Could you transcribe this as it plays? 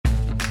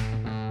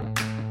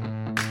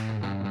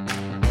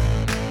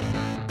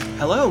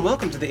Hello and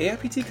welcome to the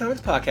AIPT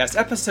Comics Podcast,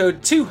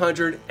 episode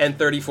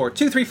 234.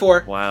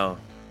 234. Wow.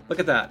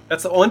 Look at that.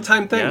 That's a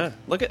one-time thing. Yeah,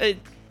 look at it.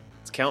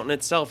 It's counting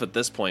itself at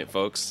this point,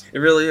 folks. It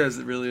really is.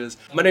 It really is.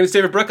 My name is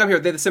David Brooke. I'm here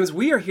with David Simmons.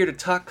 We are here to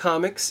talk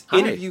comics,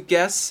 interview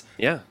guests,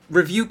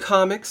 review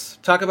comics,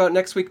 talk about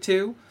next week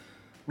too,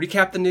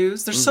 recap the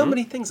news. There's so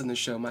many things in this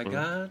show. My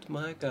God.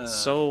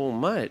 So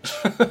much.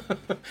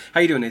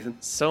 How you doing, Nathan?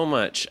 So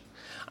much.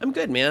 I'm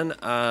good, man.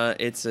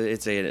 It's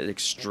an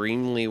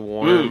extremely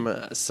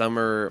warm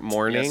summer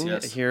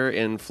morning here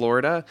in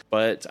Florida,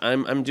 but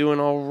I'm doing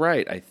all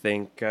right. I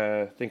think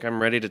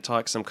I'm ready to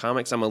talk some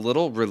comics. I'm a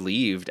little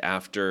relieved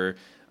after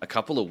a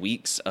couple of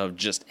weeks of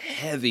just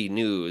heavy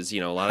news.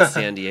 You know, a lot of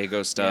San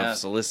Diego stuff.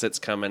 Solicit's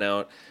coming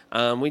out.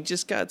 We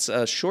just got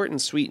a short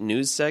and sweet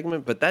news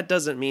segment, but that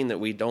doesn't mean that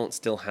we don't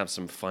still have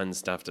some fun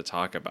stuff to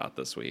talk about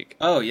this week.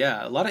 Oh,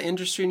 yeah. A lot of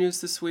industry news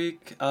this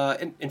week.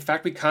 In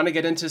fact, we kind of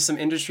get into some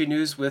industry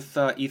news with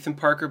Ethan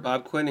Parker,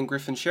 Bob Quinn, and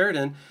Griffin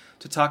Sheridan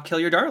to talk Kill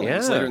Your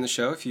Darlings later in the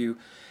show. If you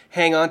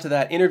hang on to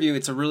that interview,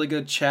 it's a really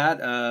good chat.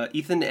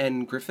 Ethan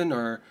and Griffin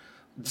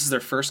this is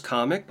their first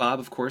comic. Bob,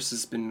 of course,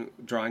 has been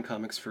drawing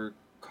comics for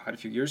quite a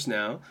few years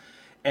now.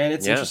 And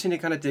it's interesting to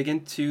kind of dig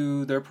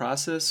into their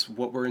process,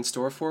 what we're in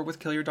store for with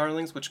Kill Your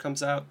Darlings, which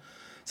comes out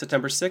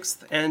September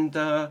 6th. And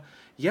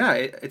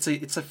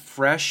it's a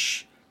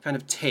fresh kind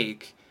of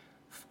take,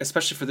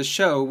 especially for the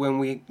show when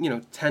we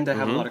tend to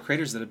have a lot of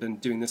creators that have been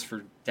doing this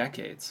for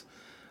decades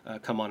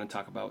come on and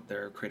talk about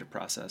their creative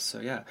process. So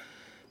yeah,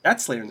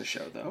 that's later in the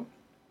show though.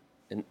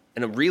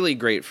 And a really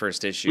great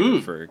first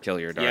issue for Kill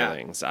Your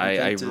Darlings.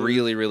 I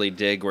really, really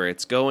dig where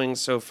it's going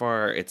so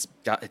far. It's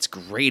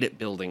great at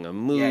building a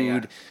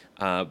mood.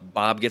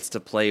 Bob gets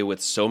to play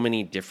with so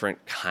many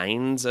different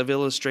kinds of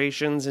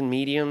illustrations and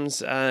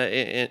mediums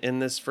in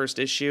this first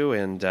issue,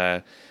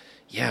 and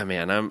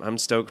man, I'm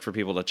stoked for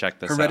people to check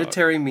this out.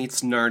 Hereditary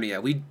meets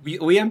Narnia.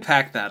 We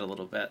unpack that a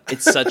little bit.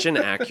 It's such an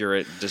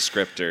accurate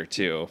descriptor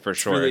too, for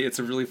sure. It's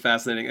a really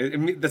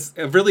fascinating.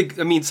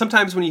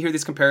 Sometimes when you hear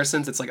these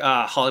comparisons, it's like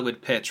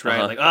Hollywood pitch,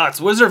 right? Like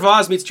it's Wizard of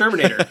Oz meets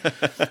Terminator.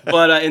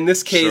 But in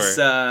this case,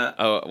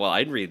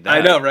 I'd read that. I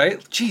know, right?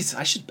 Jeez,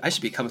 I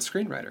should become a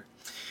screenwriter.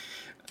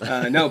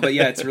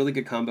 It's a really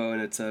good combo,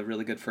 and it's a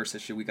really good first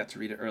issue. We got to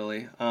read it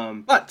early.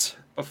 But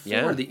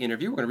before the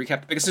interview, we're going to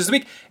recap the biggest news of the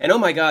week. And oh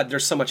my God,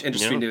 there's so much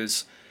industry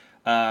news.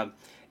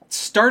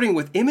 Starting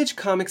with Image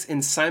Comics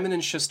and Simon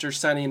 & Schuster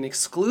signing an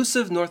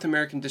exclusive North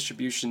American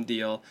distribution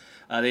deal.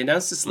 They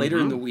announced this later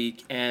in the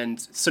week, and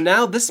so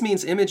now this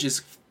means Image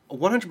is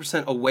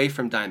 100% away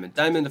from Diamond.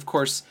 Diamond, of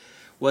course,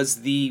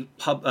 was the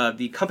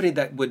company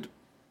that would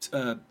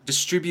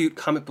distribute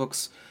comic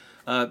books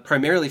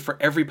primarily for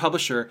every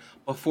publisher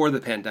before the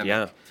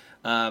pandemic.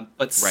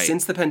 But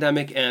since the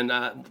pandemic, and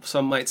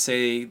some might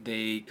say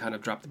they kind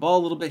of dropped the ball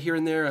a little bit here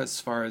and there as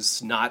far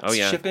as not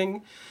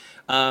shipping.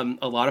 A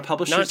lot of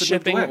publishers not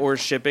shipping or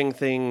shipping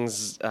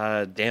things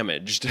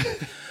damaged.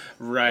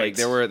 Right. Like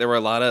there were a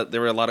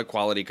lot of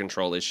quality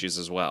control issues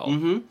as well.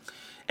 Mm-hmm.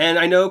 And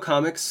I know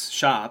comics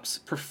shops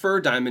prefer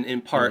Diamond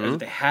in part, as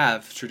they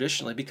have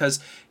traditionally, because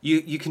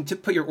you can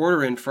put your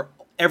order in for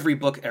every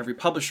book, every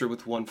publisher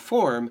with one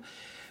form.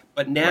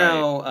 But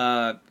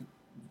now,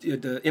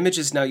 the Image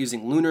is now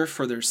using Lunar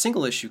for their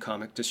single-issue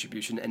comic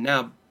distribution, and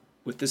now,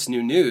 with this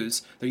new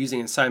news, they're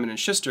using Simon &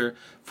 Schuster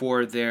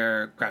for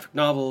their graphic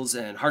novels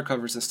and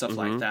hardcovers and stuff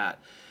like that.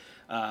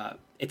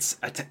 It's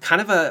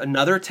kind of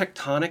another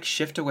tectonic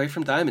shift away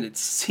from Diamond. It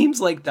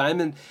seems like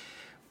Diamond,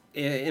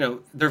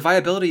 their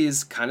viability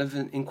is kind of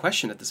in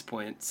question at this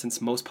point, since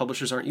most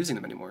publishers aren't using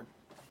them anymore.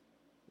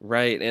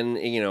 Right,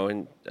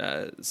 and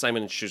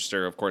Simon &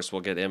 Schuster, of course,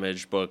 will get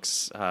Image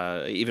books,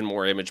 even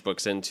more Image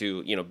books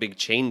into big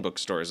chain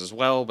bookstores as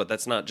well. But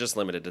that's not just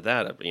limited to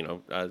that.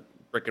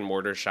 Brick and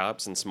mortar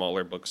shops and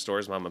smaller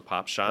bookstores, mom and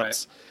pop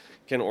shops,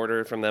 can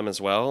order from them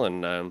as well.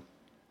 And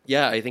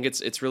I think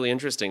it's really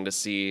interesting to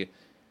see.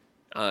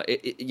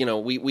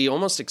 We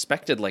almost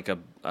expected like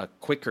a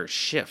quicker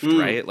shift,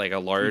 right? Like a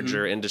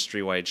larger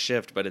industry wide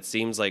shift, but it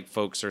seems like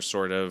folks are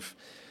sort of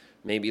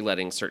maybe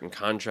letting certain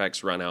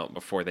contracts run out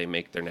before they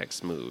make their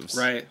next moves.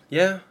 Right.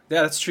 Yeah,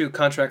 that's true.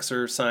 Contracts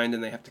are signed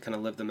and they have to kind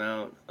of live them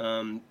out.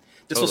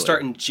 This will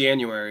start in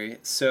January.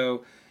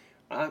 So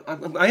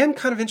I am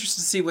kind of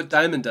interested to see what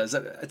Diamond does.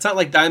 It's not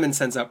like Diamond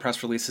sends out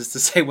press releases to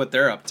say what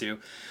they're up to.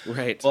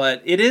 Right.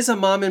 But it is a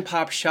mom and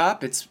pop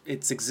shop. It's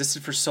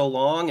existed for so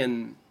long,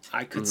 and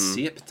I could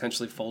see it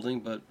potentially folding,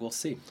 but we'll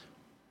see.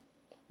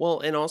 Well,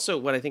 and also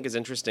what I think is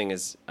interesting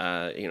is,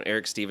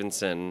 Eric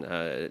Stevenson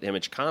at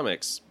Image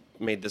Comics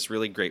made this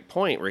really great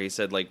point where he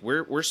said, like,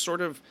 we're sort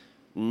of,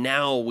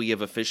 now we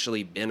have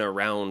officially been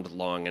around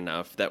long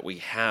enough that we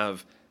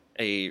have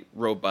a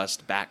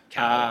robust back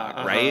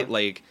catalog, right?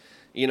 Like,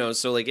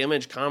 so like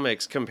Image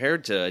Comics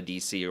compared to a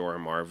DC or a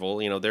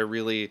Marvel, they're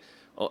really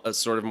a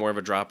sort of more of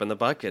a drop in the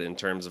bucket in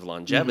terms of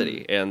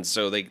longevity. And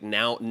so they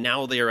now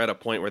they are at a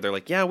point where they're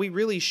like, yeah, we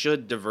really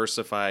should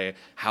diversify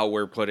how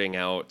we're putting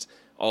out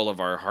all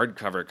of our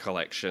hardcover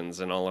collections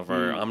and all of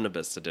our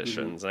omnibus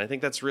editions. And I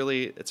think it's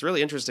really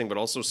interesting, but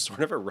also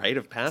sort of a rite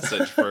of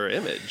passage for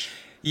Image.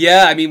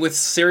 Yeah, I mean, with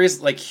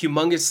series like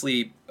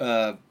humongously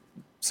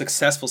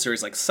successful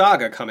series like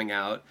Saga coming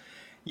out,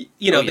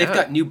 they've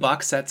got new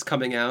box sets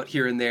coming out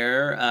here and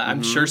there.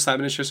 I'm sure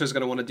Simon and Schuster is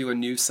going to want to do a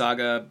new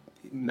Saga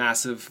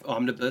massive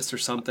omnibus or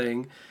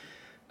something.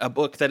 A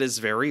book that is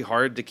very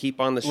hard to keep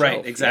on the shelf.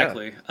 Right,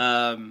 exactly.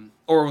 Yeah.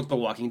 Or with The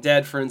Walking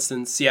Dead, for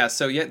instance. Yeah,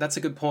 so yeah, that's a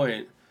good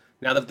point.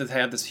 Now that they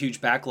have this huge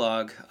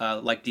backlog,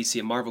 like DC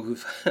and Marvel, who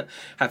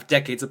have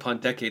decades upon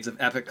decades of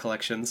epic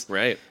collections,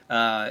 right?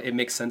 It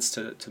makes sense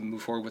to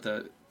move forward with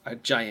a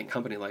giant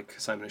company like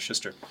Simon &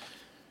 Schuster.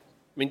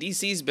 I mean,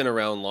 DC's been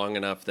around long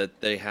enough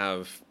that they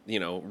have,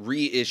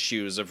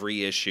 reissues of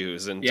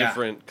reissues and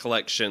different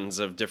collections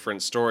of different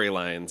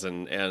storylines.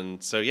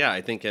 And so, yeah, I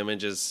think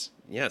Image is,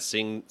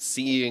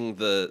 seeing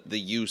the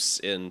use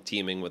in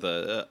teaming with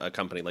a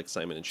company like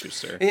Simon &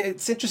 Schuster.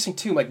 It's interesting,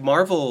 too. Like,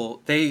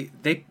 Marvel, they've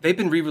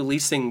been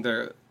re-releasing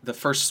the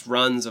first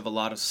runs of a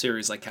lot of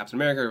series, like Captain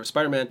America or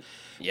Spider-Man.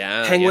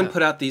 Yeah, Penguin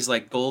put out these,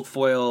 like, gold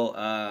foil,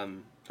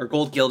 or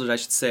gold gilded, I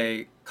should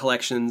say,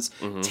 collections.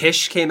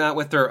 Tish came out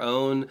with their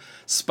own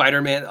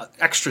Spider-Man,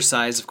 extra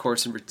size, of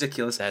course, and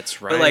ridiculous.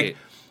 That's right. But, like,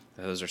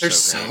 those are there's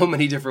so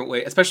many different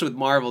ways, especially with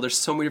Marvel. There's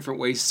so many different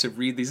ways to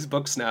read these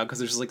books now because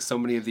there's like so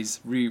many of these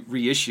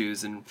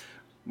reissues and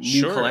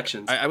new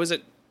collections. I was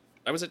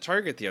at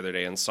Target the other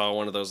day and saw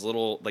one of those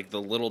little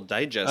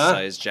digest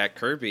size Jack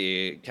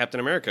Kirby Captain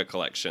America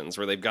collections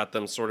where they've got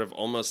them sort of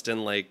almost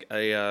in like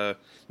a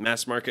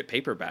mass market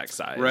paperback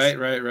size.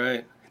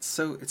 Right. It's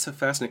so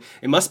fascinating.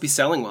 It must be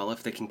selling well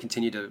if they can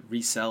continue to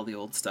resell the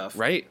old stuff.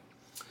 Right.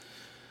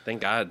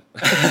 Thank God.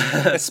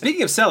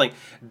 Speaking of selling,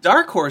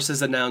 Dark Horse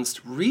has announced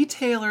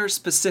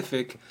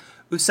retailer-specific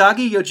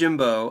Usagi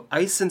Yojimbo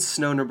Ice and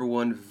Snow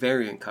 #1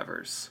 variant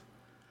covers.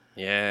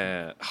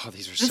 Yeah. Oh,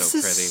 these are This so pretty.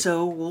 This is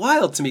so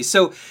wild to me.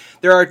 So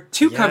there are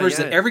two covers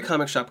that every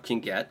comic shop can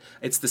get.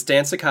 It's the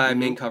Stan Sakai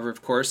main cover,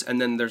 of course, and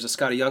then there's a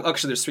Scotty Young.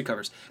 Actually, there's three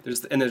covers.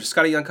 There's a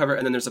Scotty Young cover,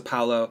 and then there's a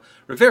Paulo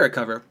Rivera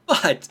cover.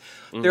 But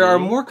there are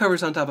more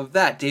covers on top of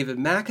that. David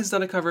Mack has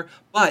done a cover,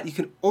 but you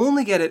can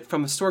only get it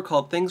from a store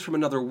called Things from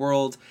Another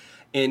World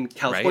in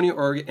California,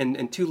 Oregon,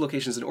 and two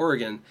locations in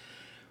Oregon.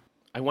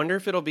 I wonder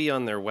if it'll be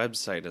on their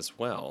website as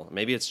well.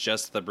 Maybe it's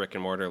just the brick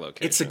and mortar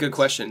location. It's a good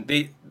question.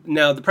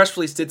 Now the press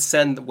release did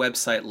send the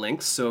website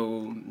links,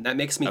 so that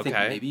makes me think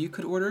maybe you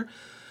could order.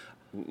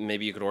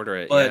 Maybe you could order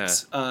it.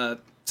 But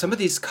some of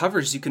these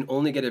covers you can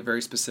only get at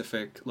very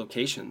specific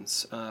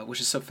locations,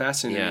 which is so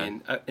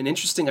fascinating. Yeah. An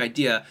interesting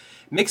idea.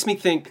 Makes me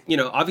think.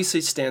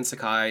 Obviously Stan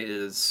Sakai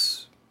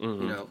is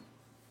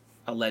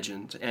a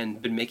legend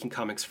and been making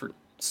comics for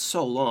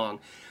so long.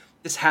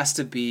 This has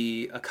to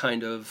be a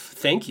kind of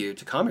thank you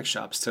to comic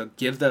shops to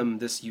give them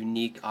this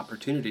unique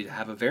opportunity to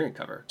have a variant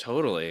cover.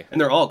 Totally. And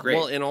they're all great.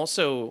 Well, and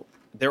also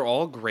they're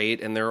all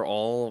great and they're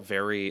all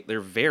varied,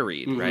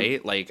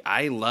 right? Like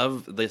I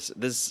love this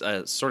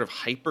sort of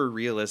hyper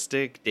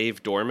realistic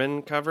Dave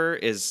Dorman cover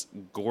is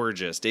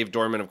gorgeous. Dave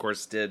Dorman, of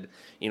course,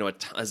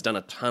 has done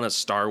a ton of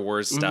Star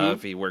Wars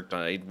stuff. He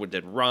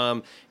did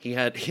ROM. He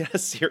had a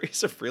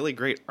series of really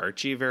great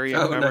Archie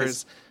variant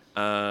covers. Nice.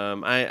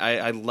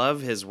 I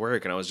love his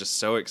work, and I was just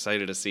so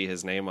excited to see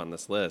his name on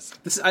this list.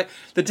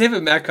 The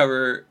David Mack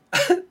cover,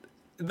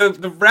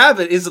 the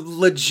rabbit is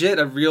legit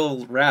a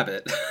real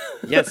rabbit.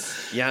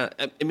 Yes, yeah.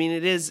 I mean,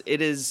 it is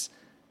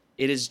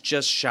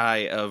just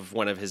shy of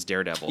one of his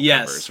Daredevil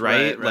covers,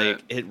 right?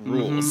 Like it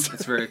rules.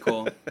 It's very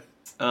cool.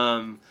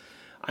 I'm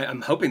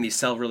hoping these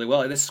sell really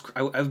well.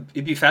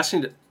 It'd be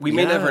fascinating. We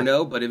may never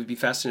know, but it would be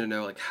fascinating to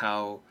know like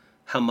how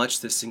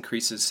much this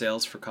increases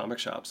sales for comic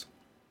shops.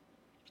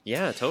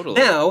 Yeah, totally.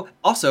 Now,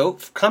 also,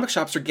 comic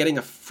shops are getting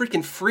a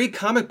freaking free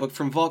comic book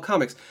from Vault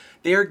Comics.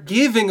 They are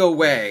giving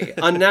away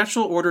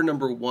Unnatural Order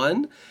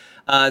 #1.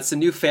 It's a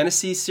new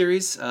fantasy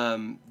series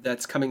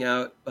that's coming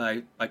out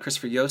by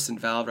Christopher Yost and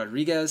Val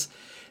Rodriguez.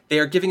 They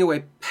are giving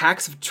away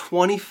packs of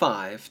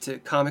 25 to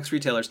comics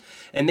retailers,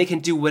 and they can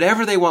do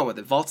whatever they want with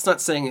it. Vault's not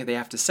saying they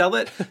have to sell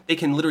it. They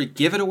can literally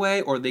give it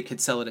away, or they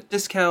could sell it at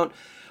discount,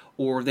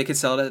 or they could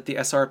sell it at the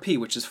SRP,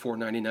 which is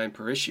 $4.99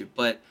 per issue.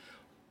 But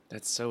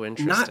that's so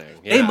interesting.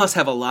 They must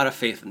have a lot of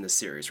faith in this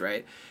series,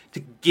 right? To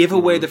give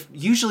away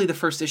usually the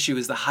first issue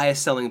is the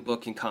highest selling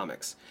book in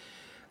comics.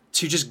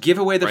 To just give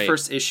away the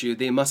first issue,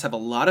 they must have a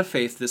lot of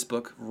faith this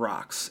book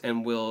rocks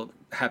and will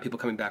have people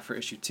coming back for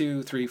issue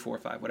 2, 3, 4,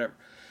 5, whatever.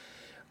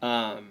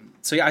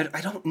 So yeah,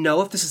 I don't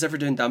know if this has ever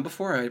been done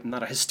before. I'm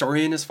not a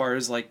historian as far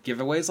as like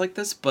giveaways like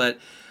this, but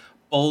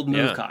bold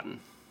move,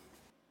 Cotton.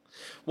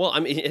 Well,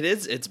 I mean,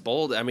 it's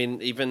bold. I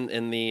mean, even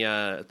in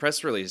the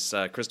press release,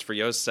 Christopher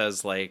Yost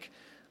says like,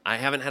 I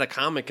haven't had a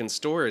comic in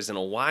stores in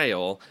a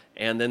while,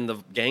 and then the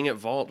gang at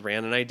Vault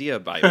ran an idea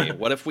by me.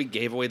 What if we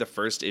gave away the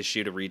first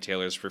issue to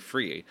retailers for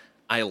free?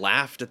 I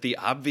laughed at the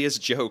obvious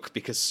joke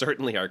because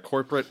certainly our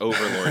corporate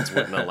overlords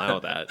wouldn't allow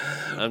that.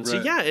 Right.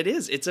 So yeah, it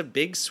is. It's a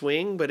big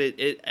swing, but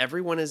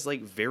everyone is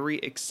like very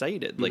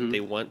excited. Like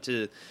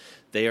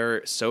they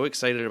are so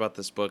excited about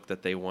this book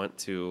that they want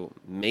to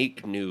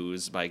make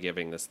news by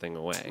giving this thing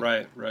away.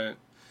 Right.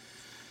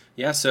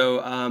 Yeah,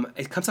 so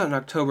it comes out in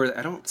October.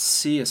 I don't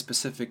see a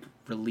specific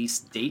release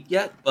date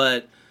yet,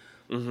 but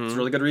it's a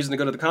really good reason to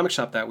go to the comic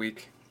shop that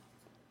week.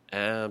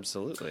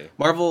 Absolutely.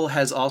 Marvel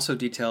has also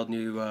detailed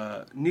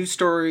new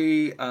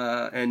story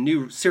and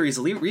new series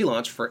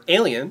relaunch for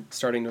Alien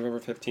starting November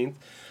 15th.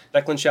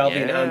 Declan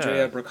Shalvey and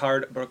Andrea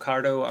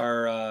Brocardo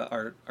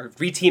are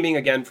reteaming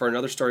again for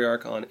another story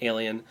arc on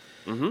Alien.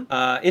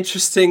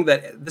 Interesting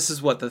that this is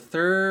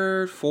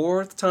the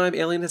fourth time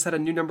Alien has had a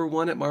new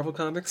 #1 at Marvel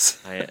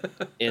Comics.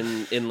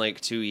 in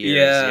like 2 years.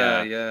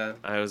 Yeah.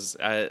 I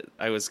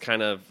was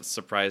kind of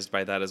surprised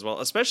by that as well,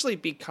 especially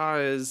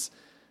because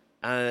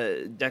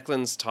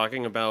Declan's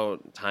talking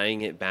about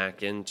tying it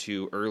back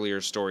into earlier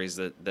stories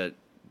that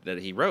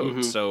he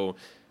wrote. So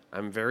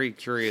I'm very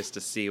curious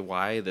to see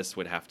why this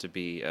would have to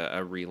be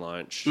a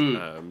relaunch.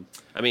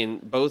 I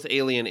mean, both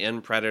Alien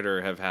and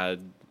Predator have had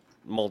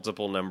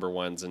multiple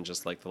 #1s in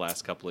just like the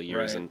last couple of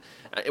years, and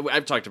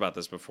I've talked about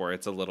this before.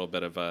 It's a little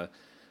bit of a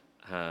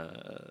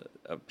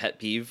pet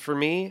peeve for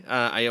me.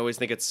 I always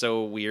think it's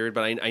so weird,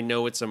 but I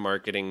know it's a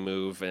marketing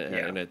move,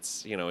 and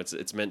it's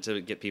it's meant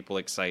to get people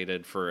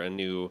excited for a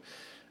new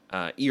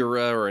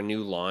era or a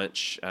new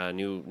launch,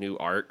 new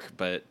arc.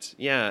 But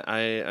yeah,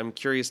 I'm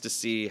curious to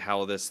see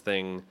how this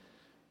thing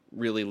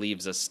really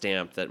leaves a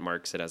stamp that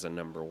marks it as a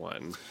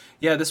 #1.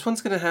 Yeah, this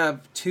one's going to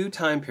have 2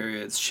 time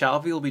periods.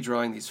 Shalvey will be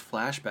drawing these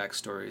flashback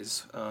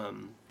stories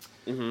on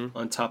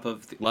top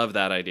of... Love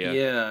that idea.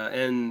 Yeah,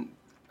 and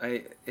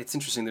it's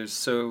interesting.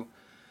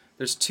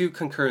 There's 2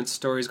 concurrent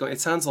stories going.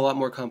 It sounds a lot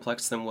more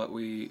complex than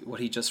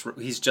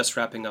he's just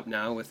wrapping up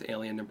now with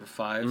Alien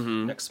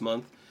 #5 next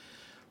month.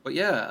 But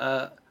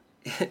yeah,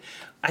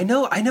 I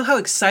know how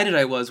excited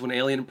I was when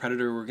Alien and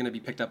Predator were going to be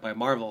picked up by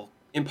Marvel,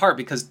 in part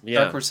because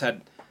Dark Horse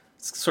had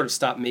sort of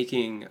stopped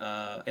making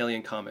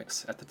Alien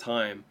comics at the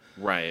time.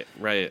 Right.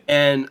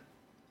 And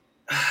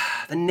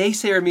the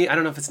naysayer me, I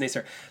don't know if it's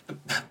naysayer.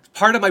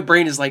 Part of my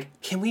brain is like,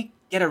 can we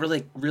get a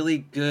really, really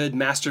good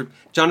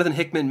Jonathan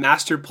Hickman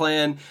master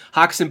plan,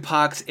 Hawks and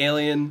Pox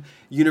Alien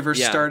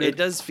universe started? It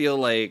does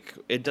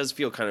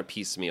feel kind of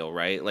piecemeal,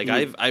 right? Like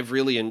I've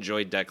really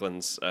enjoyed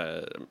Declan's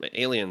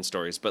Alien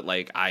stories, but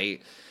like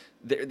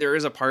there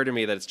is a part of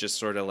me that's just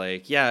sort of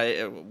like,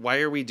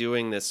 why are we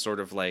doing this sort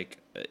of like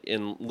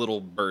in little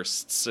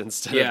bursts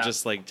instead of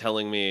just like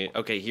telling me,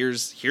 okay,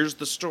 here's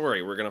the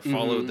story, we're gonna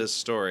follow this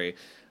story.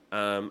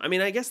 I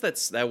mean, I guess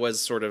that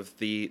was sort of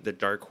the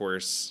Dark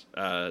Horse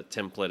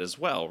template as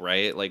well,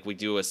 right? Like we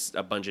do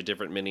a bunch of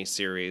different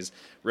miniseries,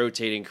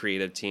 rotating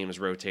creative teams,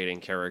 rotating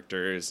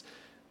characters,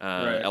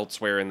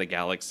 elsewhere in the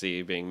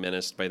galaxy being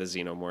menaced by the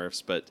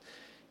xenomorphs. But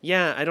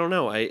yeah, I don't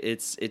know.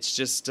 It's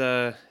just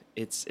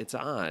it's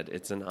odd.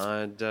 It's an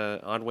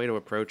odd way to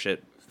approach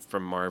it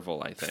from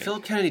Marvel, I think.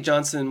 Phil Kennedy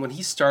Johnson, when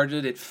he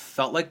started, it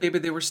felt like maybe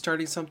they were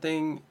starting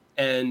something.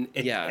 And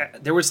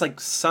there was like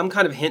some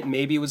kind of hint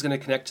maybe it was going to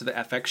connect to the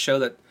FX show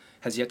that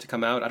has yet to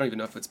come out. I don't even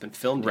know if it's been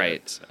filmed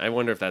yet. I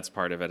wonder if that's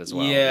part of it as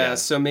well. Yeah,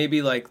 so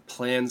maybe like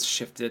plans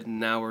shifted and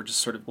now we're just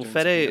sort of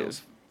doing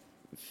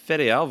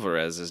Fede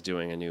Alvarez is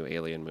doing a new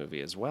Alien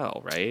movie as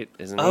well, right?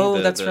 Isn't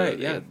he? That's right,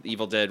 yeah.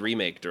 Evil Dead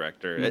remake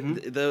director.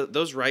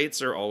 Those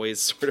rights are always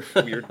sort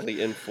of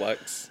weirdly in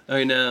flux.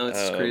 I know,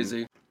 it's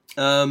crazy.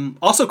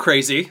 Also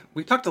crazy,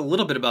 we talked a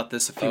little bit about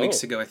this a few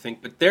weeks ago, I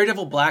think, but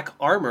Daredevil Black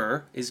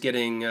Armor is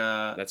getting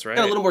that's right.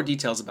 got a little more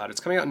details about it. It's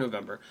coming out in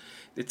November.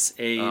 It's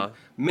a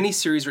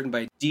mini-series written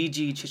by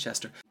D.G.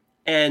 Chichester.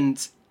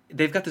 And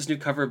they've got this new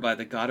cover by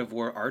the God of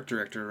War art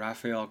director,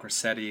 Raphael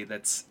Grassetti,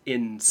 that's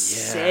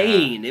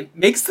insane. Yeah. It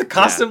makes the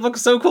costume look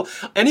so cool.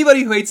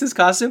 Anybody who hates this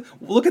costume,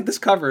 look at this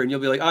cover and you'll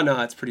be like, oh no,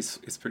 it's pretty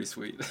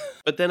sweet.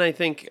 But then I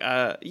think,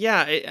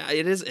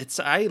 it is.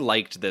 I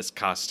liked this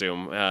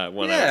costume when I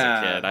was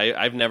a kid.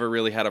 I've never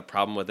really had a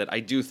problem with it. I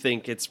do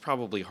think it's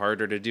probably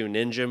harder to do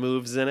ninja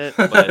moves in it.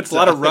 But it's a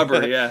lot of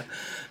rubber, yeah.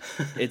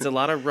 It's a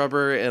lot of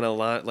rubber and a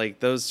lot, like,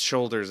 those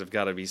shoulders have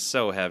got to be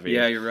so heavy.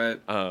 Yeah, you're right.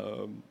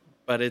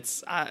 But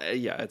it's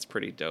it's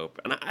pretty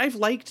dope, and I've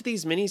liked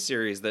these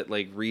miniseries that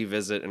like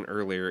revisit an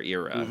earlier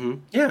era.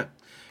 Yeah,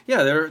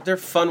 they're a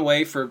fun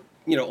way for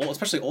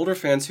especially older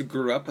fans who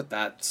grew up with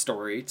that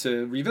story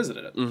to revisit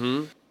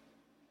it.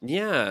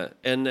 Yeah,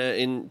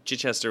 and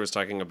Chichester was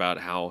talking about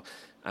how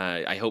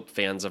I hope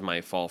fans of my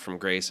Fall from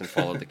Grace and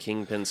Fall of the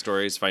Kingpin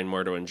stories find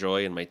more to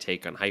enjoy in my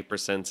take on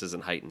hypersenses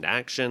and heightened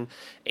action.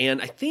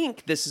 And I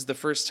think this is the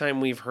first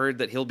time we've heard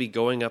that he'll be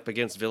going up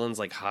against villains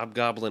like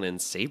Hobgoblin and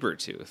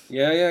Sabretooth.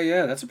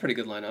 Yeah. That's a pretty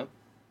good lineup.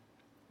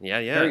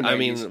 Yeah. I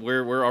mean,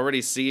 we're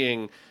already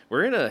seeing...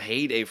 We're in a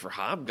heyday for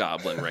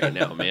Hobgoblin right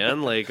now,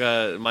 man. Like,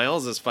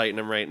 Miles is fighting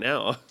him right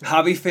now.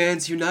 Hobby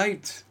fans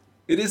unite.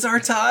 It is our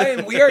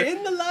time. We are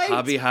in the light.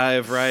 Hobby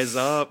Hive, rise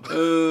up.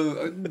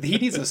 He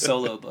needs a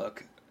solo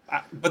book.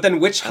 But then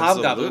which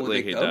Hobgoblin would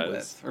they go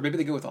with? Or maybe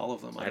they go with all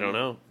of them. I don't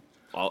know.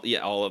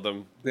 All of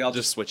them. They all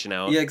just switching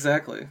out. Yeah,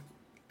 exactly.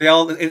 They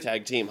all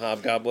tag team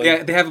Hobgoblin.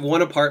 Yeah, they have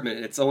one apartment.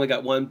 And it's only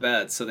got one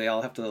bed, so they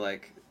all have to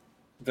like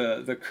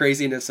the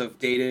craziness of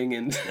dating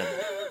and.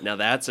 Now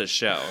that's a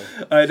show.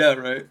 I know,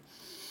 right?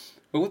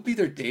 What would be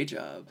their day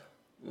job?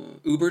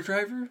 Uber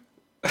driver?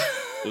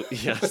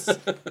 Yes.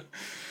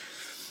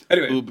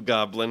 Anyway, Oob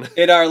Goblin.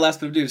 in our last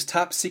bit of news,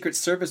 Top Secret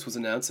Service was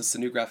announced. It's a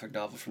new graphic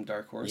novel from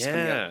Dark Horse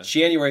coming out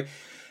January.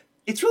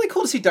 It's really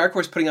cool to see Dark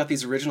Horse putting out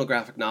these original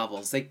graphic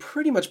novels. They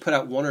pretty much put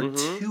out one or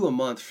two a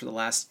month for the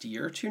last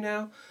year or two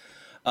now.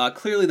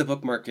 Clearly, the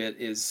book market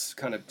is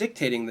kind of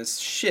dictating this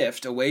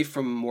shift away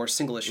from more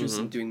single issues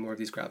and doing more of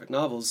these graphic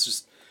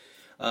novels.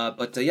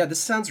 But this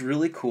sounds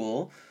really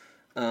cool.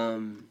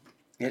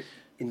 It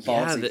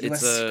involves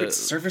U.S. Secret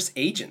Service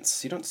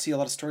agents. You don't see a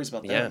lot of stories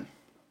about them.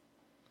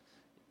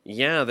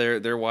 Yeah,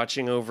 they're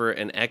watching over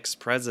an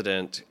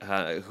ex-president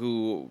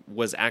who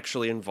was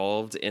actually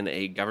involved in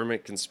a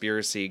government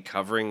conspiracy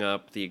covering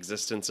up the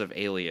existence of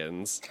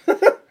aliens.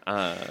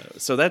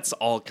 So that's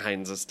all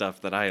kinds of stuff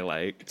that I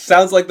like.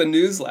 Sounds like the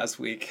news last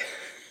week.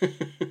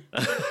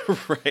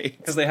 Right.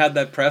 Because they had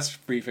that press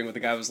briefing where the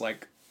guy was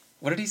like,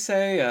 what did he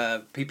say?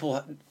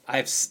 People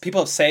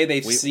say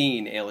they've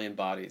seen alien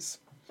bodies.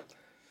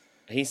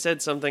 He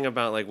said something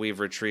about, like, we've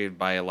retrieved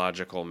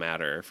biological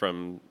matter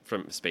from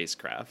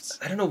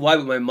spacecrafts. I don't know why,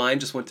 but my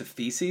mind just went to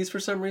feces for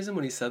some reason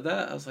when he said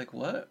that. I was like,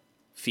 what?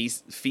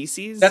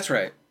 Feces? That's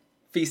right.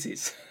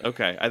 Feces.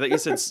 Okay. I thought you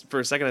said, for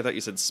a second, I thought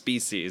you said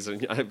species.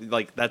 And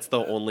that's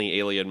the only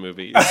alien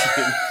movie.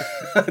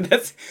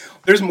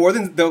 There's more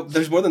than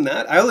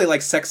that. I only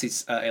like sexy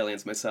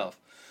aliens myself.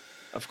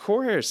 Of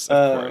course.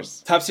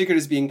 Top Secret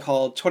is being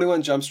called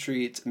 21 Jump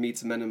Street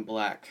meets Men in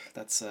Black.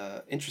 That's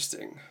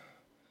interesting.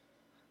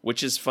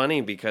 Which is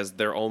funny because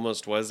there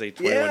almost was a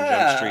 21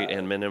 Jump Street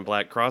and Men in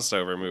Black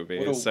crossover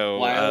movie. So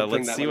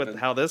let's see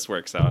how this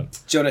works out.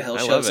 Jonah Hill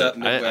shows up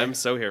midway. I'm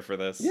so here for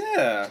this.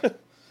 Yeah.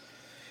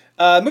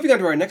 Moving on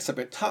to our next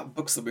subject, top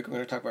books of the week. We're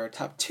going to talk about our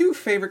top 2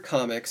 favorite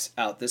comics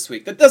out this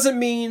week. That doesn't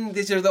mean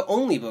these are the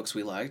only books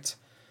we liked.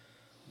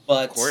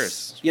 But, of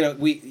course.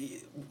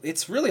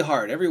 It's really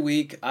hard. Every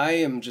week I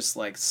am just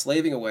like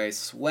slaving away,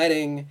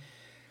 sweating,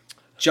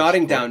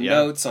 jotting down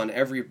notes on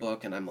every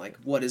book, and I'm like,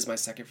 what is my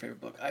second favorite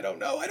book? I don't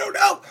know.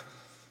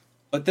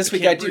 But this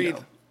week I do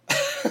know.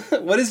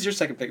 What is your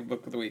second favorite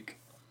book of the week?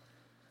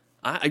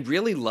 I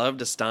really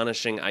loved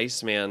Astonishing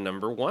Iceman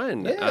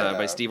 #1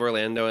 by Steve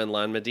Orlando and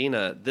Lon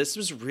Medina. This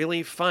was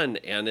really fun,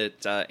 and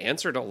it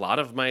answered a lot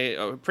of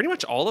my, pretty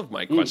much all of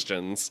my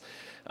questions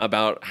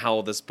about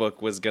how this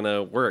book was going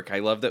to work. I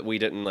love that we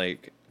didn't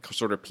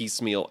sort of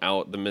piecemeal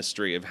out the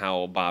mystery of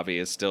how Bobby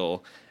is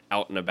still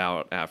out and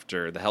about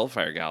after the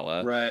Hellfire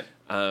Gala. Right.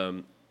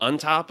 On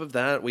top of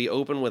that, we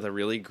open with a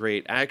really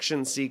great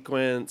action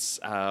sequence.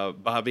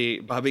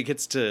 Bobby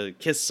gets to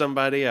kiss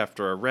somebody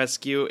after a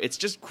rescue. It's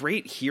just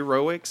great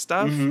heroic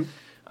stuff.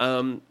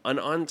 And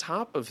on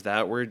top of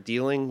that, we're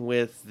dealing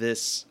with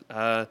this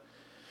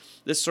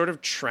sort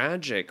of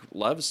tragic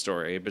love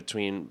story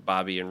between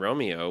Bobby and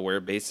Romeo, where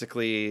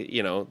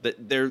basically,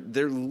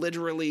 they're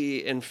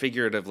literally and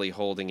figuratively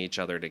holding each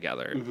other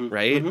together,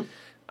 right?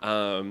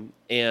 And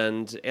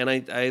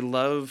I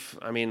love,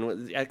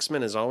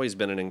 X-Men has always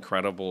been an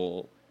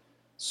incredible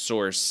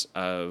source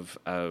of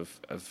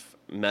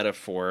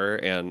metaphor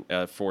and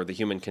for the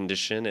human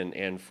condition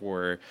and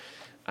for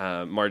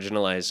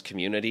marginalized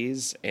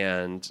communities,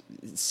 and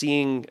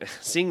seeing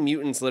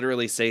mutants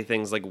literally say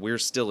things like "we're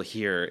still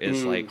here"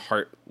 is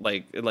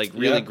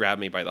really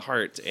grabbed me by the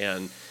heart.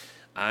 And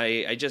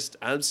I just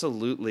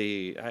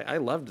absolutely I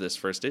loved this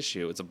first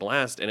issue. It's a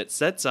blast, and it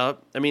sets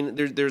up.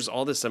 There's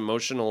all this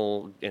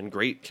emotional and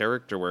great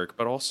character work,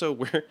 but also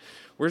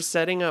we're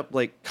setting up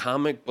like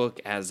comic book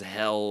as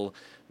hell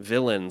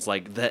villains,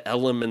 like the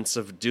Elements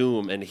of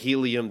Doom and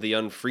Helium the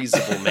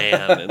Unfreezable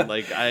Man, and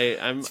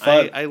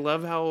I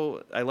love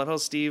how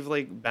Steve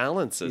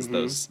balances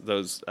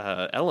those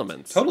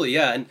elements. Totally,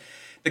 yeah, and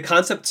the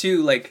concept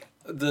too, like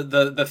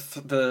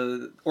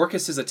the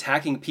Orcus is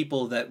attacking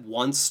people that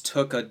once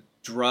took a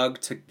drug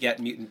to get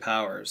mutant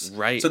powers.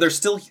 Right. So they're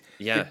still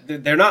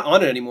they're not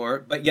on it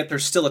anymore, but yet they're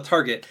still a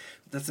target.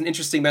 That's an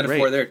interesting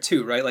metaphor there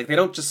too, right? Like they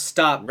don't just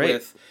stop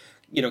with,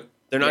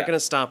 They're not going to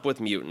stop with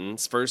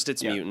mutants. First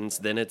it's mutants,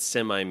 then it's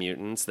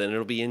semi-mutants, then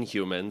it'll be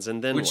Inhumans,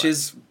 and then Which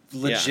is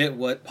legit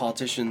what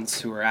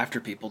politicians who are after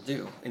people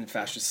do in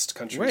fascist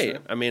countries.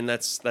 Right.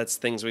 That's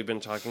things we've been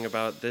talking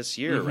about this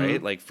year,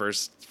 right? Like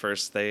first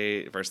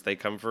they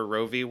come for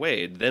Roe v.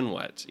 Wade, then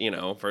what?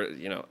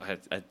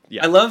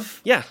 I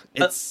love. Yeah,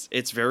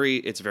 it's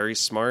very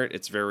smart.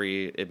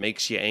 It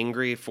makes you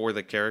angry for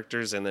the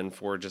characters and then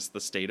for just the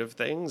state of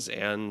things,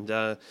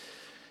 and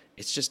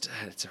it's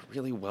a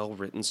really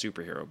well-written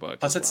superhero book.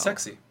 Plus, it's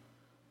sexy.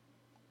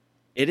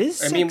 It is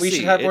sexy. We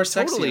should have more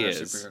sexy in our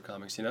superhero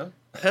comics,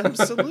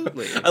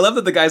 Absolutely. I love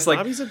that the guy's like,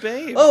 Bobby's a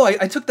babe. Oh,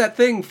 I took that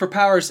thing for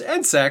powers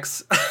and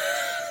sex.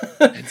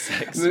 And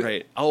sex,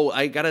 right. Oh,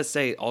 I gotta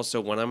say,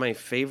 also, one of my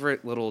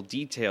favorite little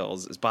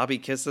details is Bobby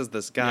kisses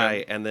this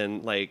guy, and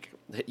then,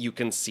 you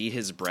can see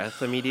his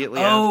breath immediately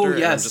after.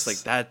 Yes. And I'm just like,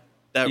 that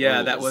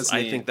rules. That was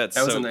neat. I think that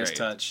was so a nice great.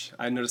 touch.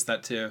 I noticed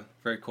that, too.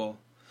 Very cool.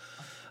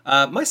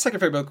 My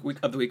second favorite book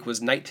of the week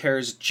was Night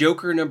Terror's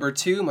Joker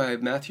 #2 by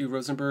Matthew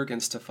Rosenberg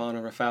and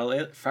Stefano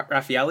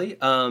Raffaelli.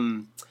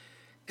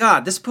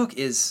 God, this book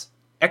is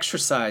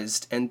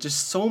exercised and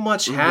just so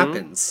much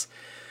happens.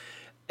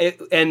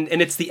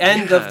 and it's the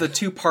end of the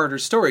two-parter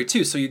story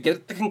too. So you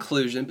get the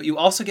conclusion, but you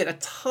also get a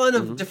ton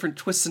of different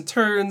twists and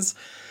turns.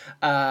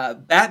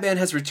 Batman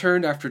has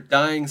returned after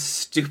dying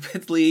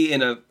stupidly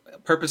in a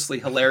purposely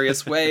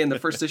hilarious way in the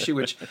first issue,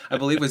 which I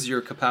believe was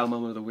your Kapow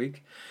moment of the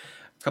week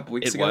a couple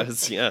weeks ago. It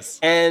was, yes.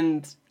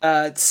 And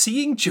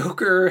seeing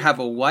Joker have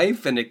a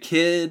wife and a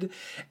kid,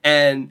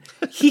 and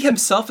he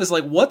himself is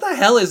like, what the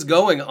hell is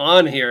going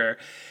on here?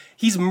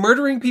 He's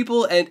murdering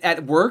people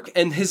at work,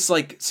 and his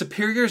like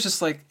superior is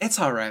just like, it's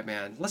all right,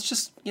 man. Let's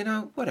just,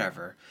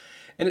 whatever.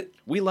 And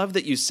we love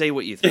that you say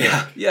what you think.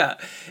 Yeah.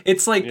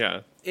 It's like,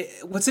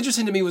 what's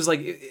interesting to me was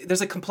like,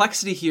 there's a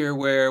complexity here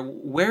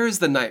where is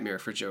the nightmare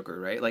for Joker,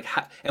 right? Like,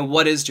 and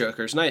what is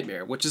Joker's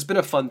nightmare, which has been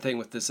a fun thing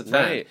with this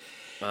event.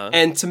 Right.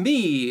 And to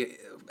me,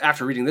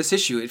 after reading this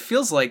issue, it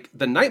feels like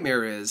the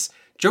nightmare is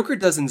Joker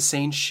does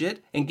insane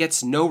shit and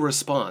gets no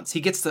response. He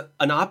gets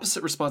an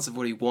opposite response of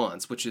what he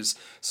wants, which is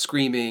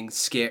screaming,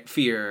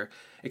 fear,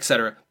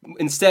 etc.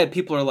 Instead,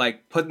 people are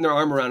like putting their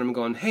arm around him and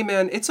going, hey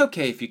man, it's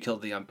okay if you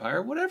killed the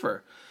Empire,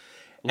 whatever.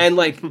 And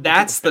like,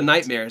 that's the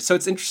nightmare. So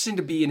it's interesting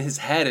to be in his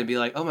head and be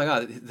like, oh my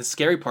God, the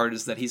scary part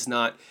is that he's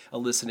not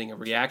eliciting a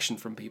reaction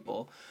from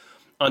people.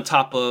 On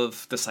top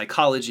of the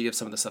psychology of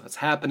some of the stuff that's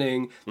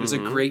happening. There's a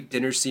great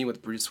dinner scene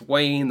with Bruce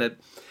Wayne that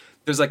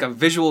there's like a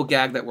visual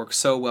gag that works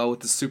so well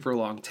with the super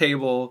long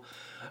table.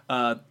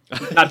 Not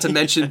to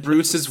mention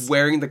Bruce is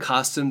wearing the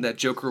costume that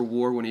Joker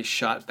wore when he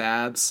shot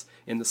Babs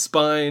in the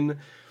spine.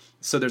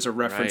 So there's a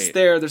reference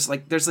there. There's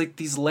like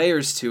these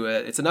layers to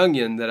it. It's an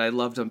onion that I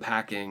loved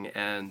unpacking.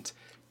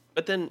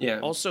 But then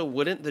also,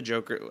 wouldn't the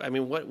Joker... I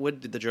mean, what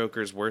would the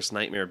Joker's worst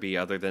nightmare be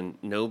other than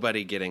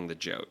nobody getting the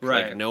joke?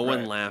 Right. Like, no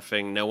one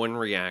laughing, no one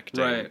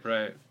reacting.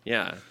 Right.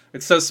 Yeah.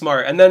 It's so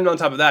smart. And then on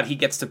top of that, he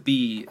gets to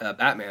be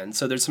Batman.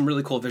 So there's some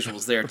really cool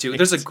visuals there, too.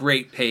 There's a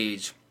great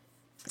page.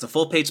 It's a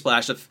full-page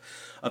splash of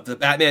the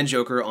Batman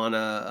Joker on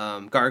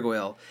a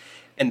gargoyle.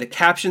 And the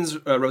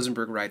captions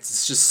Rosenberg writes,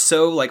 it's just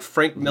so like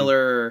Frank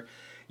Miller,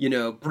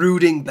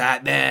 brooding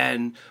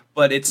Batman...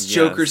 But it's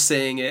Joker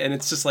saying it, and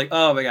it's just like,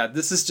 oh my God,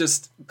 this is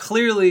just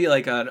clearly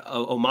like a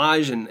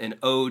homage and an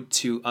ode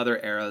to other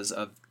eras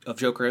of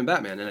Joker and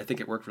Batman, and I think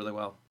it worked really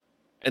well.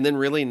 And then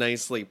really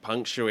nicely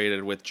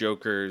punctuated with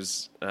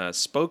Joker's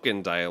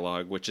spoken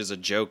dialogue, which is a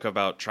joke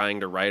about trying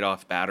to write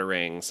off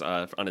batarangs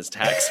on his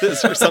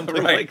taxes or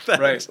something like that.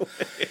 Right.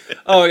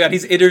 Oh my God,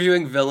 he's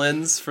interviewing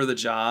villains for the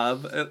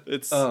job.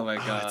 Oh my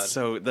God.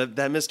 So that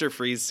Mr.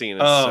 Freeze scene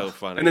is so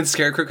funny. And then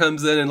Scarecrow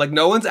comes in, and like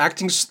no one's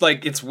acting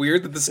like it's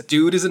weird that this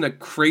dude is in a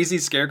crazy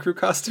Scarecrow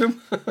costume.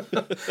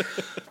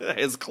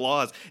 His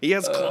claws. He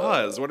has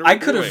claws. What are we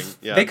doing?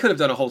 They could have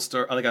done a whole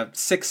story, like a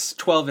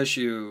 12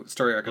 issue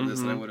story arc of this,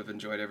 and I would have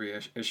enjoyed every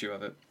issue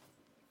of it.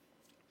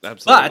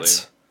 Absolutely.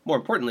 But more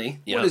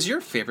importantly, what is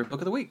your favorite book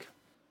of the week?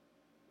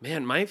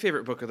 Man, my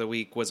favorite book of the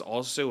week was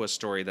also a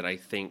story that I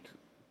think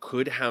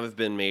could have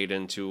been made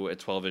into a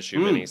 12-issue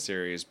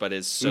miniseries, but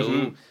is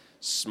so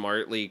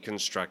smartly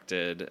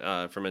constructed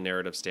from a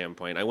narrative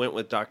standpoint. I went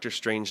with Doctor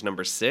Strange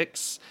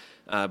 #6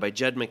 by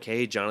Jed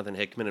MacKay, Jonathan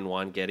Hickman, and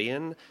Juan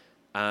Gedeon.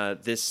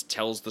 This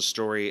tells the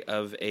story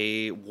of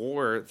a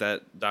war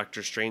that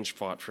Doctor Strange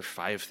fought for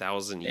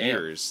 5,000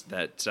 years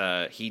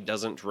that he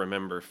doesn't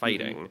remember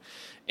fighting.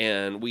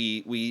 And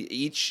we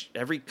each,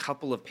 every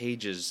couple of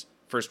pages,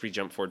 first we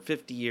jump forward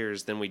 50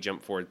 years, then we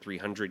jump forward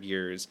 300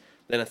 years,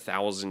 then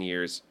 1,000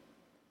 years.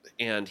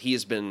 And he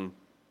has been,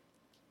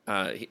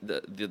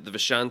 the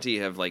Vishanti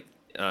have like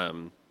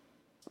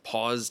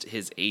paused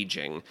his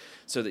aging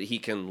so that he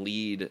can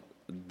lead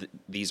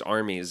these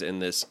armies in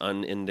this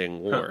unending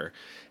war.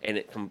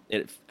 And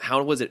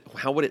how would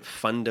it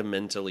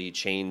fundamentally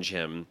change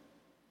him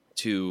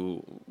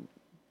to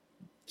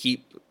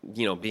keep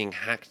being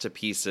hacked to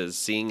pieces,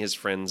 seeing his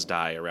friends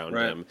die around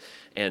him,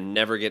 and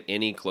never get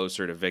any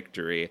closer to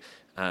victory?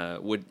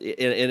 Would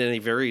in a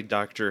very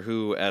Doctor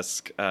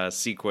Who-esque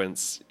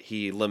sequence,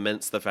 he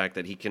laments the fact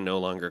that he can no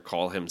longer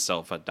call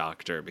himself a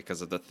doctor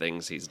because of the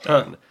things he's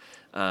done.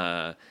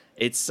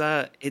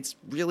 It's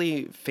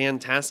really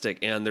fantastic,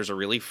 and there's a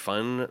really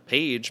fun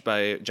page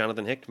by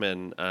Jonathan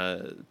Hickman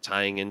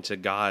tying into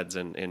gods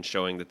and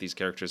showing that these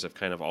characters have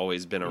kind of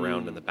always been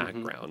around in the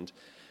background.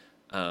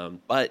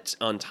 But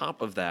on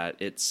top of that,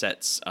 it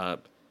sets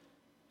up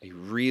a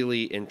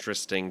really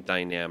interesting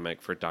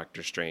dynamic for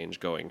Doctor Strange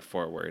going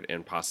forward,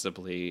 and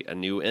possibly a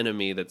new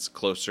enemy that's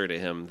closer to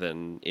him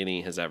than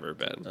any has ever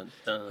been.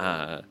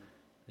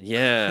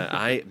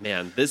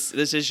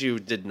 This issue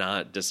did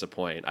not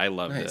disappoint. I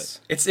loved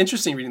it. It's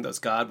interesting reading those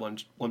God one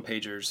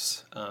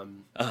pagers,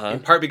 in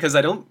part because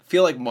I don't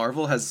feel like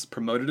Marvel has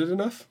promoted it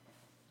enough.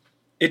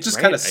 It just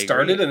kind of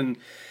started, and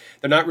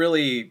they're not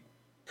really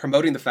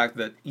promoting the fact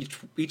that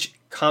each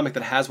comic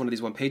that has one of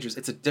these one pagers,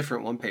 it's a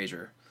different one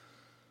pager.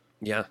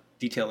 Yeah,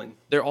 detailing.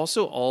 They're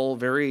also all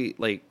very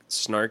like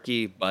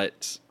snarky,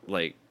 but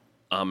like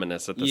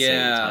ominous at the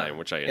same time,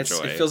 which I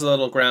enjoy. It feels a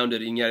little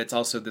grounded, and yet it's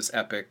also this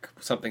epic,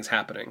 something's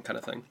happening kind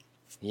of thing.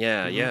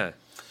 Yeah.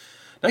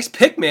 Nice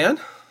pick, man.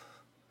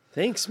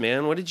 Thanks,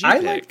 man. What did you I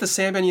pick? liked the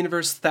Sandman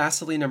Universe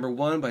Thessaly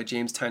 #1 by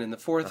James Tynion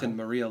IV and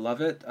Maria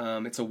Lovett.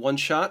 It's a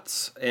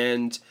one-shot,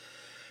 and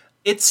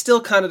it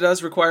still kind of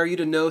does require you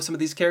to know some of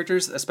these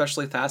characters,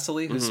 especially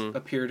Thessaly, who's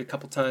appeared a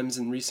couple times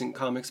in recent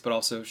comics, but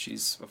also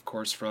she's, of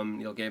course, from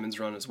Neil Gaiman's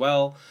run as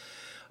well.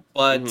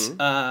 But,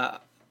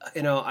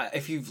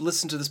 if you've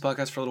listened to this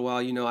podcast for a little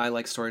while, you know I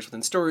like stories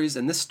within stories,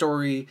 and this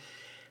story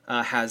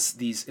has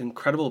these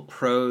incredible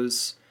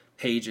prose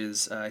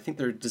pages. I think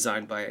they're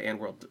designed by Ann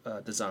World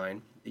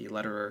Design, the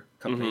letterer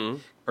company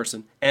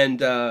person.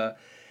 And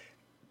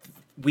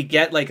we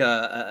get like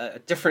a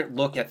different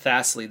look at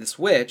Thessaly, this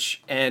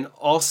witch, and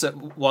also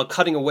while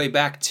cutting away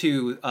back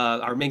to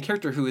our main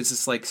character, who is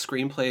this like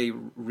screenplay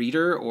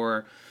reader,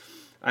 or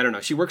I don't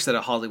know, she works at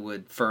a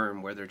Hollywood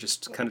firm where they're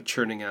just kind of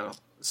churning out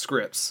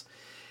scripts.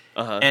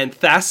 And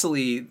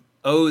Thessaly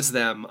owes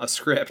them a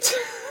script.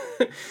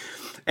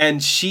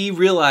 And she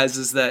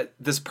realizes that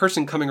this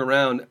person coming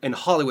around in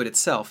Hollywood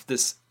itself,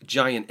 this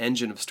giant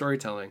engine of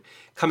storytelling,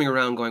 coming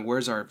around going,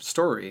 where's our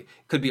story,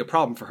 could be a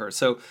problem for her.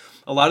 So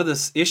a lot of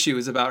this issue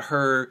is about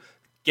her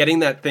getting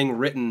that thing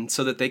written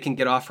so that they can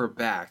get off her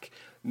back.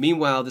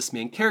 Meanwhile, this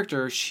main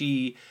character,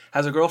 she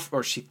has a girlfriend,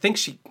 or she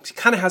thinks she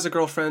kind of has a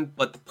girlfriend,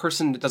 but the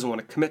person doesn't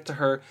want to commit to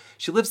her.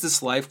 She lives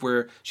this life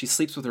where she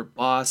sleeps with her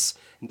boss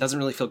and doesn't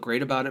really feel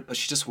great about it, but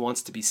she just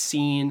wants to be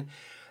seen.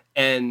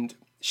 And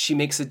she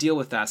makes a deal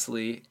with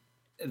Thessaly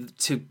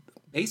to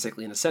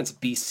basically, in a sense,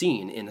 be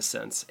seen, in a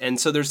sense. And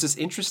so there's this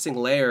interesting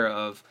layer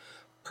of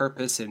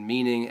purpose and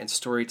meaning and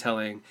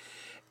storytelling.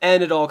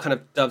 And it all kind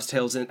of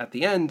dovetails in at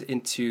the end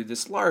into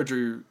this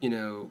larger,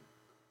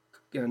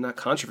 not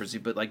controversy,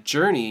 but like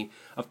journey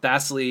of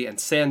Thessaly and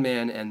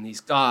Sandman and these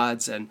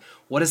gods. And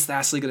what is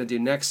Thessaly going to do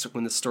next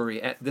when the story,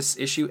 this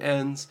issue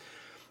ends?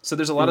 So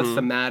there's a lot of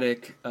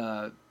thematic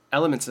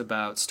elements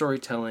about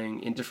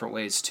storytelling in different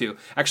ways too.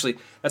 Actually,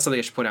 that's something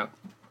I should point out.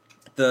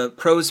 The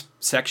prose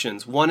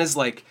sections, one is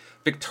like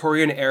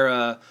Victorian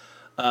era,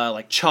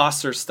 like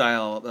Chaucer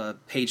style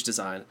page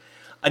design.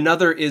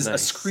 Another is a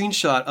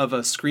screenshot of a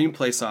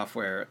screenplay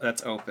software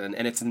that's open,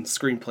 and it's in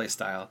screenplay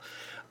style.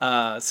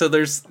 So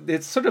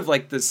it's sort of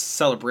like this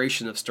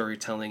celebration of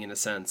storytelling in a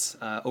sense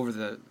over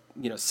the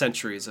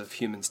centuries of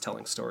humans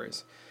telling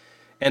stories,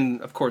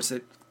 and of course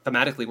it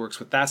thematically works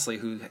with Thessaly,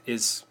 who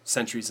is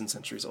centuries and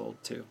centuries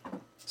old too.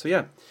 So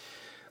yeah,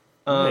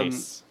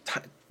 nice.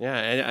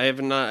 Yeah, I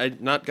have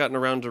not gotten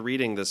around to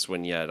reading this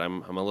one yet.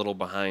 I'm a little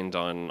behind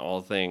on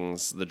all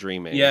things The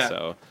Dreaming. Yeah,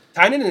 so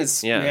Tynion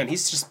is man.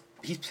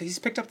 He's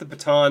picked up the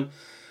baton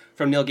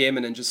from Neil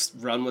Gaiman and just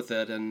run with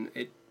it, and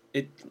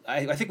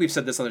I think we've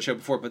said this on the show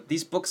before, but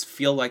these books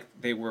feel like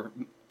they were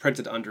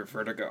printed under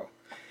Vertigo.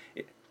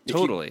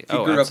 Totally. If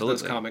you grew up with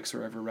those comics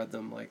or ever read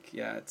them,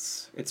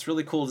 it's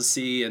really cool to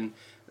see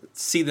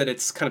that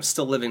it's kind of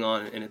still living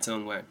on in its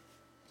own way.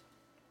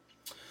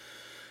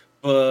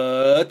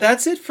 But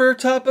that's it for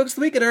Top Books of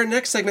the Week. In our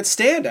next segment,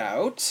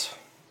 Standout.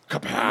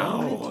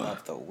 Kapow!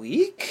 Of the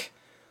Week?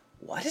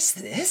 What is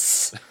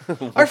this?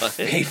 Our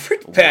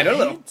favorite panel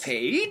little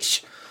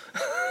page?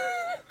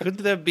 Could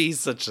there be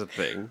such a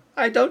thing?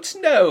 I don't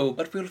know,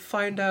 but we'll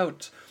find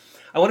out.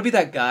 I want to be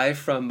that guy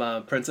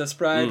from Princess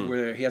Bride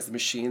where he has the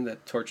machine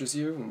that tortures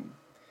you.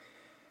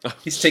 And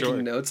he's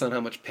taking notes on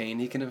how much pain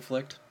he can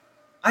inflict.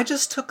 I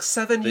just took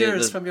 7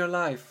 years from your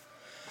life.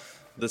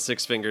 The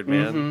Six-Fingered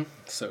Man. Mm-hmm.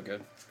 So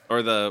good.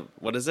 Or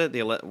what is it?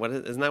 Isn't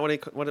that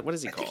what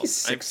is he called?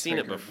 I've seen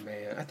it before.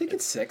 Man. I think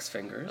it's Six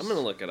Fingers. I'm gonna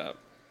look it up.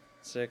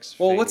 Six.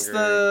 Well, what's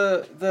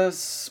the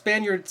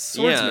Spaniard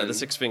swordsman? Yeah, the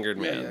Six-Fingered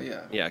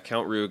Man. Yeah,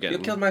 Count Rugen. You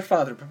killed my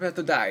father. Prepare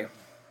to die.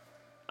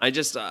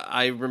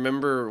 I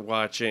remember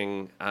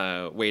watching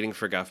Waiting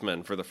for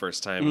Guffman for the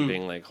first time and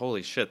being like,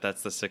 holy shit,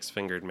 that's the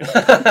Six-Fingered Man.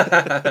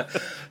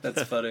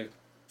 That's funny.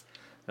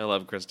 I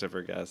love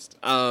Christopher Guest.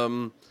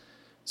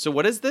 So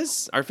what is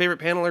this? Our favorite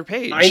panel or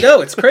page? I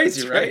know, it's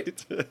crazy,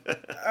 right?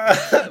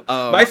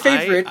 My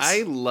favorite.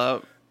 I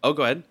love... Oh,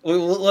 go ahead.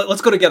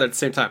 Let's go together at the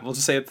same time. We'll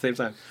just say it at the same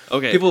time.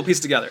 Okay. People will piece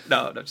together.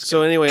 No, just so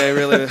kidding. Anyway, I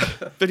really...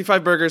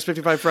 55 burgers,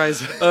 55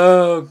 fries.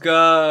 Oh,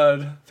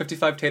 God.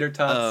 55 tater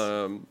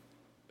tots.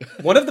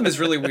 One of them is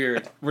really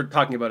weird. We're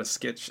talking about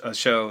a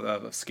show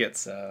of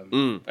skits. I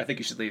think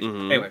you should leave.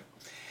 Anyway.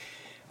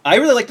 I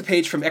really like the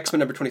page from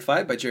X-Men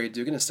 #25 by Jerry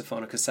Dugan and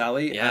Stefano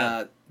Casali.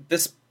 Yeah.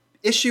 This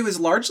issue is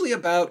largely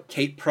about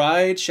Kate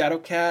Pryde,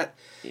 Shadowcat,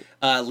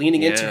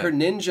 leaning into her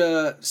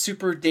ninja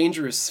super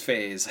dangerous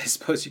phase, I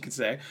suppose you could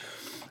say.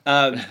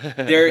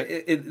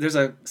 There's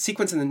a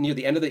sequence near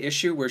the end of the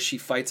issue where she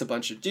fights a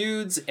bunch of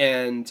dudes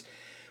and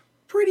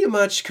pretty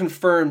much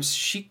confirms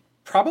she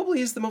probably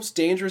is the most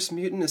dangerous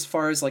mutant as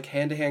far as like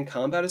hand-to-hand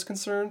combat is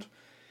concerned.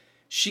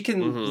 She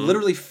can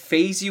literally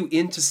phase you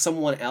into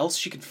someone else.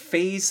 She can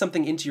phase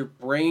something into your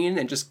brain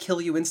and just kill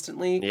you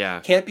instantly. Yeah.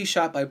 Can't be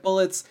shot by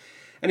bullets.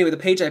 Anyway, the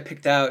page I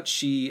picked out,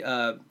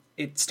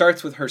 it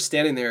starts with her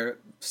standing there,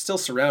 still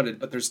surrounded,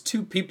 but there's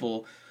two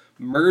people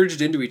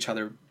merged into each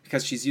other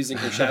because she's using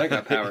her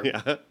Shadowcat power.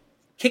 Yeah.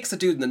 Kicks the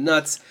dude in the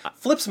nuts,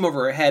 flips him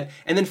over her head,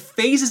 and then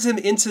phases him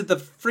into the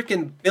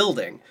freaking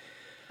building.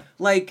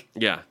 Like,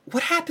 yeah.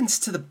 What happens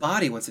to the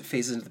body once it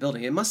phases into the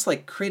building? It must,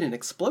 like, create an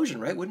explosion,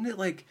 right? Wouldn't it,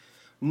 like,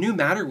 new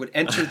matter would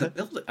enter the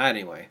building?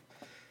 Anyway.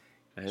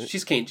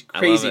 She's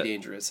crazy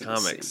dangerous.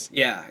 Comics.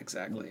 Yeah,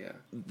 exactly, yeah.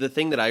 The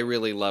thing that I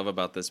really love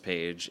about this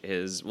page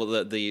is,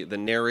 well, the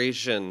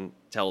narration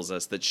tells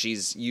us that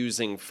she's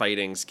using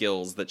fighting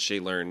skills that she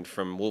learned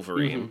from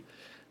Wolverine.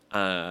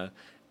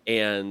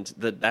 And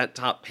that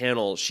top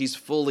panel, she's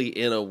fully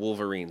in a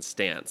Wolverine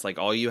stance. Like,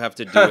 all you have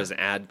to do is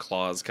add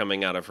claws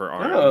coming out of her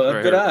arm.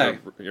 Oh, good eye.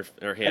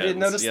 Her hands. I didn't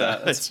notice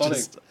that. That's funny.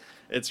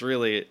 It's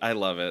really, I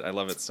love it. I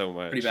love it so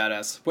much. Pretty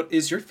badass. What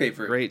is your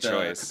favorite Great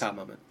choice. Kapow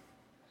moment?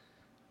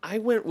 I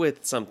went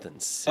with something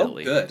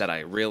silly that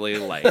I really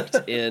liked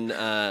in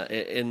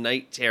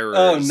Night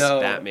Terrors,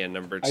 Batman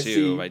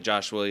 #2 by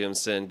Josh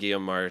Williamson,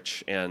 Guillaume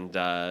March, and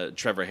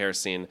Trevor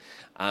Hairsine.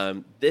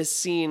 This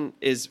scene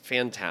is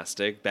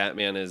fantastic.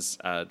 Batman is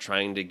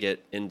trying to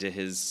get into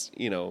his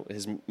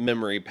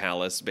memory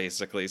palace,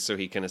 basically, so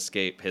he can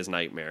escape his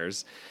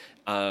nightmares.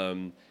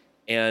 And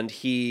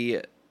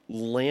he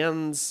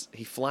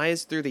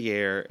flies through the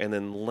air and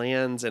then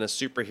lands in a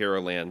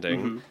superhero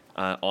landing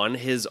on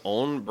his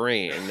own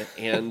brain,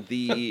 and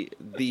the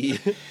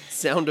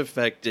sound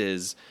effect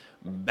is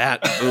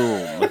bat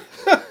boom,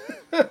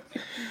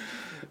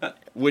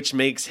 which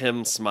makes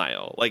him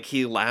smile. Like,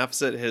 he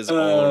laughs at his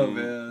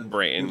own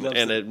brain,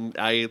 and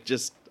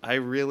it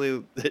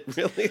really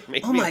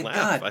made me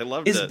laugh. God. I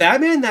loved it. Is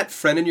Batman that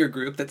friend in your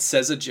group that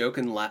says a joke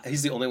and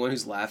he's the only one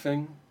who's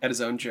laughing at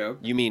his own joke?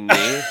 You mean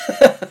me?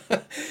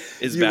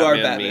 Is you Batman are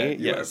Batman. me?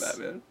 You Yes. are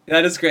Batman.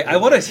 That is great. I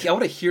want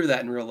to hear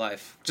that in real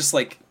life. Just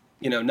like,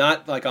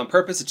 not like on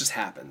purpose. It just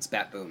happens.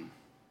 Bat boom.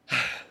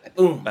 Bat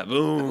boom. Bat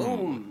boom. Bat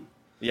boom.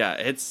 Yeah,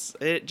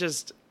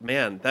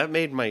 that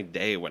made my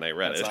day when I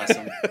read it. That's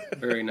awesome.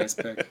 Very nice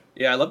pick.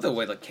 Yeah, I love the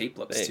way the cape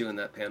looks too in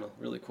that panel.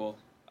 Really cool.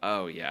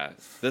 Oh yeah,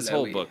 this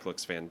whole book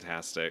looks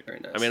fantastic. Very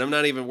nice. I mean,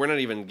 we're not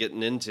even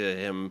getting into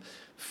him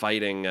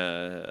fighting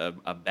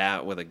a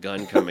bat with a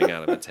gun coming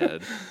out of its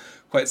head.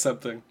 Quite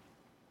something.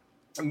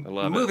 I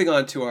love Moving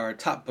on to our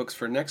top books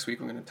for next week,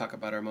 we're going to talk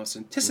about our most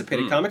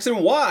anticipated comics and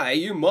why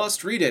you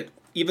must read it,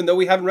 even though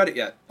we haven't read it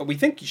yet. But we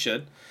think you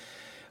should.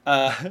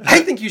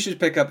 I think you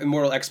should pick up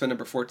Immortal X-Men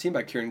 #14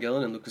 by Kieran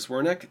Gillen and Lucas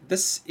Wernick.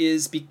 This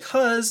is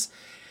because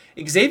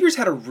Xavier's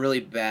had a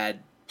really bad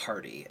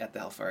party at the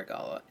Hellfire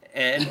Gala,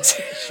 and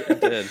Sure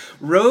did.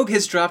 Rogue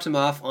has dropped him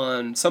off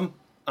on some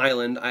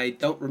island. I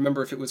don't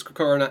remember if it was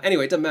Krakoa or not.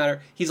 Anyway, it doesn't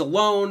matter. He's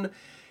alone.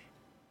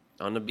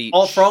 On the beach.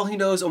 For all he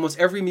knows, almost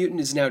every mutant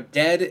is now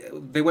dead.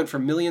 They went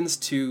from millions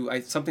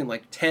to something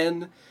like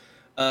 10.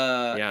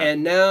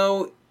 And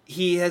now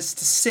he has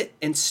to sit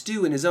and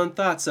stew in his own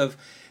thoughts of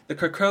the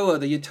Krakoa,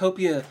 the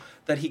utopia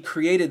that he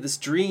created, this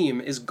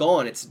dream is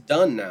gone. It's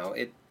done now.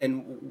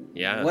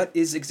 What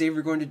is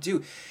Xavier going to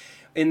do?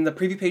 In the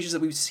preview pages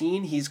that we've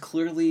seen, he's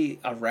clearly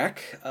a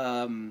wreck,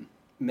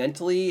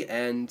 mentally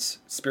and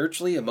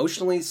spiritually,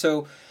 emotionally.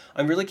 So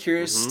I'm really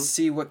curious to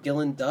see what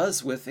Gillen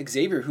does with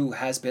Xavier, who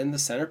has been the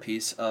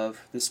centerpiece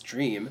of this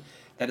dream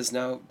that is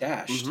now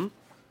dashed.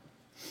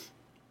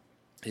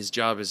 His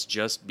job is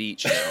just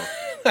beach now.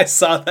 I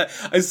saw that.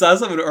 I saw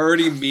someone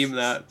already meme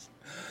that.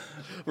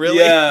 Really?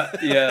 Yeah.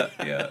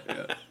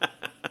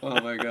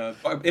 Oh my god.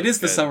 It is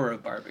the summer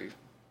of Barbie.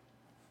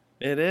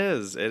 It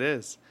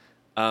is.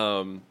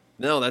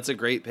 No, that's a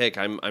great pick.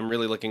 I'm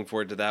really looking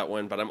forward to that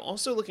one, but I'm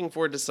also looking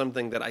forward to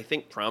something that I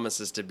think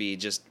promises to be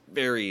just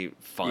very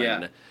fun.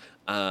 Yeah.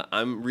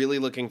 I'm really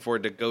looking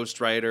forward to Ghost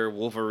Rider,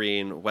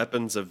 Wolverine,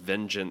 Weapons of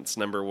Vengeance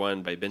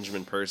 #1 by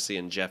Benjamin Percy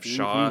and Jeff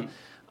Shaw.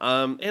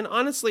 And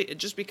honestly,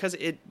 just because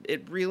it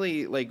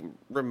really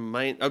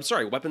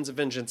Weapons of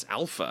Vengeance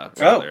Alpha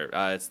rather.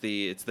 It's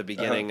the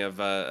beginning of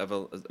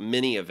a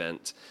mini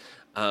event.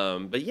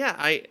 But yeah,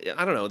 I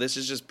don't know. This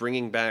is just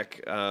bringing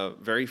back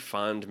very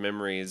fond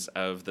memories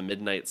of the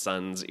Midnight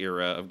Suns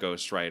era of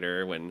Ghost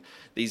Rider when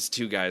these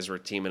two guys were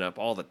teaming up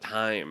all the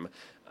time.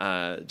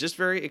 Just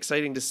very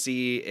exciting to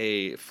see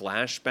a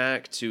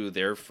flashback to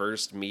their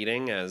first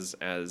meeting as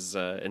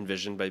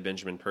envisioned by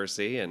Benjamin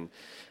Percy, and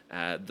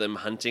them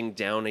hunting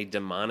down a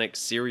demonic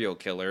serial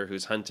killer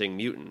who's hunting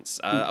mutants.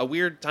 A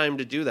weird time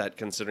to do that,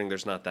 considering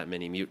there's not that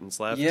many mutants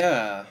left.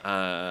 Yeah.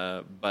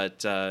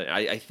 But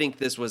I think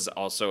this was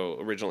also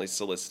originally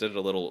solicited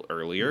a little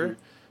earlier.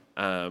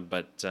 I'm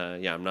not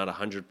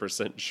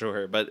 100%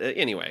 sure. But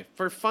anyway,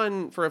 for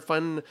a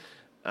fun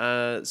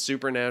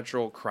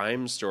supernatural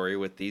crime story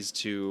with these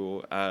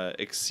two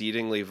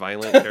exceedingly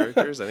violent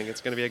characters, I think it's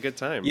going to be a good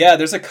time. Yeah,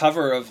 there's a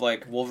cover of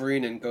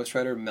Wolverine and Ghost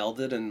Rider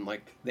melded, and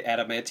the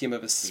adamantium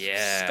of his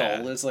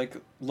skull is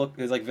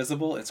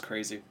visible. It's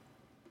crazy.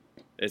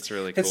 It's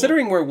really cool.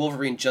 Considering where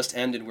Wolverine just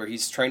ended, where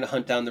he's trying to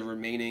hunt down the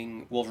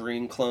remaining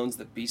Wolverine clones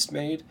that Beast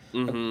made.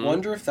 I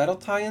wonder if that'll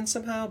tie in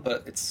somehow,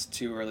 but it's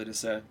too early to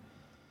say.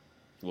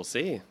 We'll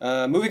see.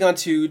 Moving on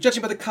to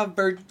Judging by the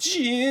Cover,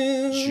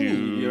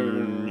 Junior.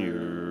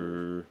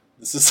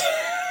 This is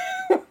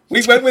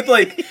we went with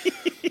like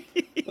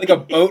a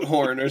boat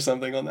horn or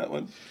something on that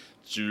one.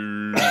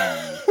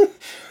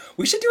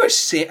 We should do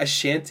a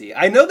shanty.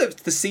 I know that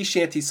the sea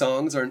shanty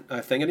songs aren't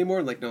a thing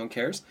anymore, like no one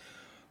cares.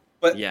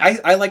 But yeah.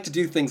 I like to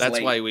do things That's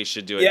late. why we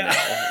should do it now.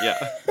 Yeah.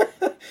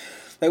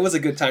 That was a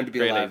good time to be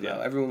Great alive, idea.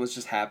 though. Everyone was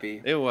just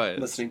happy. It was.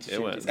 Listening to it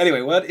shanties. was.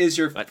 Anyway, what is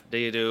your What do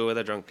you do with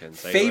a drunken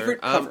sailor?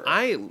 favorite cover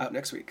out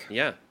next week?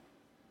 Yeah.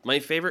 My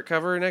favorite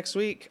cover next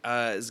week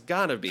is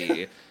gotta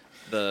be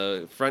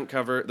the front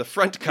cover. The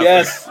front cover.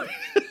 Yes.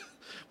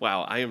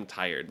 Wow, I am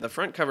tired. The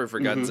front cover for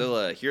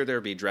Godzilla, Here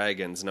There Be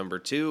Dragons,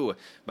 #2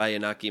 by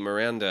Inaki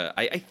Miranda.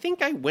 I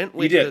think I went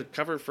with the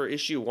cover for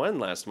issue 1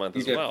 last month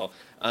as well.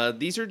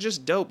 These are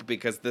just dope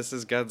because this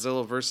is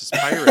Godzilla versus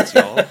Pirates,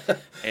 y'all.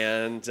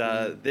 And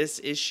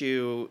this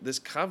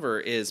cover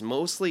is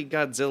mostly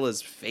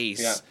Godzilla's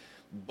face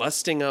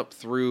busting up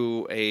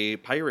through a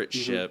pirate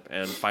ship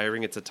and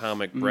firing its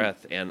atomic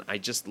breath. And I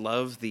just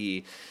love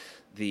the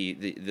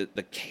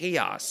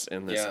chaos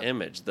in this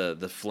image,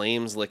 the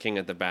flames licking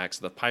at the backs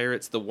of the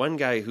pirates, the one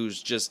guy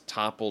who's just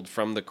toppled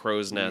from the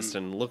crow's nest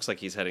and looks like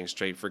he's heading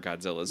straight for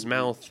Godzilla's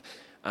mouth.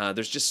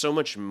 There's just so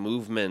much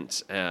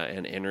movement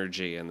and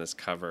energy in this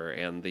cover,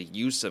 and the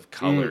use of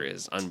color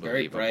is unbelievable.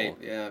 Very bright,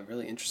 yeah,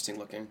 really interesting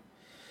looking.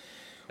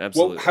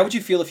 Absolutely. Well, how would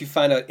you feel if you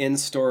find out in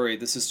story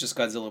this is just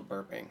Godzilla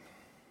burping?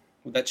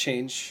 Would that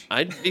change?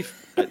 I'd be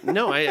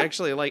no. I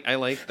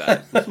like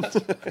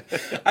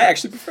that. I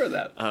actually prefer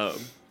that.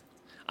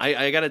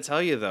 I gotta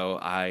tell you though,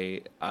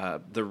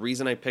 the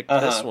reason I picked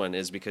this one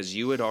is because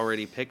you had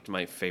already picked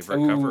my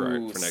favorite cover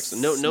art for next.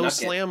 No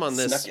slam on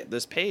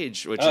this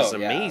page, which is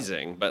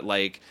amazing. But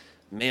like,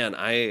 man,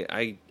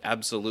 I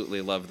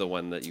absolutely love the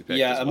one that you picked.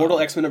 Yeah, as well. Immortal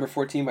X-Men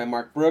 #14 by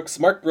Mark Brooks.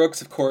 Mark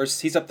Brooks, of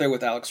course, he's up there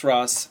with Alex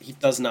Ross. He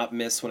does not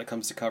miss when it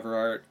comes to cover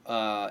art.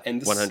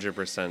 And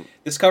 100%.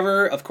 This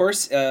cover, of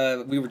course,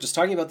 we were just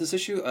talking about this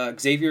issue.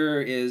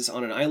 Xavier is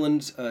on an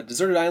island, a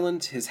deserted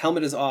island. His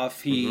helmet is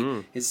off.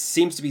 He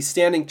seems to be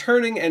standing,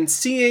 turning, and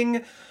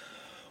seeing.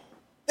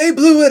 They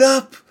blew it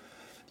up.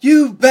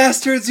 You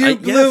bastards! You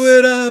blew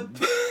it up.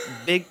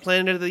 Big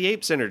Planet of the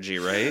Apes energy,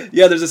 right?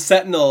 Yeah, there's a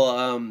sentinel,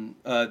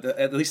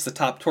 at least the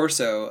top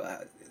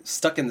torso,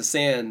 stuck in the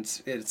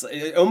sand.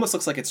 It almost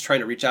looks like it's trying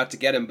to reach out to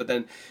get him, but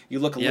then you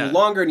look a little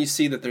longer and you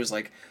see that there's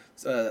like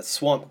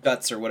swamp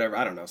guts or whatever,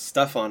 I don't know,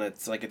 stuff on it.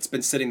 It's like it's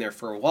been sitting there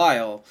for a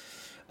while,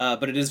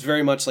 but it is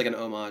very much like an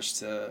homage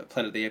to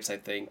Planet of the Apes, I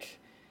think.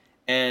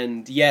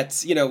 And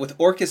yet, with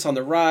Orcus on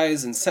the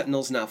rise and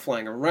sentinels now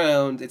flying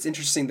around, it's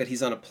interesting that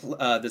he's on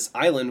this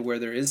island where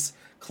there is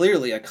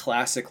clearly a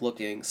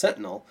classic-looking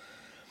sentinel.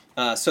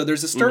 So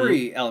there's a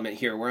story element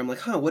here where I'm like,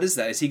 what is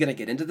that? Is he going to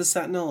get into the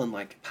sentinel and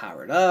like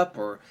power it up,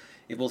 or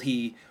will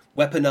he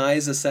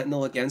weaponize a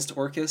sentinel against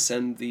Orcus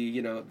and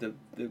the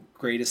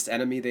greatest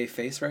enemy they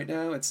face right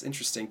now? It's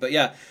interesting, but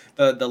yeah,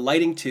 the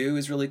lighting too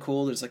is really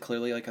cool. There's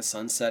clearly a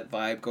sunset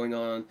vibe going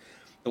on.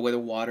 The way the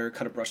water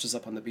kind of brushes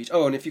up on the beach.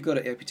 Oh, and if you go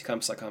to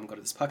aptcomics.com, go to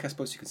this podcast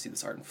post, you can see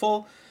this art in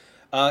full.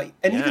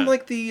 Even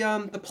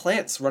the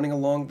plants running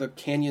along the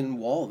canyon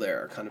wall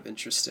there are kind of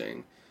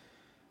interesting.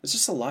 There's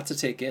just a lot to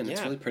take in. Yeah.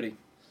 It's really pretty.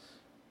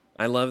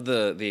 I love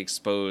the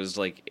exposed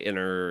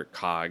inner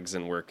cogs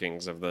and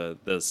workings of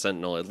the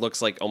Sentinel. It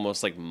looks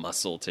almost like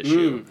muscle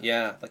tissue.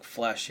 Yeah, like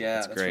flesh. Yeah,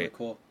 that's great. Really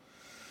cool.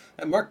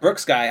 That Mark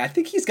Brooks guy, I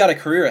think he's got a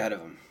career ahead of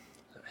him.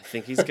 I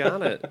think he's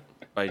got it.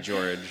 By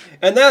George.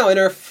 And now, in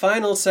our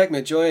final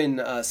segment, join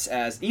us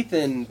as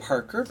Ethan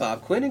Parker,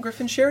 Bob Quinn, and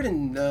Griffin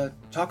Sheridan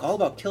talk all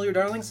about Kill Your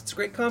Darlings. It's a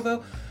great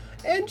combo.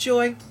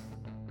 Enjoy.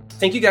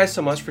 Thank you guys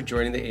so much for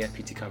joining the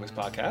AFPT Comics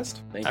podcast.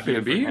 Happy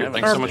to be here.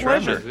 Thanks so much for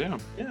having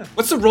us. Yeah.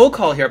 What's the roll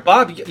call here?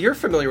 Bob, you're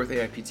familiar with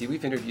AFPT.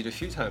 We've interviewed a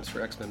few times for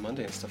X-Men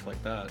Monday and stuff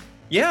like that.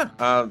 Yeah.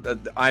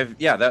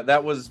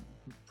 That was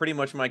pretty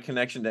much my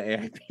connection to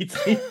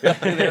AIPT.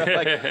 They were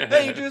like,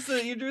 hey,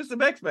 you drew some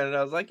X-Men. And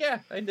I was like, yeah,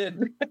 I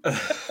did.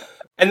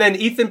 And then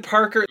Ethan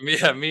Parker.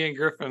 Yeah, me and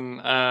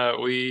Griffin,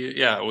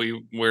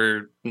 we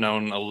were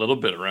known a little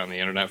bit around the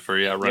internet for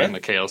running the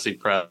KLC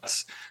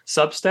Press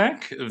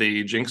Substack,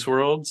 the Jinx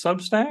World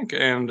Substack,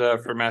 and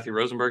for Matthew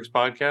Rosenberg's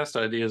podcast,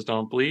 Ideas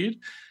Don't Bleed.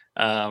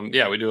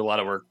 We do a lot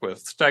of work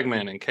with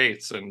Stegman and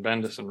Cates and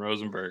Bendis and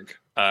Rosenberg.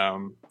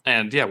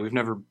 We've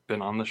never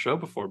been on the show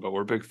before, but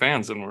we're big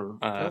fans and we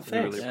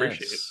really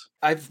appreciate it.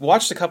 I've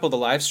watched a couple of the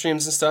live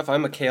streams and stuff.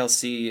 I'm a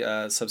KLC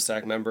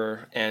Substack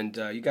member, and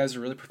you guys are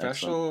really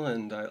professional,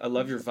 and I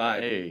love your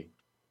vibe. Hey.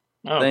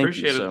 Oh,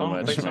 appreciate it so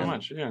much. Thanks so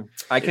much. Yeah,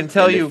 I can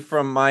tell you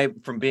from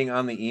being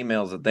on the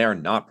emails that they are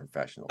not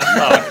professional.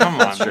 Oh, come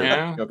on,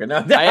 man. Okay,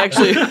 no, I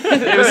actually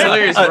it was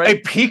hilarious. A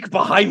peek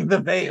behind the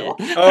veil.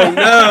 Oh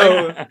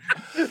no!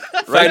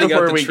 Right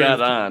before we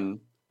got on,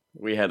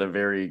 we had a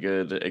very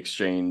good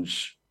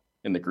exchange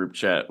in the group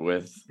chat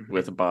with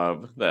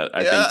Bob that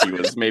I think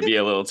he was maybe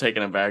a little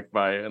taken aback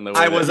by. And the way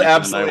I was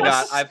absolutely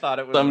not. I thought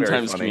it was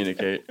sometimes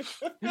communicate.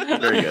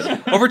 Very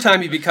good. Over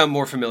time, you become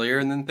more familiar,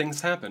 and then things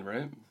happen,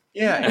 right?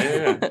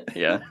 Yeah.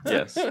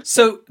 Yes.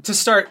 So to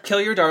start,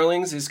 Kill Your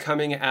Darlings is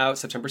coming out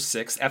September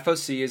 6th.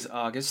 FOC is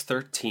August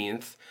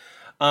 13th.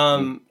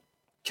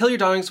 Kill Your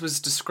Darlings was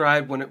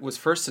described when it was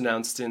first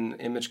announced in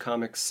Image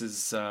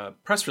Comics'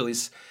 press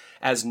release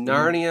as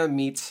Narnia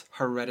meets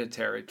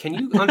Hereditary. Can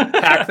you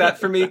unpack that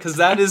for me? Because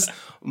that is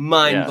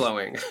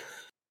mind-blowing.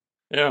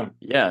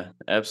 Yeah,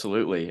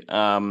 absolutely.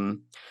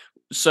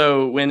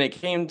 So when it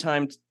came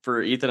time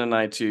for Ethan and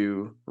I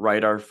to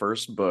write our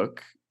first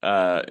book,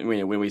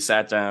 when we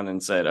sat down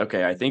and said,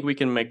 okay, I think we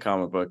can make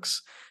comic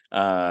books.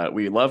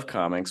 We love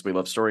comics. We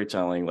love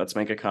storytelling. Let's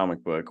make a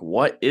comic book.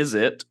 What is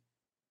it?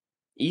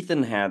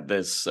 Ethan had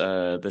this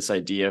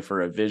idea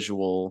for a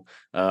visual,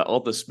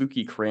 all the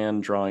spooky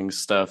crayon drawing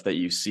stuff that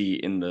you see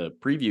in the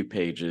preview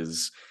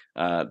pages.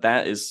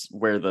 That is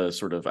where the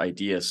sort of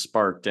idea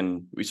sparked,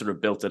 and we sort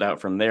of built it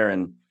out from there.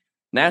 And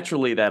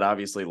naturally, that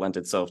obviously lent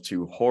itself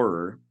to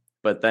horror.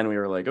 But then we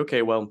were like,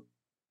 okay, well,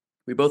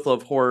 we both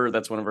love horror.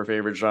 That's one of our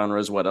favorite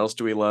genres. What else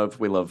do we love?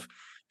 We love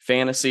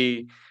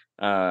fantasy.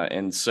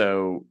 And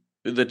so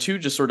the two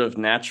just sort of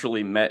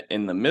naturally met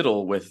in the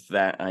middle with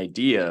that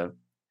idea.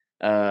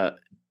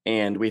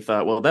 And we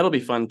thought, well, that'll be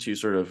fun to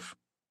sort of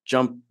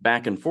jump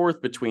back and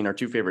forth between our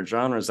two favorite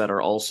genres that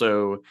are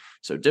also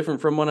so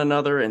different from one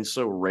another and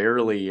so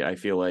rarely, I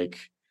feel like,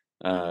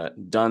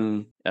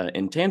 done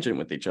in tangent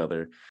with each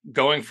other.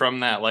 Going from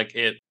that, like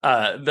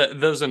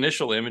those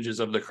initial images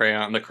of the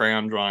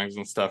crayon drawings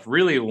and stuff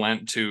really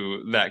lent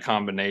to that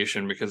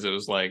combination, because it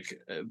was like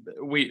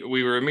we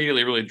were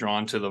immediately really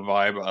drawn to the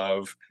vibe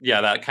of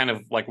that kind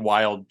of like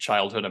wild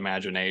childhood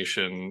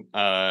imagination,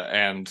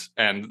 and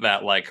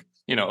that, like,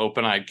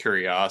 open-eyed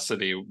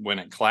curiosity when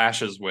it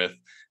clashes with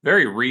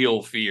very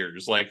real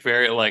fears. Like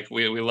very, like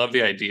we love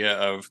the idea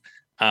of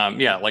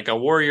like a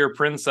warrior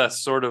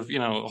princess sort of,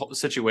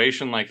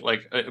 situation, like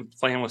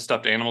playing with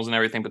stuffed animals and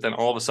everything, but then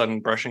all of a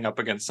sudden brushing up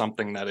against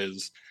something that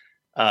is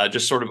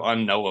just sort of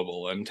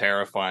unknowable and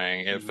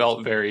terrifying. It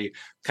felt very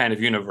kind of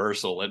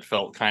universal. It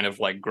felt kind of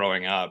like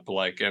growing up,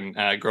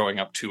 and growing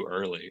up too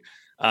early.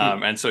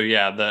 And so,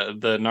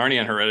 the Narnia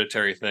and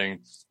Hereditary thing,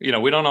 we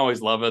don't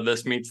always love a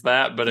this meets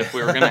that, but if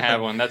we were going to have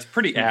one, that's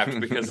pretty apt,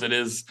 because it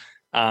is,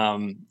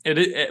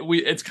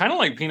 it's kind of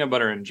like peanut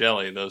butter and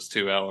jelly, those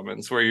two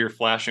elements, where you're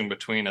flashing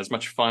between as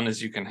much fun as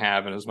you can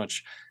have and as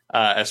much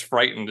as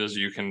frightened as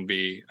you can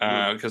be,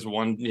 because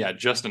one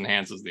just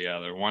enhances the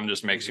other. One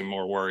just makes you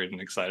more worried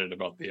and excited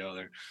about the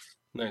other.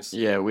 Nice.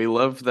 Yeah, we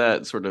love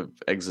that sort of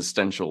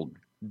existential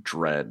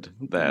dread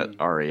that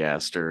Ari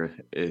Aster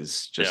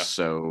is just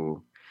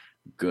so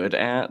good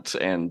at,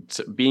 and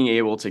being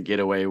able to get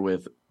away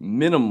with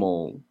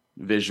minimal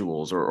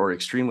visuals or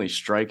extremely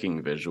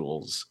striking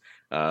visuals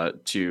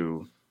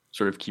to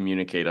sort of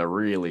communicate a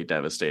really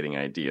devastating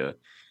idea.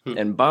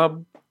 And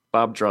Bob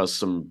draws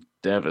some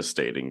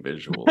devastating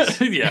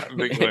visuals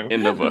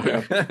in the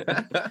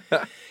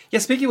book.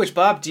 Speaking of which,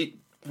 Bob,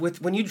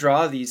 when you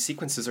draw these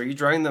sequences, are you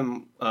drawing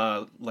them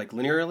like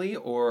linearly,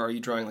 or are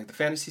you drawing like the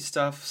fantasy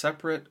stuff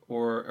separate,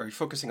 or are you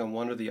focusing on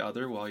one or the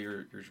other while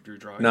you're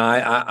drawing? No,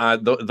 I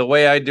the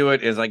way I do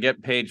it is I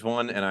get page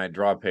one and I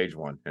draw page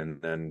one,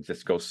 and then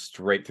just go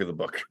straight through the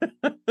book.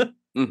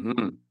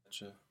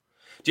 Gotcha.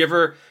 Do you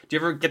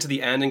ever get to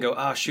the end and go,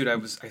 oh shoot,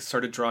 I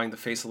started drawing the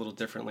face a little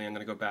differently, I'm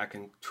going to go back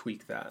and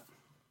tweak that?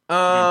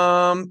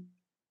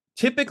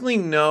 Typically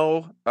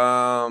no.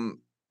 And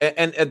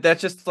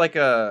that's just like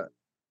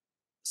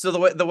so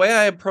the way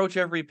I approach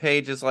every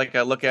page is like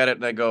I look at it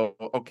and I go,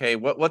 okay,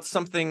 what's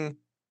something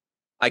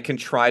I can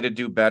try to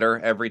do better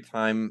every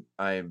time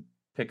I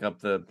pick up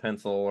the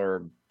pencil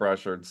or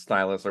brush or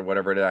stylus or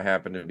whatever I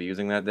happen to be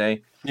using that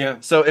day. Yeah.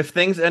 So if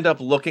things end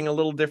up looking a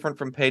little different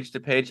from page to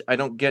page, I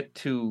don't get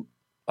too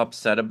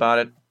upset about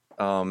it,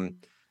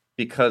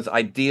 because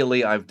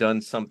ideally I've done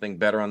something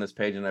better on this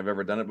page than I've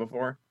ever done it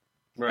before.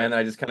 Right. And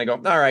I just kind of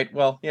go, all right,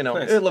 well,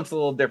 nice. It looks a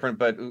little different,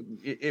 but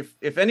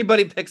if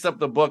anybody picks up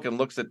the book and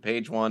looks at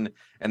page one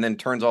and then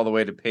turns all the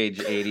way to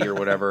page 80 or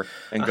whatever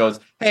and goes,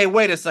 hey,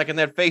 wait a second,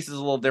 that face is a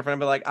little different,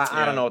 I'd be like,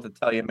 I don't know what to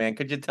tell you, man.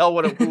 Could you tell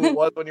who it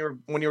was when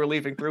you were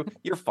leafing through?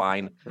 You're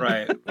fine.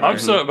 Right.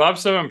 Bob's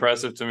so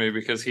impressive to me,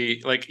 because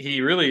he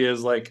really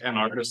is like an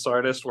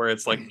artist, where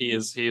it's like he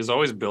is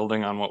always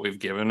building on what we've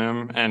given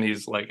him, and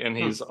he's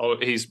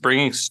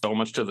bringing so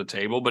much to the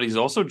table, but he's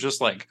also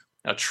just like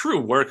a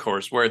true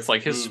workhorse, where it's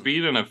like his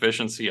speed and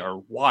efficiency are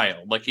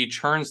wild. Like he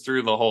churns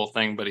through the whole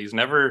thing, but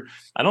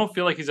I don't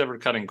feel like he's ever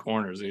cutting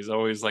corners. He's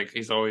always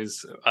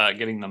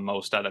getting the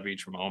most out of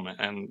each moment.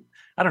 And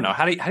I don't know,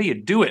 how do you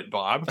do it,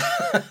 Bob?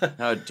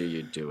 How do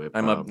you do it,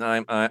 Bob?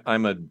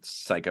 I'm a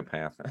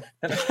psychopath.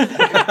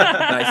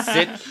 I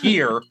sit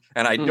here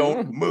and I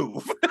don't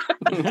move.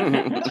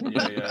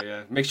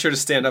 Yeah. Make sure to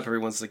stand up every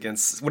once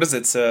against. What is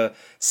it?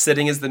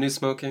 Sitting is the new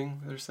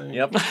smoking, they're saying.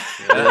 Yep.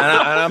 And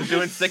I'm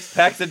doing 6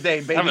 packs a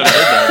day, baby. I've never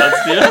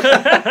heard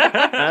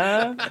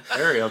that. That's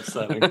very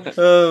upsetting.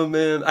 Oh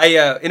man,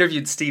 I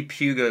interviewed Steve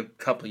Pugh a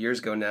couple years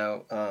ago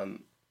now,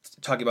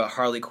 talking about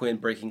Harley Quinn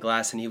breaking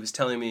glass, and he was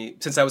telling me,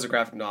 since that was a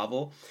graphic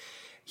novel,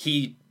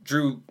 he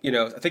drew,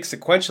 I think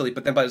sequentially,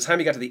 but then by the time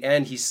he got to the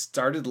end, he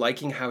started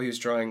liking how he was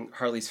drawing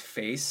Harley's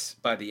face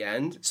by the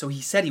end. So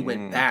he said he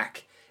went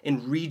back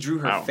and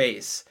redrew her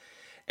face.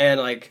 and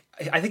like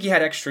I think he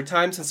had extra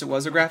time since it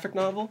was a graphic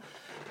novel,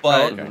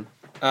 but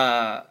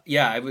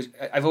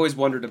I've always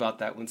wondered about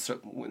that in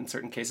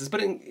certain cases,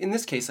 but in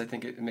this case I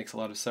think it makes a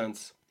lot of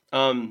sense.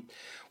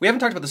 We haven't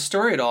talked about the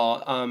story at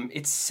all.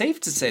 It's safe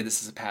to say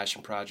this is a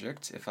passion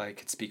project, if I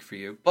could speak for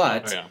you,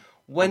 but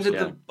when did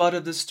the butt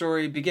of the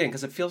story begin?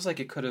 Because it feels like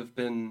it could have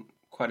been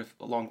quite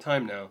a long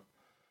time now.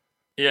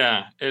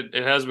 Yeah, it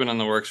has been in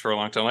the works for a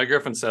long time. Like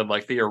Griffin said,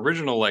 like the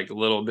original like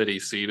little bitty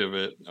seed of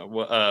it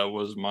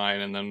was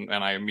mine,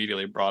 and I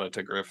immediately brought it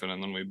to Griffin,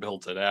 and then we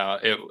built it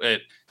out.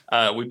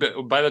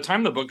 By the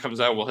time the book comes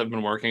out, we'll have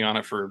been working on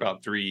it for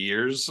about 3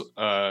 years,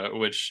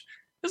 which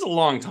is a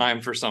long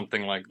time for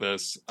something like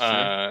this.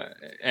 Sure.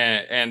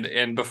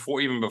 And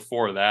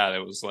before that,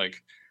 it was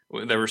like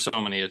there were so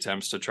many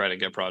attempts to try to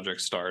get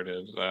projects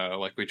started.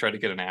 Like we tried to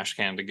get an ash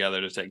can together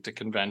to take to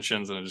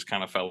conventions, and it just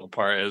kind of fell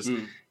apart. There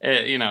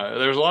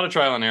was a lot of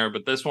trial and error,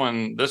 but this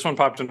one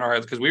popped into our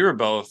heads because we were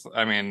both.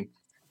 I mean,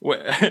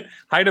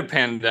 height of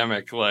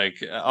pandemic,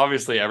 like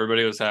obviously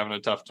everybody was having a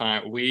tough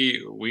time.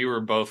 We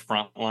were both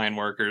frontline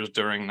workers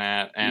during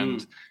that,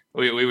 and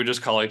we would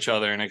just call each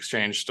other and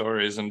exchange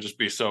stories and just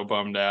be so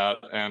bummed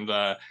out. And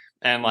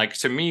like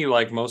to me,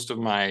 like most of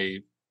my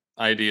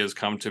ideas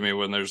come to me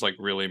when there's like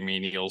really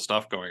menial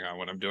stuff going on,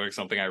 when I'm doing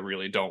something I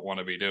really don't want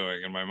to be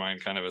doing and my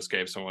mind kind of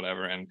escapes and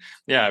whatever. And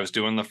I was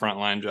doing the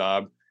frontline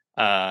job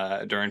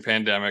during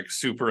pandemic,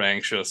 super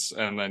anxious,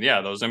 and then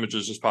those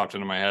images just popped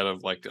into my head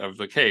of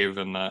the cave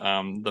and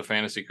the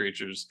fantasy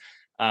creatures,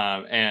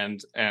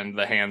 and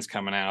the hands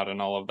coming out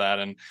and all of that.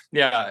 And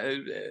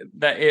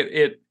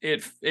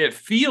it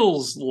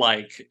feels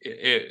like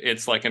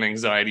it's like an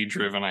anxiety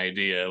driven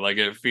idea. Like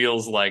it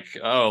feels like,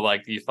 oh,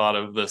 like you thought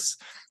of this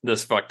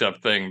fucked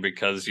up thing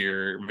because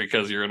you're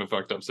in a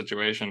fucked up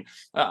situation.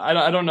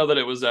 I don't know that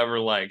it was ever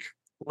like,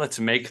 let's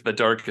make the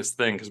darkest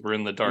thing because we're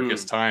in the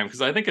darkest time.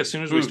 Because I think as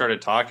soon as we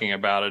started talking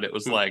about it, it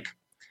was like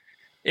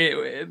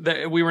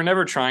we were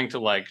never trying to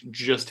like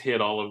just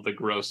hit all of the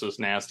grossest,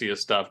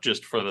 nastiest stuff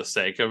just for the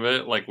sake of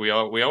it. Like we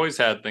always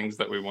had things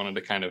that we wanted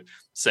to kind of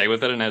say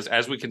with it, and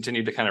as we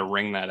continued to kind of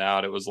wring that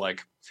out, it was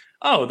like,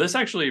 oh, this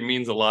actually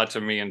means a lot to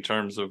me in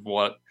terms of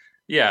what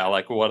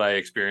I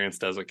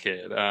experienced as a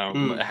kid,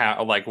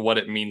 how like what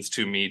it means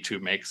to me to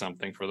make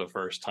something for the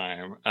first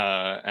time,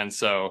 and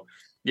so.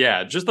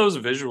 Yeah, just those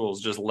visuals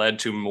just led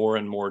to more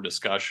and more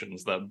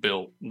discussions that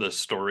built the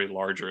story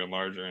larger and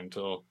larger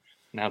until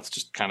now it's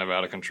just kind of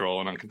out of control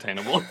and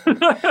uncontainable.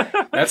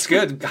 That's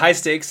good. High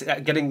stakes.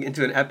 Getting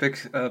into an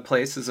epic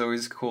place is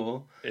always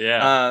cool.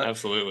 Yeah,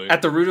 absolutely.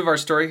 At the root of our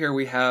story here,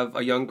 we have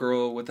a young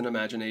girl with an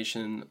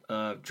imagination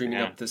dreaming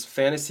up this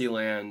fantasy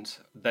land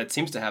that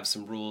seems to have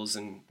some rules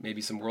and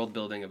maybe some world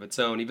building of its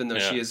own, even though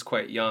she is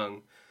quite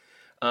young.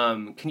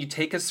 Can you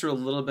take us through a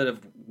little bit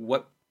of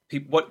what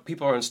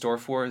people are in store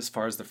for as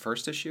far as the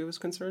first issue is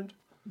concerned?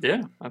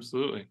 Yeah,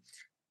 absolutely.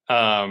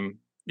 The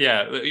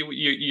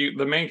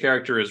main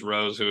character is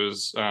Rose, who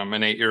is an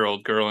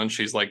 8-year-old girl, and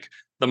she's like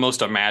the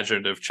most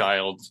imaginative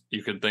child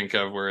you could think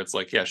of, where it's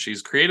like,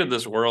 she's created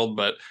this world,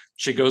 but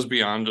she goes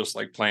beyond just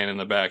like playing in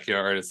the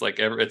backyard. It's like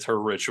it's her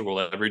ritual.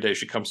 Every day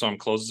she comes home,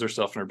 closes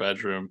herself in her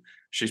bedroom.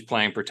 She's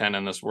playing pretend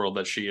in this world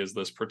that she is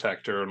this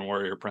protector and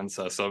warrior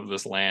princess of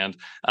this land.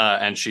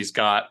 And she's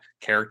got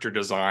character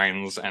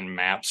designs and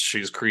maps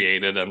she's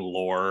created and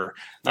lore.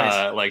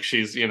 Nice. Like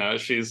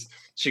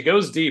she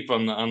goes deep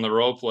on the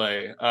role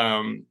play.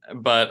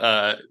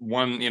 But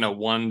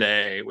one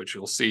day, which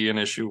you'll see in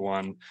issue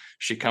 1,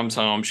 she comes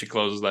home, she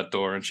closes that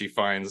door, and she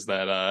finds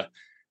that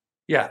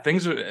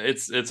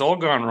it's all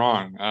gone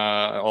wrong.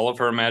 All of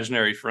her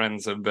imaginary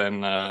friends have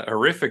been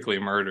horrifically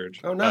murdered.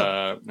 Oh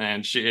no!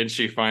 And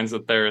she finds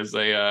that there's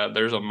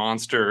a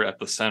monster at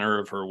the center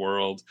of her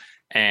world,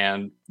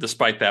 and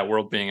despite that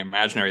world being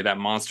imaginary, that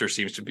monster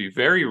seems to be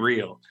very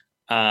real.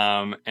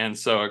 And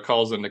so it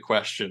calls into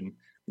question,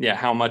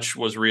 how much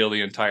was real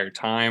the entire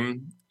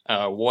time?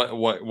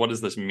 What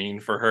does this mean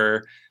for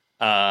her?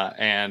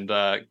 And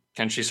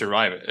can she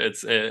survive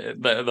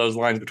it? Those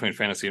lines between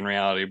fantasy and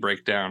reality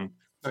break down.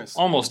 Nice.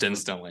 Almost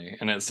instantly,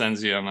 and it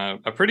sends you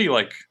on a pretty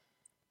like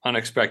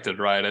unexpected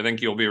ride. I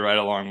think you'll be right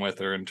along with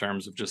her in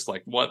terms of just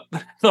like, what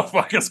the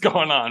fuck is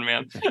going on,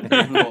 man?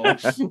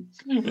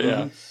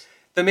 Yeah.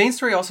 The main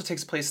story also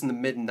takes place in the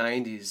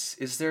mid-90s.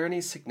 Is there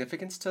any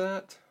significance to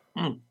that?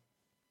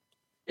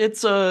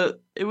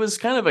 It was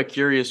kind of a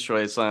curious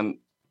choice on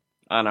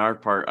our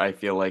part, I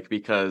feel like,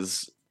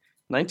 because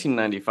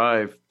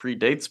 1995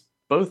 predates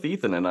both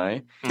Ethan and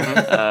I.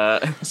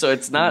 So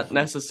it's not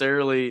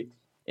necessarily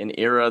an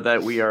era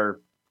that we are,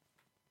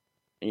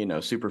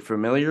 super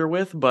familiar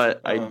with,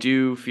 but I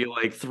do feel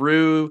like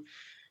through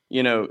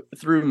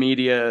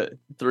media,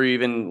 through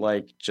even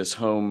like just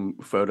home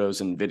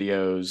photos and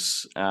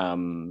videos,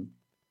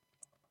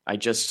 I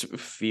just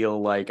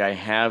feel like I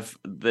have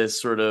this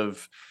sort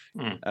of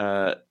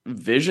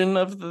vision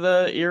of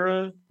the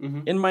era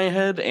in my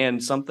head,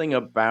 and something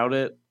about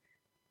it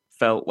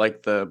felt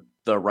like the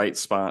right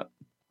spot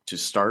to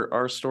start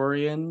our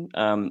story in.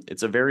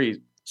 It's a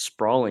very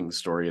sprawling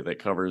story that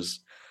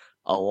covers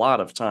a lot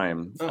of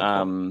time.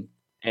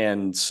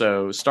 And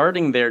so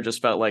starting there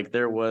just felt like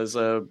there was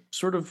a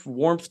sort of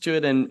warmth to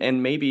it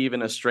and maybe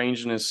even a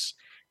strangeness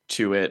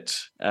to it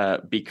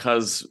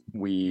because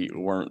we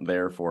weren't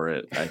there for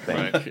it, I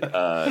think.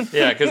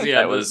 Because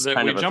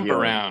we jump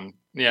around.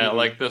 Yeah,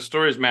 like the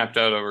story's mapped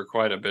out over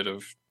quite a bit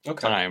of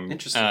time.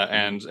 Interesting.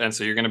 And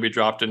so you're going to be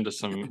dropped into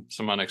some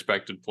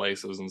unexpected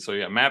places. And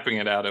so, mapping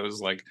it out, it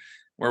was like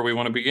where we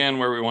want to begin,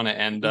 where we want to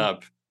end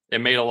up. It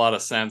made a lot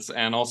of sense.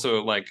 And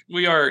also, like,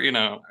 we are,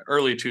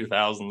 early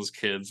 2000s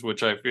kids,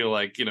 which I feel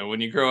like,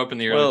 when you grow up in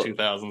the early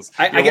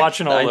 2000s, you're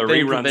watching all the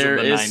reruns of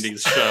the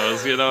 90s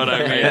shows. You know what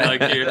I mean? Like,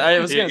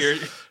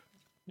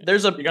 there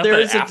is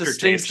a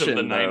distinction of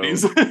the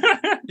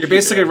 90s. You're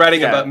basically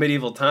writing about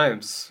medieval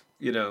times.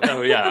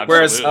 Oh yeah.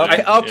 Whereas,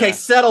 okay,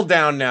 settle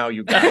down now,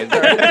 you guys.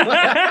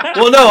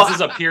 Well, no, this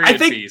is a period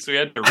piece. We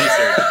had to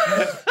research.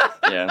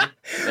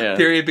 yeah.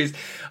 Period piece.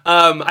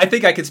 I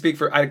think I could speak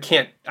for. I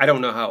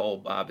don't know how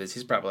old Bob is.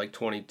 He's probably like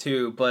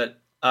 22, but.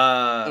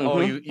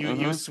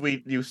 You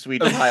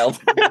sweet child.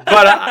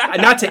 But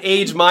not to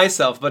age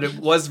myself, but it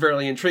was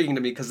very intriguing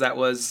to me because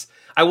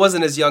I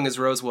wasn't as young as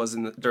Rose was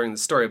during the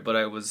story, but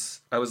I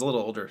was a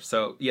little older.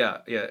 So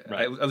yeah.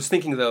 Right. I was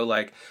thinking though,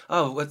 like,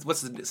 oh,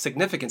 what's the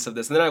significance of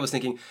this? And then I was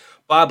thinking,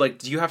 Bob, like,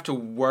 do you have to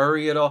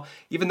worry at all?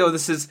 Even though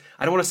this is,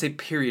 I don't want to say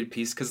period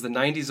piece because the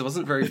 90s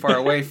wasn't very far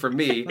away from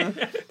me.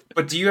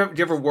 But do you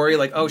ever worry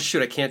like, oh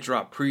shoot, I can't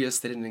draw Prius,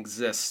 they didn't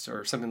exist,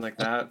 or something like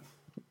that?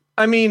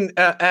 I mean,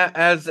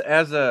 as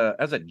a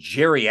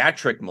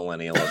geriatric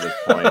millennial at this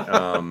point,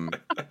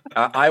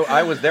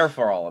 I was there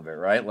for all of it,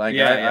 right? Like,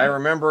 I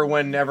remember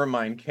when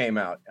Nevermind came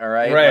out. All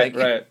right,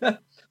 right.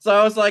 So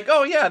I was like,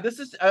 oh yeah, this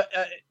is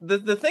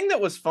the thing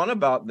that was fun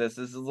about this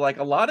is like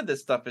a lot of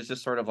this stuff is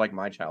just sort of like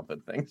my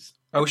childhood things.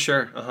 Oh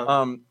sure.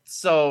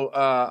 So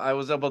I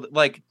was able to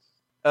like.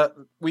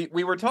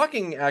 We were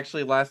talking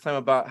actually last time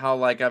about how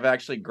like I've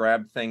actually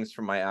grabbed things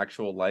from my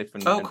actual life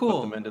and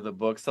put them into the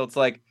book. So it's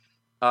like.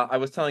 I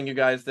was telling you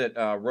guys that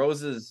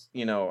Rose's,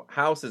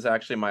 house is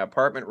actually my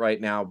apartment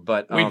right now,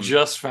 but we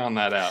just found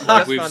that out.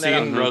 Like we've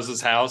seen Rose's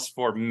house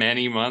for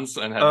many months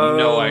and had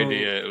no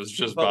idea it was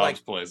just Bob's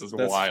place. It's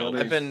wild.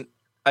 Funny.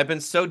 I've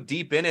been so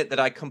deep in it that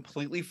I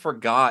completely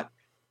forgot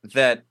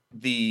that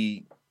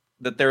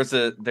there's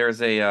a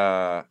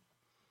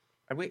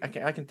I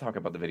can talk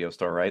about the video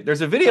store, right?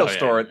 There's a video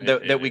store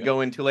that we go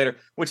into later,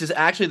 which is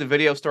actually the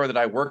video store that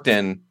I worked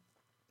in.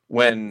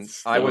 When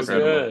I was in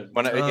the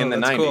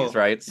 90s, cool.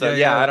 Right? So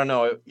I don't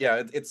know.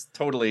 Yeah, it's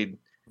totally.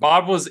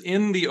 Bob was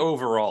in the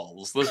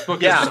overalls. This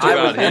book is just about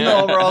I was in the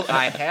overalls.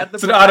 I had the.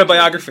 It's an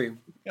autobiography.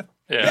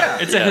 Yeah.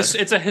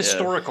 It's a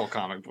historical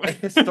comic book.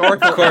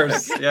 Historical, of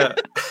course. Yeah.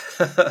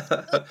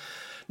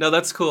 No,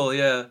 that's cool.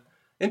 Yeah,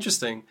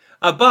 interesting.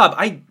 Bob,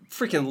 I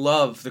freaking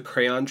love the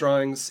crayon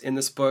drawings in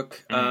this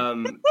book.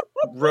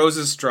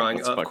 Rose's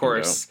drawing, of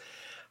course. Dope.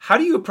 How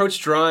do you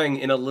approach drawing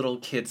in a little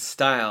kid's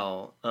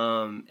style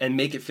and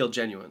make it feel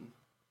genuine?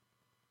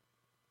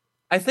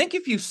 I think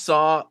if you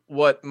saw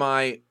what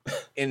my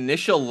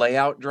initial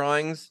layout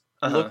drawings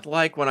looked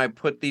like when I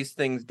put these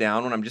things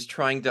down, when I'm just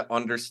trying to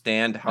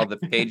understand how the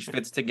page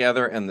fits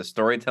together and the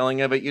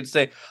storytelling of it, you'd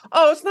say,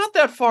 oh, it's not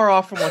that far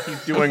off from what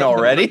he's doing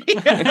already.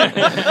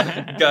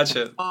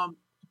 Gotcha.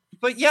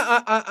 But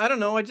yeah, I don't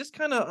know. I just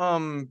kind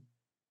of,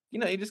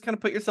 you just kind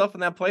of put yourself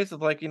in that place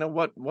of like,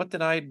 what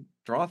did I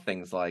draw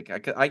things like?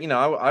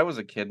 I was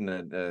a kid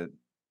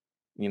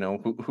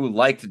who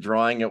liked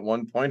drawing at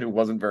one point, who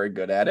wasn't very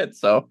good at it.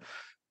 So,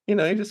 you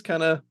just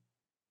kind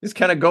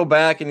of go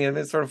back and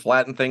you sort of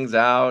flatten things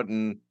out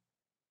and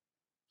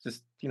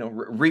just,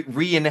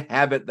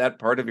 re-inhabit that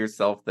part of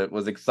yourself that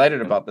was excited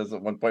about this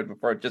at one point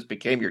before it just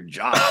became your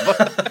job.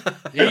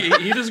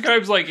 he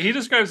describes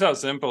how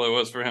simple it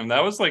was for him.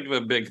 That was like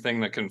the big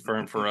thing that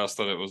confirmed for us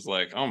that it was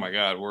like, oh my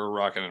God, we're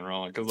rocking and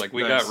rolling. Because like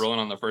we got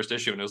rolling on the first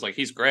issue and it was like,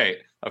 he's great,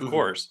 of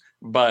course.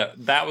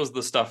 But that was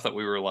the stuff that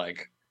we were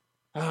like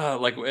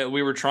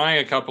we were trying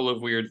a couple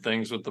of weird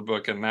things with the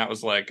book, and that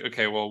was like,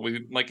 okay, well,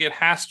 we like it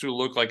has to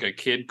look like a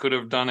kid could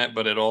have done it,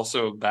 but it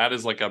also that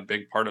is like a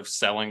big part of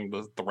selling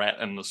the threat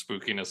and the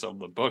spookiness of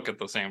the book at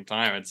the same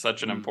time. It's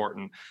such an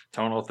important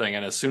tonal thing,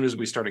 and as soon as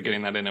we started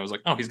getting that in, it was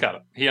like, oh, he's got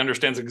it. He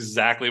understands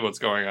exactly what's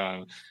going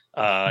on.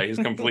 He's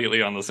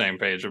completely on the same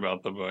page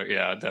about the book.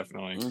 Yeah,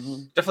 definitely.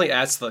 Definitely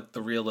adds the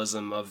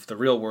realism of the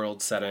real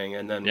world setting,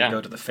 and then we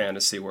go to the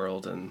fantasy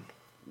world and.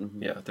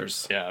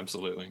 There's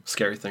absolutely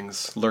scary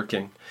things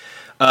lurking.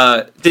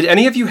 Did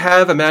any of you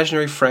have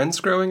imaginary friends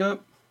growing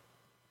up?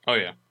 Oh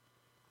yeah.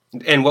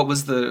 And what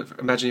was the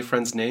imaginary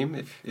friend's name,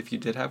 if you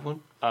did have one?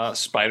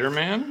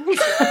 Spider-Man.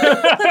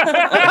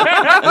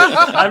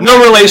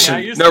 No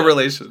relation. No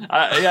relation.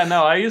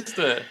 I used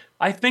to.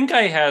 I think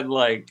I had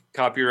like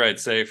copyright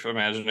safe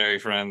imaginary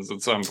friends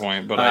at some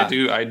point, but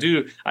I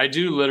do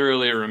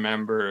literally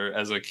remember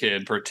as a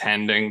kid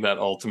pretending that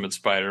Ultimate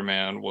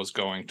Spider-Man was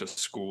going to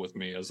school with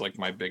me as like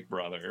my big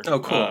brother. Oh,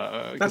 cool.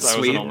 That's sweet. I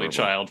was an only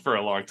child for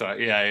a long time.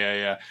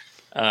 Yeah.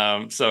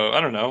 So I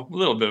don't know, a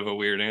little bit of a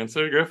weird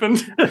answer, Griffin.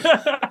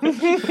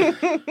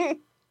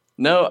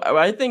 No,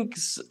 I think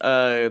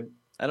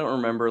I don't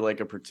remember like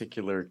a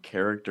particular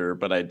character,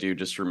 but I do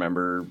just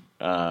remember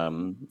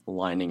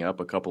lining up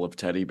a couple of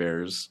teddy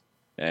bears,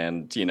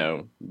 and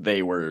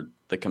they were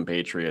the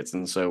compatriots,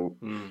 and so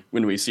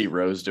when we see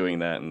Rose doing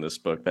that in this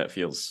book, that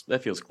feels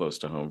close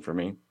to home for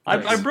me.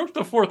 I broke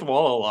the fourth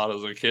wall a lot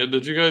as a kid.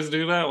 Did you guys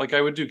do that? Like, I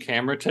would do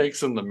camera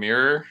takes in the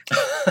mirror.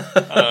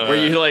 Where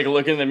you like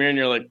look in the mirror and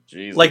you're like,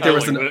 Jesus. Like there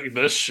was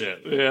this shit.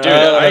 Yeah.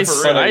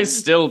 Dude, I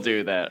still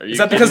do that. Is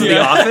that because of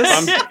The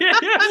Office?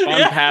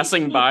 I'm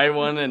passing by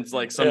one and it's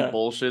like some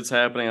bullshit's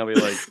happening. I'll be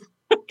like,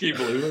 keep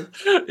moving.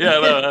 Yeah,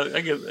 no, I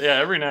get. Yeah,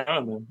 every now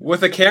and then.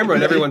 With a camera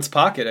in everyone's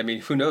pocket. I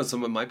mean, who knows?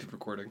 Someone might be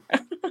recording.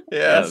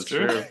 Yeah, that's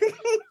true.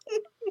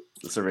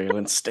 The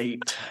surveillance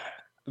state.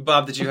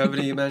 Bob, did you have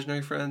any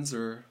imaginary friends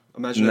or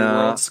imaginary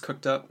worlds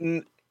cooked up?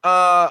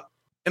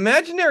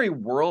 Imaginary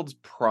worlds,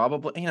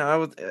 probably. I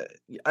was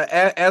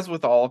as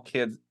with all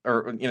kids,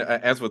 or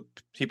as with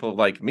people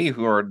like me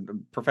who are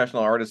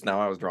professional artists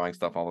now. I was drawing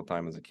stuff all the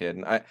time as a kid,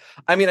 and I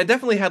mean, I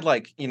definitely had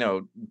like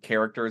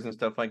characters and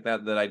stuff like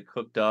that I'd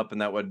cooked up,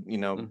 and that would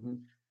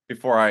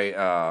before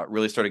I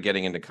really started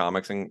getting into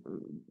comics and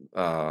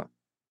more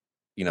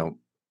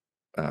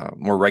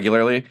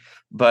regularly.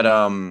 But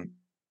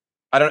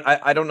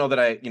I don't know that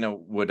I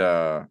would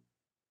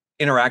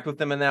interact with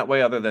them in that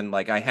way, other than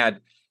like I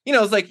had.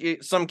 It's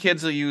like some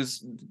kids will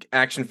use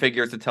action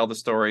figures to tell the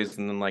stories,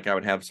 and then like I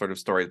would have sort of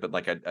stories, but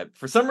like I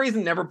for some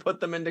reason never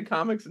put them into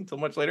comics until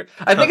much later.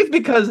 I think it's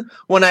because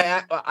when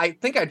I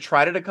think I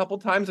tried it a couple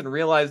times and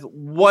realized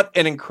what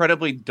an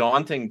incredibly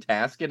daunting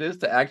task it is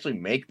to actually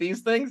make these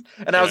things,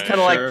 and I was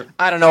kind of like,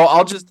 I don't know,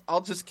 I'll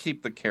just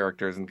keep the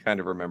characters and kind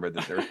of remember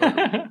that they're sort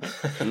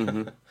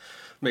of...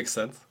 Makes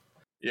sense.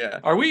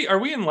 Yeah. Are we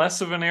in less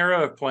of an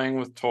era of playing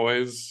with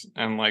toys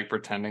and like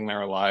pretending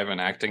they're alive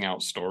and acting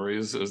out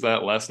stories? Is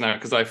that less now?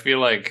 Because I feel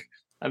like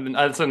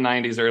it's a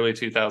 90s, early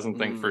 2000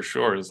 thing for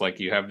sure. Is like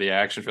you have the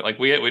action. Like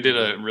we did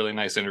a really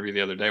nice interview the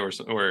other day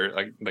where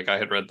like the guy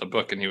had read the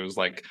book and he was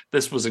like,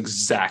 "This was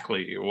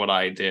exactly what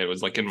I did. It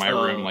was like in my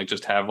room, like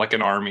just have like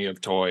an army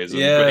of toys."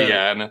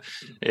 And,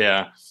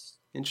 yeah.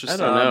 Interesting.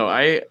 I don't know.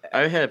 I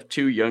have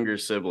two younger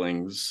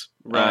siblings.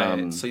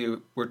 Right. So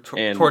you were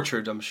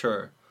tortured, I'm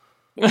sure.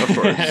 Of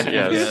course,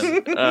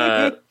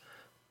 yes.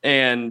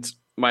 And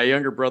my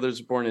younger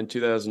brother's born in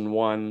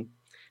 2001,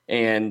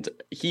 and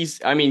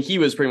he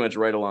was pretty much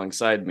right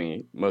alongside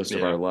me most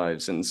of our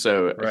lives, and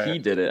so he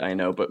did it, I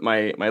know. But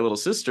my little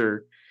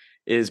sister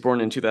is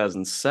born in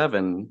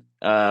 2007,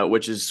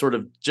 which is sort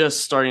of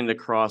just starting to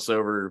cross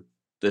over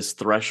this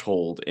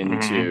threshold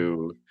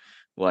into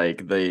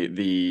like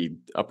the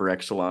upper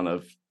echelon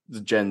of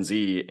Gen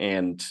Z,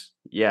 and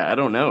I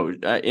don't know.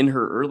 In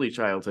her early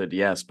childhood,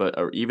 yes, but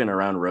even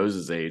around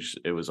Rose's age,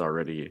 it was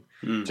already.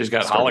 She's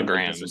got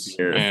holograms.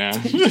 Yeah,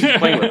 she's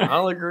playing with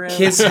holograms.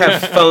 Kids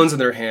have phones in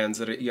their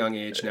hands at a young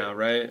age now,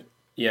 right?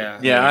 Yeah.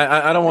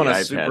 I don't want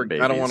to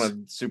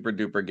super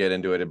duper get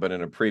into it, but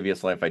in a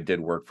previous life, I did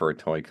work for a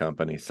toy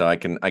company, so I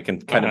can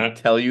kind of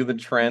tell you the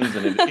trends,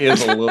 and it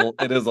is a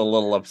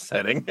little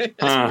upsetting.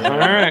 All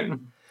right.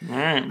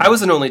 I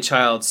was an only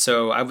child,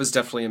 so I was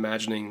definitely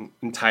imagining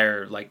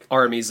entire like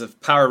armies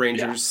of Power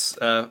Rangers,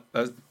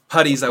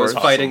 putties I was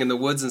fighting in the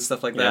woods and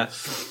stuff like that.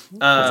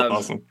 That's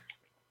awesome.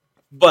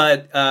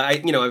 But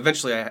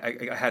eventually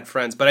I had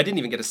friends, but I didn't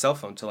even get a cell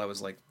phone until I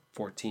was like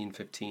 14,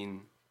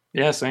 15.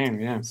 Yeah, same.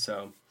 Yeah.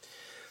 So,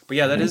 but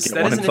yeah, that is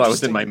until I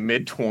was in my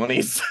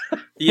mid-20s.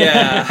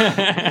 Yeah.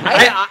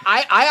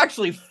 I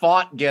actually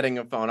fought getting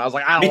a phone. I was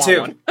like, I don't want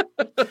one.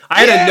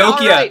 I had a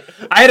Nokia. Right.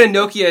 I had a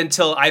Nokia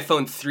until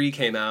iPhone 3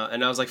 came out,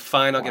 and I was like,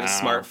 fine, I'll get a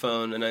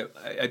smartphone. And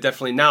I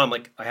definitely, now I'm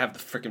like, I have the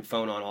freaking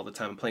phone on all the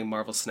time. I'm playing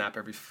Marvel Snap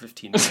every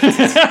 15 minutes.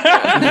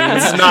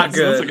 It's not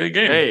good. That's a good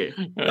game. Hey,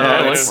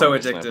 it's so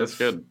addictive. That's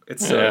good.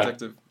 It's so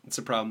addictive. It's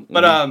a problem.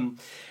 But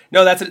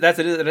no,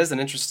 that is an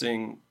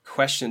interesting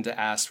question to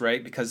ask,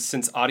 right? Because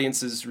since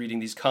audiences reading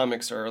these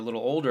comics are a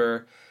little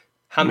older,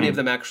 how many of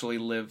them actually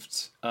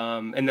lived?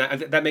 And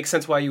that makes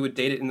sense why you would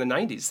date it in the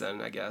 90s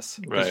then, I guess.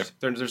 Right.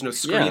 There's no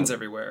screens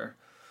everywhere.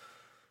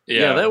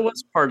 Yeah, that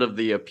was part of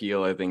the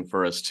appeal, I think,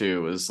 for us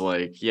too, was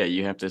like,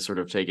 you have to sort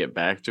of take it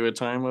back to a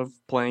time of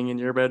playing in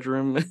your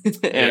bedroom.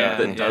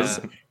 And does,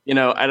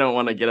 I don't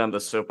want to get on the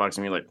soapbox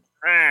and be like,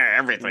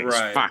 everything's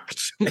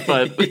fucked.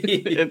 But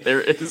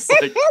there is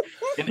like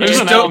there's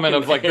an element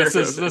of like this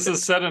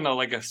is set in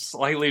a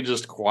slightly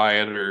just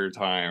quieter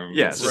time.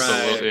 Yes,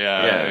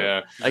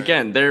 yeah.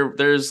 Again,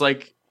 there's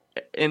like,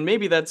 and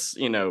maybe that's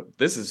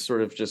this is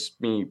sort of just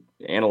me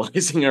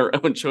analyzing our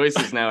own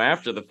choices now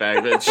after the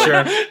fact. But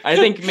sure, I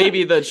think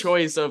maybe the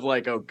choice of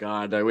like, oh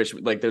God, I wish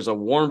like there's a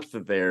warmth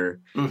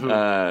there.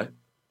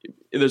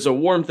 There's a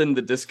warmth in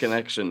the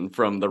disconnection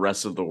from the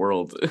rest of the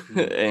world,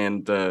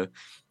 and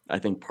I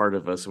think part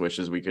of us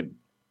wishes we could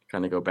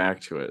kind of go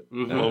back to it a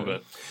little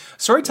bit.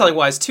 Storytelling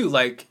wise too,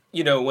 like,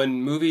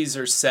 when movies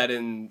are set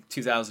in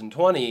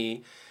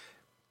 2020,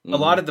 a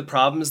lot of the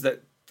problems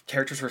that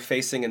characters were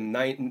facing in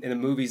the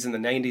movies in the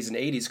 90s and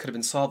 80s could have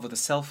been solved with a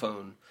cell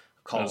phone.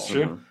 call,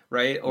 true.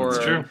 right?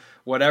 Or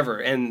whatever.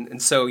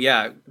 And so,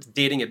 yeah,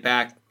 dating it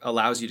back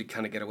allows you to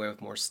kind of get away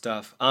with more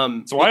stuff.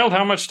 It's wild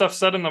how much stuff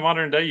said in the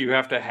modern day. You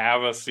have to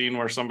have a scene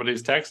where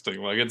somebody's texting.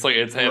 Like it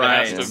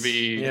has to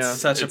be. It's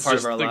such a part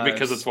of our lives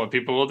because it's what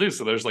people will do.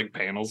 So there's like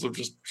panels of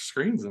just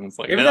screens, and it's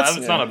like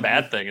it's not a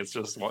bad thing. It's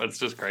just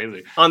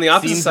crazy. On the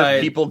opposite Scenes side,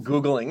 of people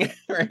googling.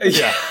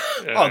 yeah.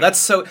 Oh, that's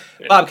so.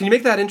 Bob, can you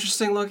make that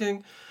interesting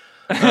looking?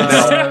 No,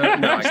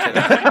 I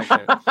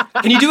can't.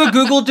 Can you do a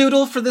Google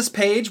Doodle for this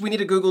page? We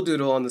need a Google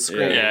Doodle on the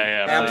screen.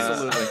 Yeah,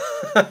 absolutely.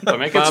 But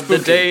make Bob,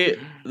 it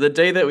the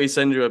day that we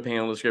send you a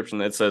panel description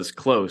that says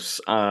 "close"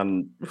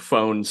 on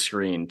phone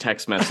screen,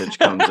 text message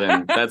comes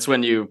in. That's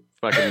when you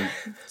fucking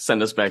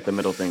send us back the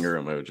middle finger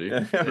emoji.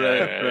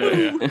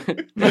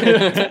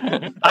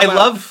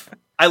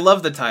 I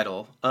love the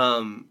title.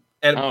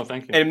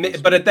 Thank you.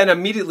 But then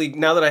immediately,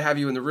 now that I have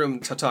you in the room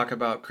to talk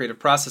about creative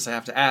process, I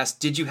have to ask: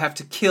 did you have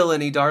to kill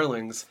any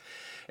darlings,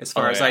 as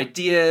far as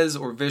ideas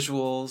or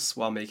visuals,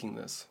 while making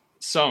this?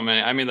 So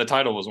many. I mean, the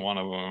title was one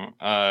of them.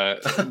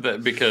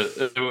 Because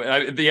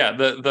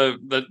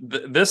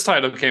this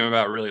title came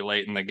about really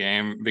late in the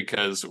game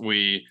because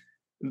we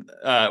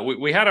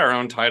had our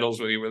own titles.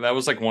 That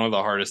was like one of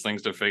the hardest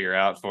things to figure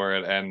out for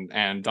it,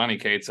 and Donnie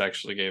Cates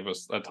actually gave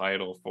us a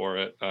title for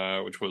it,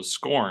 which was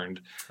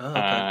Scorned,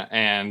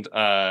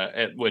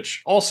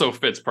 which also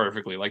fits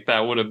perfectly. Like that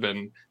would have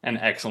been an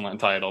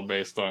excellent title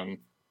based on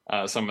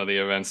some of the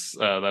events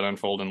that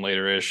unfold in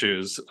later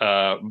issues.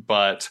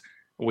 But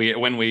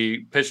when we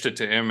pitched it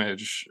to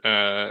Image,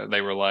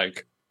 they were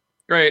like,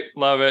 great,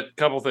 love it.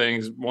 Couple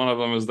things. One of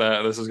them is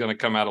that this is going to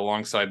come out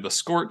alongside the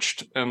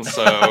Scorched, and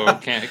so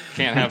can't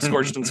have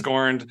Scorched and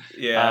Scorned.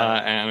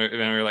 And we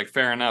were like,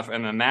 fair enough.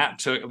 And then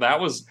that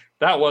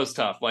was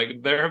tough.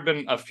 Like there have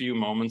been a few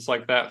moments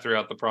like that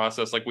throughout the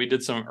process. Like we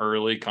did some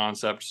early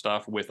concept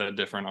stuff with a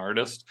different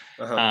artist,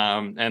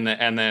 and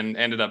then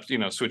ended up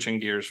switching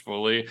gears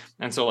fully.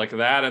 And so like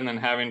that, and then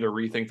having to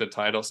rethink the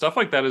title, stuff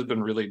like that has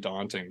been really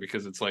daunting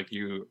because it's like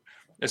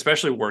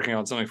especially working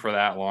on something for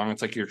that long,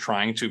 it's like you're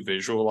trying to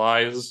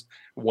visualize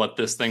what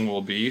this thing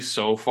will be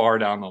so far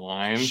down the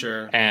line,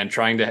 and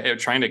trying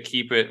to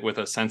keep it with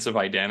a sense of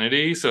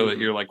identity so that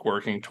you're like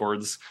working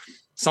towards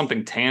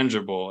something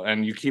tangible,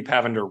 and you keep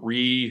having to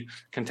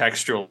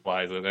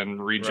recontextualize it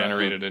and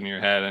regenerate it in your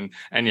head.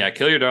 And yeah,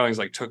 Kill Your Darlings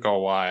like took a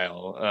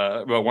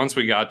while, but once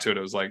we got to it,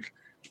 it was like,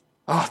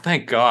 oh,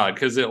 thank God,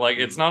 because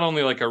it's not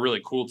only like a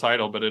really cool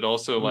title, but it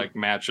also like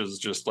matches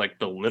just like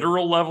the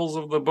literal levels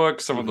of the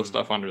book, some of the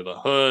stuff under the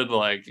hood.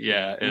 Like, but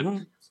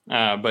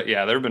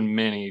yeah, there have been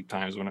many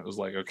times when it was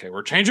like, okay,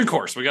 we're changing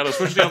course. We got to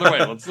switch the other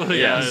way. Let's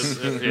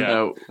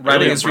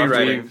writing is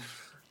rewriting.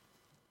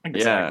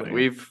 Exactly. Yeah,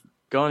 we've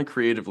gone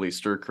creatively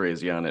stir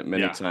crazy on it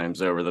many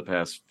times over the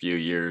past few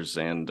years,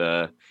 and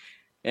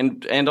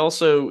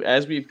also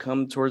as we've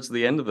come towards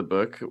the end of the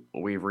book,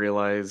 we've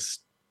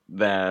realized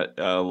that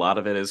a lot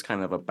of it is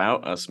kind of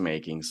about us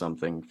making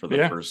something for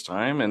the first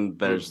time, and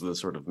there's the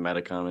sort of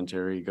meta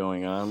commentary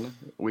going on,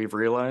 we've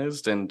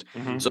realized. And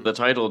so the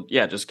title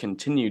just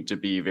continued to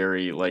be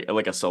very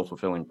like a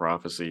self-fulfilling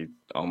prophecy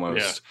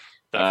almost.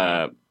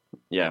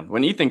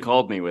 When Ethan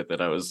called me with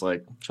it, I was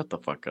like, shut the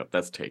fuck up,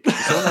 that's taken.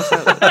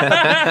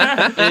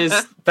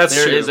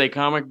 There is a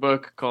comic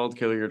book called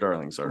Kill Your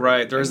Darlings already.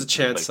 Right, there is a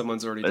chance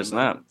someone's already there's done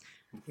that. not.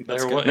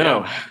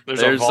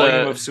 There's a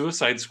volume of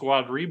Suicide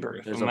Squad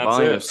Rebirth. There's a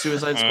volume of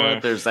Suicide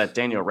Squad. There's that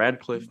Daniel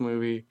Radcliffe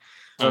movie.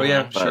 Oh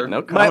yeah, sure.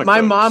 No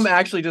my mom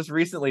actually just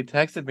recently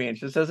texted me and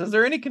she says, "Is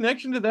there any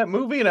connection to that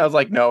movie?" And I was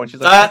like, "No." And she's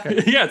like,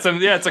 okay. "Yeah, it's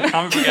a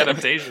comic book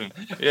adaptation."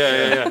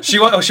 Yeah. She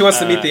wants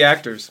to meet the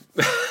actors.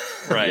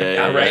 Right.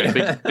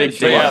 Right. Big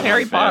deal.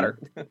 Harry Potter.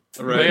 Right.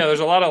 But yeah,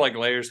 there's a lot of like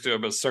layers to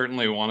it, but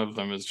certainly one of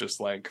them is just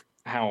like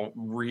how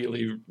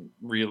really,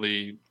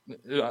 really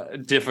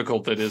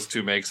difficult it is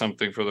to make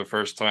something for the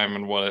first time,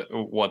 and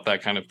what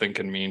that kind of thing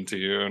can mean to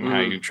you, and how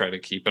you try to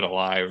keep it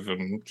alive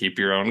and keep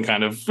your own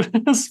kind of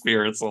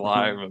spirits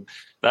alive, and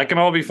that can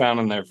all be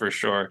found in there for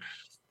sure.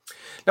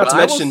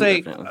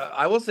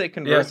 I will say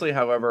conversely,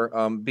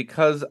 however,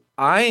 because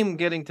I'm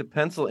getting to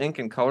pencil, ink,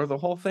 and color the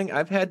whole thing,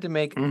 I've had to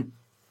make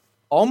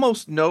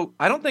almost no.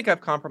 I don't think I've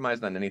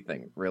compromised on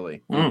anything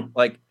really.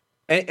 Like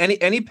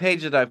any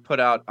page that I've put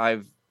out,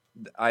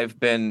 I've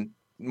been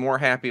more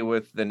happy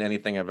with than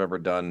anything I've ever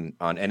done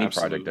on any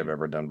project I've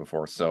ever done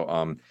before. So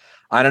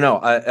I don't know.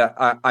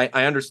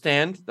 I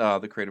understand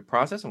the creative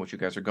process and what you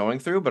guys are going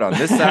through, but on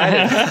this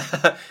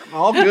side,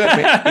 all good,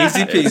 man.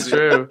 Easy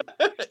peasy.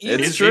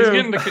 It's true.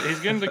 He's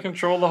getting to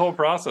control the whole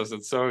process.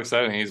 It's so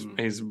exciting.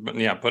 He's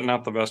putting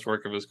out the best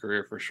work of his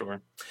career for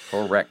sure.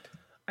 Correct.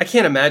 I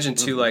can't imagine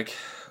too, like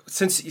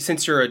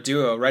since you're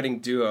a writing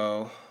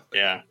duo,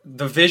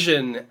 the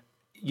vision,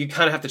 you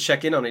kind of have to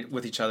check in on it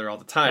with each other all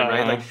the time,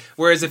 right? Like,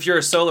 whereas if you're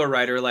a solo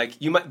writer, like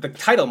the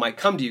title might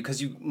come to you because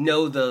you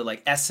know the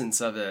like essence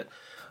of it,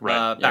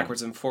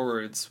 backwards and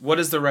forwards. What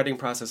is the writing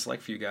process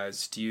like for you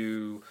guys? Do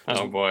you?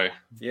 Oh boy.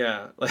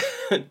 Yeah.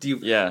 Do you?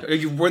 Yeah. Are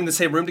you in the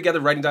same room together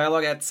writing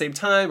dialogue at the same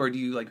time, or do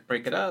you like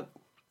break it up?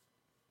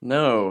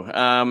 No.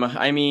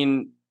 I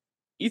mean,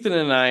 Ethan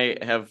and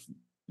I have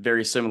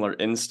very similar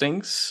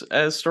instincts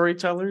as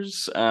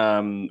storytellers.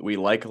 We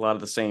like a lot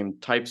of the same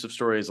types of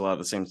stories, a lot of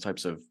the same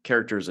types of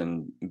characters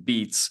and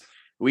beats.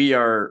 We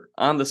are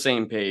on the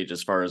same page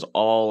as far as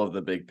all of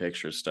the big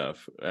picture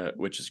stuff,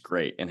 which is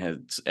great and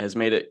has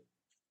made it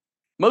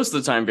most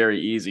of the time very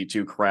easy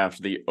to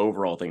craft the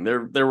overall thing.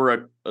 There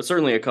were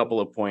certainly a couple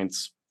of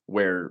points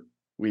where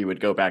we would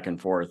go back and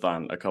forth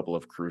on a couple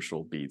of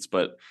crucial beats,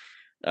 but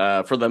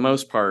for the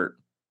most part,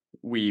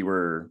 we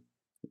were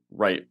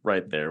right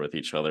there with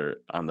each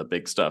other on the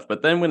big stuff.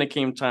 But then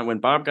when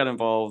Bob got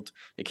involved,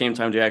 it came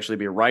time to actually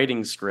be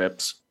writing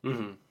scripts.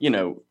 Mm-hmm. You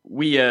know,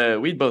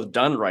 we'd both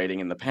done writing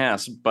in the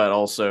past, but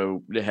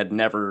also had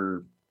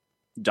never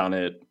done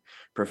it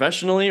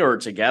professionally or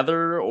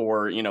together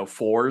or, you know,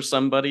 for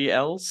somebody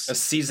else. A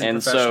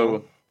seasoned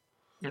professional.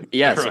 So,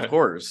 yes, Right. of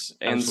course.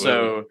 And Absolutely.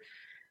 so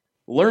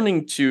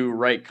learning to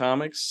write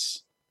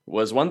comics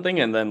was one thing,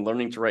 and then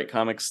learning to write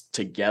comics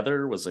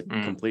together was a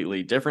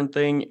completely different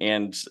thing.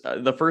 And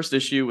the first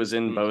issue was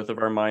in both of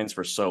our minds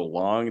for so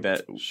long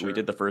that we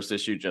did the first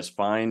issue just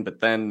fine. But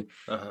then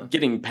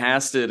getting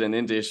past it and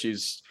into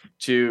issues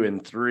 2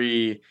 and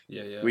 3,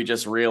 we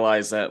just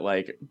realized that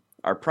like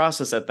our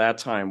process at that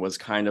time was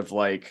kind of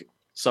like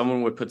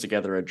someone would put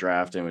together a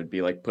draft and it would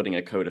be like putting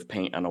a coat of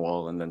paint on a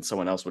wall, and then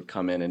someone else would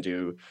come in and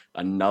do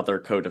another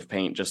coat of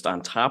paint just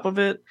on top of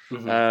it.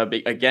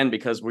 Again,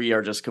 because we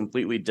are just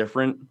completely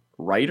different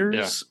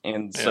writers.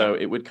 And so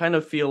it would kind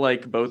of feel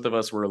like both of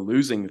us were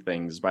losing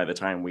things by the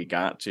time we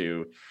got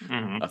to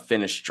a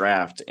finished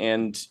draft.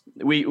 And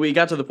we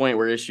got to the point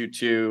where issue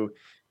 2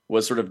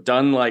 was sort of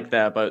done like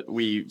that, but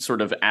we sort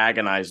of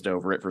agonized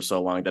over it for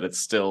so long that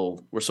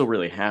we're still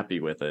really happy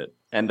with it.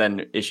 And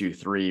then issue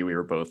 3, we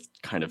were both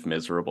kind of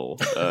miserable.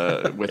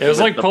 With it was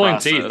like pulling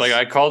process. teeth. Like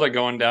I called it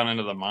going down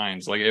into the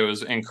mines. Like it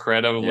was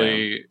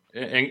incredibly,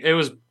 it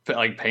was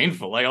like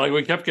painful. Like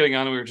we kept getting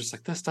on and we were just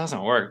like, this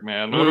doesn't work,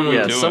 man. What are we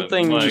doing?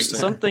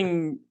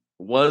 Something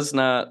was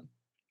not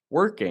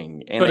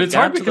working. And but it's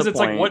hard because it's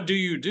like, what do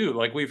you do?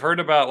 Like we've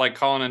heard about like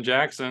Colin and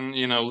Jackson,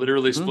 you know,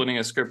 literally splitting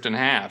a script in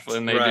half,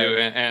 and they do,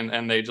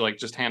 and they like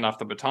just hand off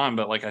the baton.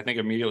 But like I think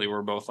immediately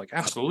we're both like,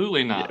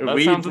 absolutely not.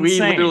 That sounds insane. We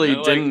literally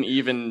like,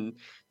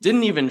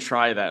 didn't even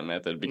try that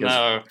method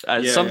because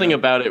something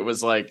about it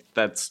was like,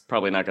 that's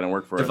probably not going to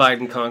work for us.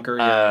 Divide and conquer.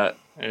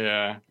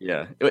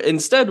 Yeah.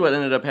 Instead, what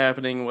ended up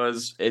happening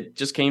was it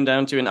just came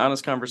down to an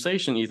honest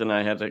conversation Ethan and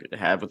I had to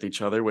have with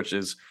each other, which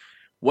is,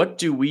 what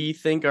do we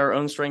think our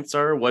own strengths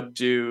are? What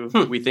do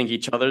we think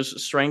each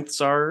other's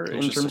strengths are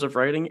in terms of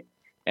writing?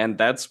 And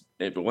that's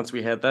it. Once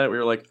we had that, we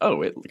were like,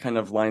 oh, it kind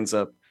of lines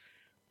up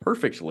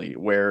perfectly,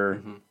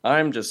 where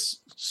I'm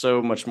just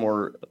so much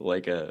more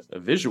like a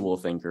visual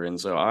thinker. And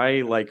so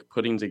I like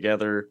putting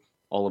together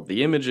all of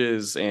the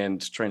images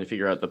and trying to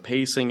figure out the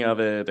pacing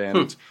of it.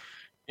 And,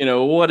 you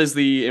know, what is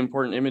the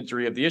important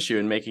imagery of the issue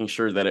and making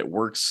sure that it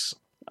works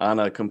on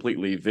a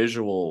completely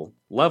visual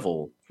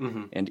level.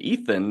 And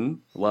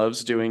Ethan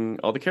loves doing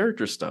all the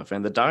character stuff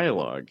and the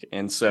dialogue.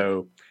 And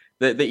so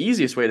the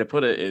easiest way to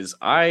put it is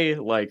I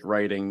like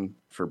writing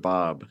for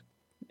Bob,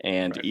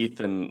 and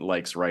Ethan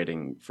likes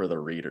writing for the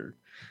reader.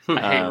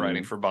 I hate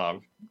writing for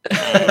Bob.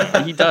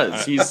 He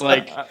does. He's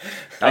like,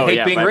 I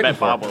hate being written for.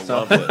 Bob will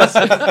love this.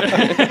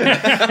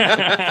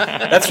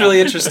 That's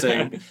really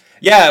interesting.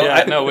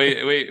 Yeah, no,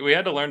 we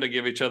had to learn to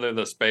give each other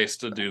the space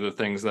to do the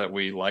things that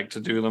we like to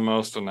do the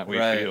most and that we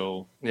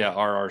feel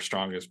are our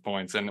strongest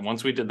points. And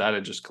once we did that,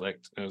 it just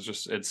clicked.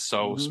 It's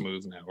so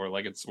smooth now.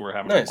 We're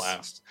having a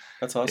blast.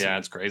 That's awesome. Yeah,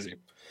 it's crazy.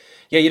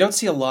 Yeah, you don't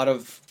see a lot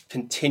of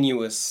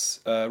continuous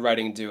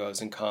writing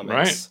duos in comics.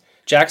 Right.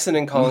 Jackson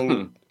and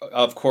Colin,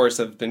 of course,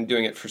 have been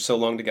doing it for so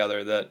long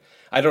together that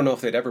I don't know if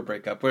they'd ever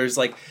break up. Whereas,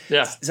 like,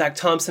 Zach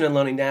Thompson and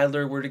Lonnie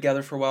Nadler were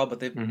together for a while, but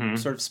they've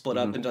sort of split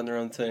up and done their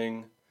own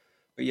thing.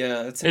 But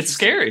yeah, it's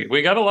scary.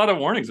 We got a lot of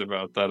warnings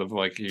about that of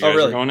like, you guys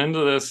are going into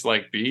this,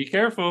 like, be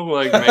careful,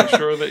 like make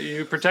sure that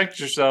you protect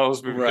yourselves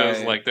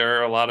because like there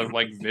are a lot of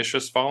like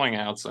vicious falling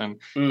outs and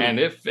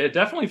if it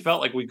definitely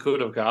felt like we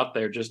could have got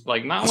there, just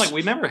like not like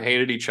we never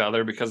hated each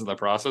other because of the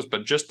process,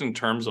 but just in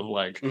terms of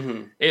like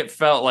it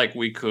felt like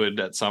we could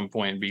at some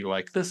point be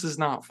like, this is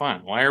not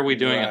fun. Why are we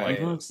doing it like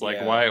this?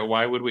 Like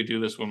why would we do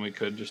this when we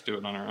could just do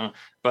it on our own?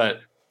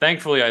 But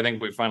thankfully I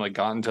think we've finally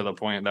gotten to the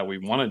point that we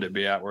wanted to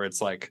be at where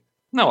it's like,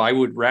 no, I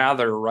would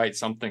rather write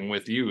something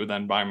with you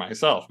than by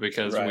myself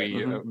because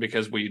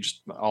we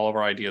just all of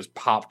our ideas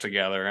pop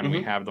together and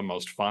we have the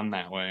most fun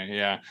that way.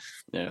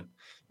 Yeah.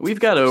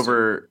 We've got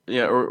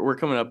we're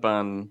coming up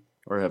on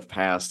or have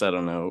passed. I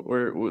don't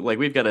know.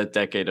 We've got a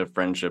decade of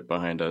friendship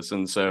behind us,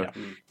 and so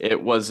it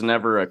was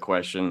never a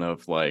question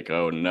of like,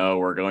 oh no,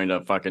 we're going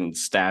to fucking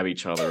stab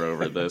each other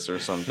over this or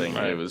something.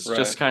 It was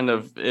just kind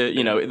of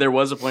there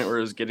was a point where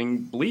it was getting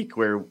bleak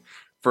where.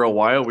 For a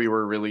while, we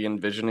were really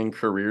envisioning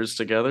careers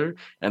together.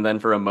 And then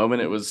for a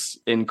moment, it was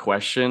in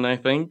question, I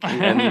think.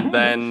 And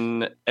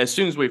then as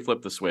soon as we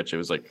flipped the switch, it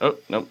was like, oh,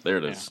 nope, there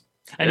it is.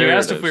 And you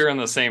asked if we were in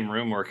the same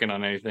room working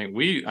on anything.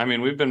 We've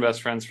been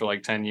best friends for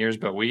like 10 years,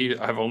 but we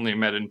have only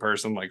met in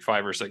person like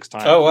 5 or 6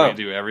 times. Oh, wow. We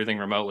do everything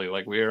remotely.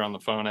 Like we are on the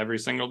phone every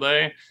single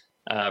day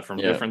from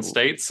different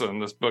states,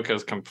 and this book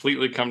has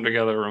completely come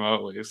together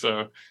remotely.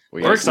 So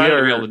we're excited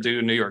to be able to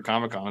do New York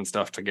Comic Con and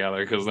stuff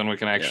together, because then we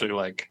can actually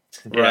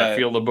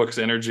feel the book's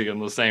energy in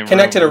the same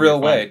connect room. in a real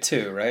way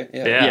too, right?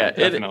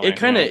 It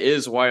kind of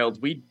is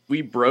wild.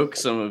 We broke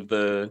some of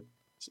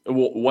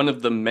one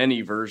of the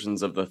many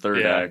versions of the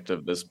third act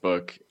of this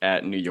book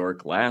at New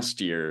York last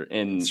year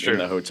in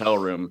the hotel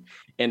room.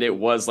 And it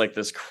was like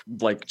this,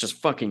 like just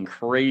fucking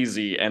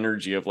crazy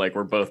energy of like,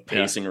 we're both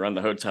pacing around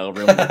the hotel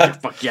room. Like,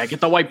 fuck yeah,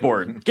 get the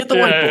whiteboard. Get the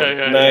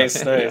whiteboard.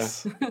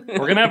 Nice. We're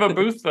going to have a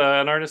booth in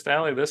Artist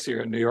Alley this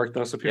year in New York,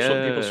 though. So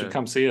people should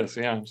come see us.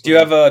 Yeah. So.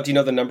 Do you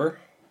know the number?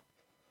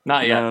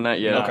 Not yet. No,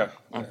 not yet. Okay.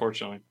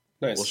 Unfortunately.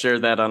 Nice. We'll share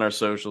that on our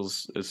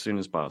socials as soon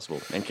as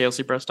possible. And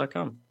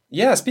klcpress.com.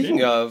 Yeah,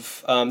 speaking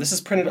of, this is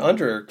printed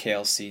under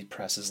KLC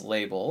Press's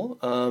label.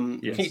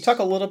 Can you talk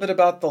a little bit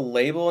about the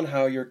label and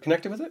how you're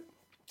connected with it?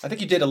 I think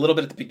you did a little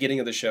bit at the beginning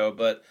of the show,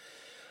 but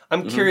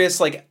I'm curious,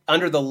 like,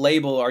 under the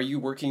label, are you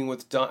working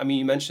with Don? I mean,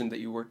 you mentioned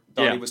that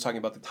Donnie was talking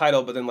about the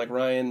title, but then, like,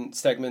 Ryan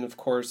Stegman, of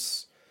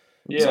course,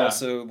 is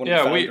also one of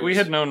the founders. We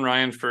had known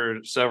Ryan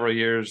for several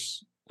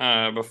years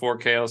before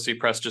KLC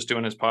Press, just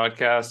doing his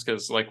podcast,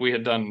 because, like, we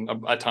had done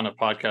a ton of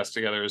podcasts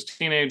together as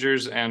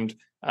teenagers, and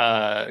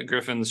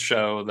Griffin's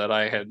show that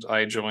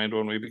I joined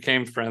when we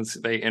became friends,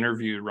 they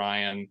interviewed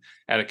Ryan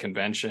at a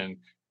convention.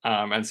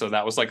 And so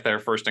that was like their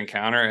first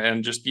encounter.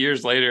 And just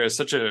years later, it's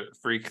such a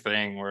freak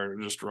thing where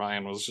just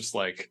Ryan was just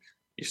like,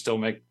 you still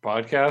make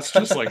podcasts?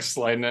 Just like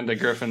sliding into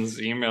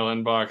Griffin's email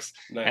inbox.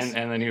 Nice.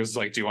 And then he was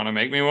like, do you want to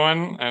make me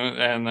one?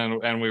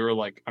 And we were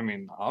like, I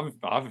mean,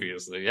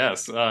 obviously,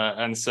 yes.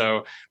 And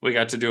so we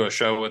got to do a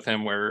show with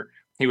him where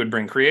he would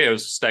bring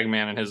creatives,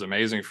 Stegman and his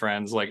amazing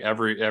friends. Like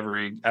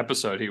every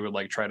episode, he would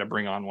like try to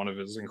bring on one of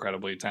his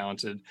incredibly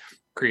talented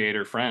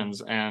creator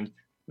friends. And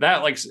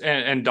that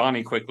and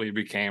Donnie quickly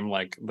became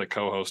like the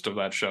co-host of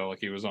that show. Like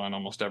he was on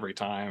almost every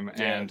time.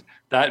 Yeah. And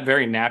that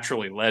very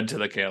naturally led to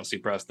the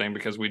KLC Press thing,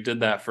 because we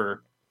did that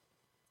for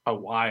a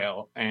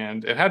while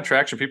and it had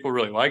traction. People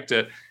really liked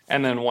it.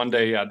 And then one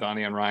day,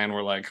 Donnie and Ryan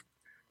were like,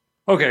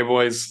 okay,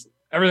 boys,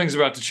 everything's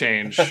about to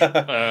change.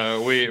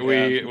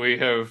 We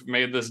have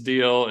made this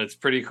deal. It's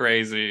pretty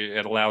crazy.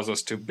 It allows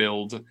us to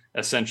build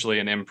essentially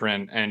an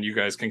imprint, and you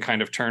guys can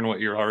kind of turn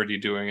what you're already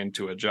doing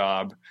into a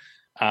job.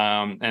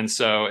 And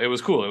so it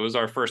was cool. It was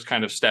our first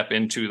kind of step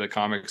into the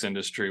comics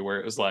industry,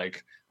 where it was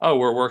like, oh,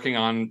 we're working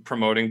on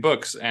promoting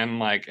books and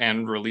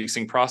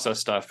releasing process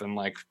stuff, and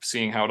like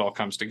seeing how it all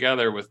comes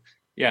together with,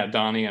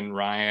 Donnie and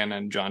Ryan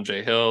and John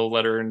J. Hill,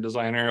 letter and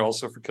designer,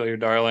 also for Kill Your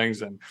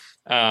Darlings, and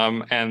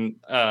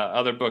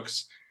other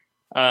books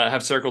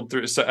have cycled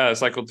through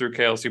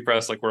KLC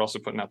Press. Like we're also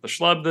putting out The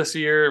Schlub this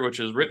year, which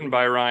is written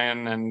by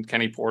Ryan and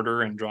Kenny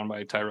Porter and drawn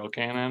by Tyrell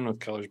Cannon with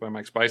colors by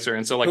Mike Spicer.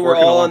 And so like who were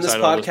all on this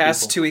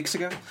podcast 2 weeks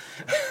ago.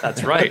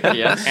 That's right.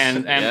 Yes.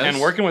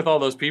 And working with all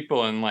those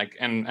people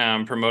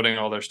and promoting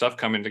all their stuff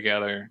coming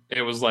together.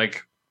 It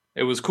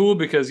was cool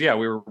because we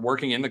were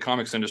working in the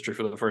comics industry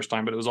for the first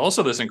time, but it was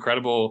also this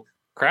incredible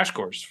crash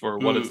course for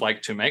what it's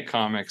like to make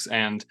comics,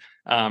 and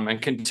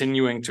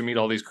continuing to meet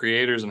all these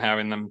creators and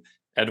having them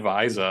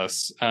advise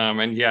us.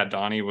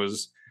 Donnie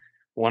was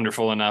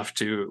wonderful enough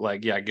to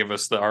give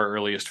us our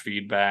earliest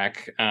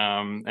feedback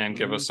and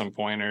give us some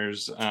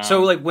pointers.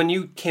 So like when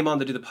you came on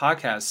to do the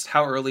podcast,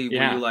 how early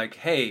were you like,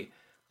 hey,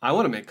 I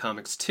want to make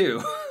comics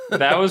too?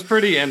 That was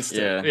pretty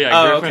instant.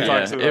 Griffin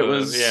talks about it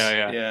was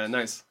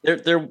nice.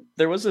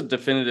 There was a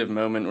definitive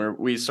moment where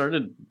we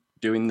started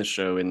doing the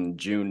show in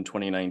June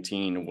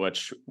 2019,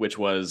 which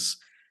was,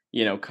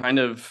 kind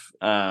of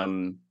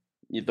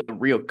the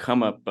real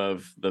come up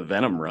of the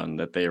Venom run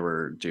that they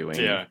were doing.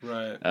 Yeah,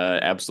 right.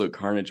 Absolute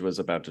Carnage was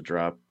about to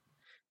drop,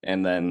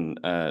 and then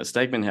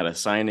Stegman had a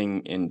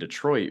signing in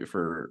Detroit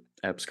for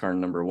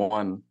Abscarn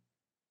 #1,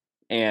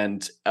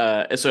 and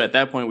so at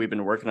that point we've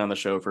been working on the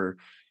show for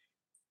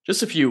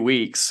just a few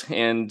weeks,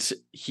 and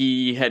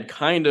he had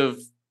kind of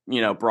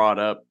brought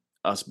up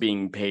us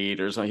being paid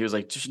or something. He was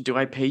like, do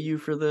I pay you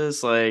for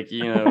this? Like,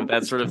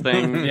 that sort of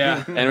thing.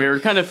 Yeah. And we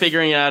were kind of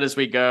figuring it out as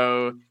we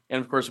go.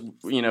 And of course,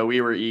 we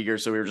were eager.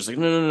 So we were just like,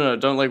 no,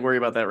 don't worry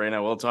about that right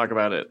now. We'll talk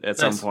about it at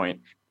some point.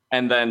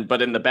 And then,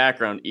 but in the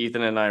background,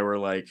 Ethan and I were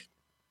like,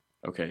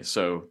 okay,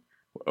 so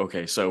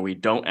we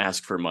don't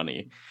ask for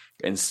money.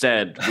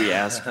 Instead, we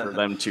ask for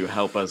them to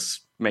help us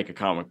make a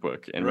comic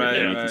book. And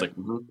Ethan's like,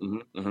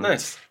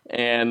 nice.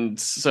 And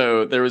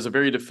so there was a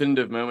very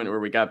definitive moment where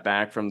we got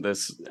back from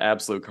this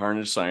Absolute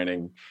Carnage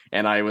signing,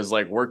 and I was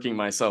like working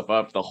myself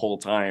up the whole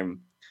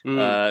time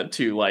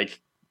to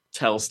like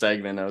tell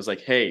Stegman. I was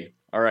like, hey,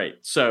 all right,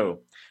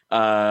 so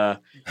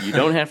you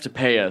don't have to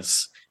pay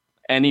us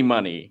any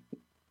money,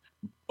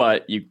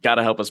 but you got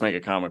to help us make a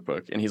comic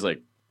book. And he's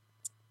like,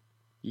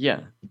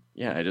 yeah,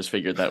 I just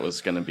figured that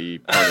was going to be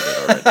part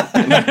of it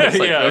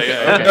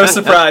already. No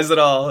surprise at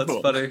all. It's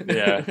funny.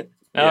 Yeah.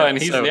 Oh, and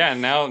he's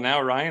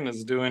now Ryan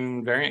is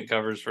doing variant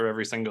covers for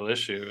every single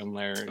issue, and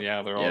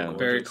they're all gorgeous.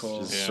 Very cool,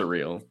 just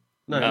surreal.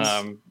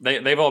 Nice.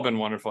 They've all been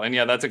wonderful, and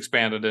that's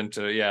expanded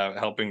into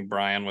helping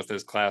Brian with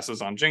his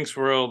classes on Jinx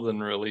World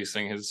and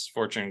releasing his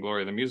Fortune and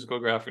Glory the musical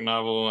graphic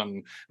novel,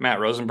 and Matt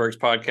Rosenberg's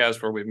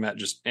podcast where we've met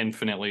just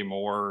infinitely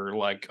more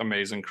like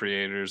amazing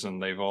creators,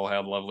 and they've all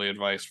had lovely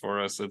advice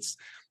for us. It's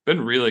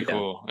been really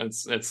cool.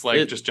 It's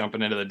like just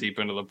jumping into the deep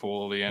end of the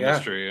pool of the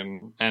industry,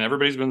 and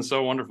everybody's been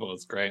so wonderful.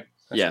 It's great.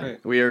 That's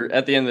great. We are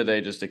at the end of the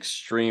day just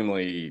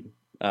extremely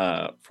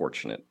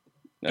fortunate.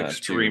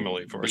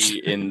 Extremely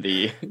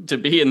fortunate to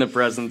be in the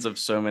presence of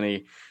so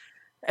many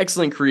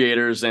excellent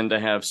creators and to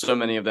have so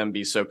many of them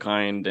be so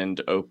kind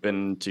and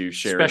open to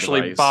share especially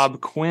advice. Bob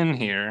Quinn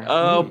here.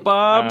 Oh,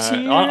 Bob's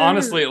here.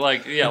 Honestly,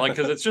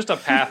 because it's just a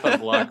path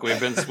of luck.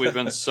 We've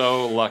been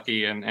so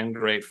lucky and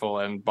grateful,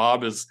 and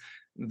Bob is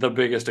the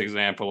biggest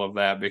example of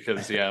that,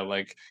 because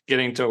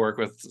getting to work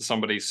with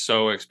somebody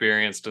so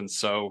experienced and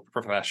so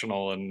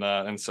professional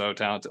and so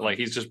talented, like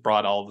he's just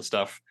brought all the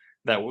stuff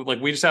that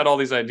we just had all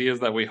these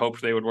ideas that we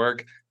hoped they would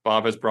work.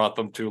 Bob has brought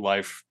them to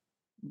life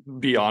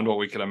beyond what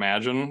we could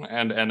imagine,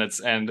 and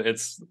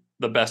it's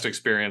the best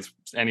experience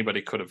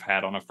anybody could have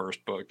had on a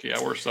first book.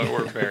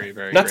 We're very,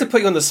 very not to put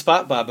you on the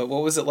spot, Bob, but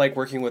what was it like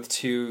working with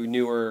two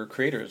newer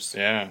creators?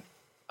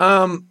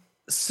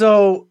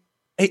 So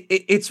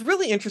it's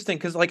really interesting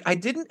because I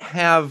didn't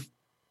have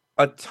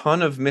a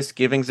ton of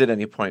misgivings at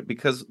any point,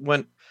 because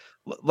when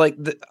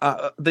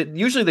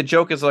usually the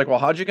joke is like, well,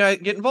 how'd you guys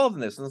get involved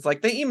in this? And it's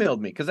like, they emailed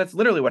me, because that's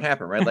literally what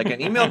happened, right? Like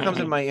an email comes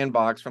in my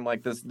inbox from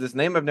this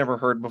name I've never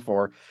heard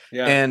before,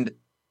 and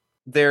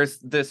there's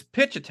this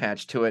pitch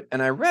attached to it,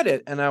 and I read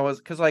it, and I was,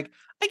 because I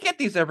get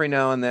these every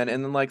now and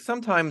then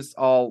sometimes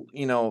I'll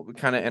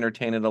kind of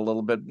entertain it a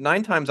little bit.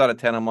 9 times out of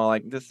 10 I'm all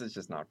like, this is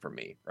just not for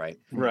me, right?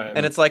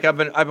 And it's like I've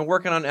been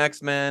working on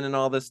X-Men and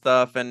all this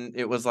stuff, and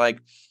it was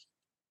like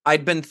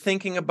I'd been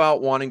thinking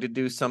about wanting to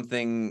do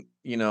something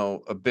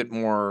a bit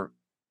more,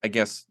 I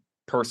guess,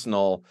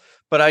 personal,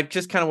 but I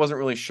just kind of wasn't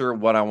really sure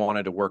what I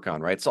wanted to work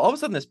on, right? So all of a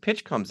sudden this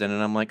pitch comes in,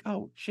 and I'm like,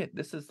 oh shit,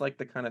 this is like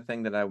the kind of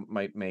thing that I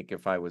might make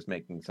if I was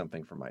making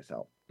something for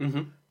myself.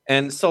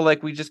 And so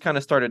we just kind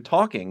of started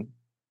talking,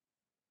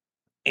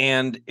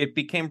 and it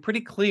became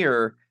pretty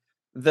clear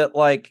that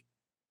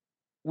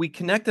we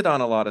connected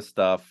on a lot of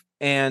stuff,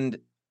 and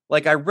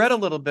I read a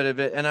little bit of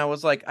it, and I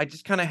was like, I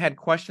just kind of had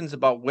questions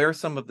about where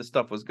some of the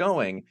stuff was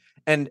going,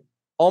 and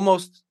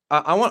almost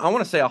I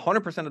want to say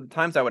 100% of the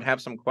times I would have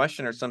some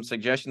question or some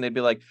suggestion. They'd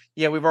be like,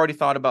 yeah, we've already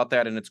thought about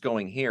that, and it's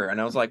going here. And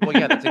I was like, well,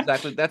 yeah,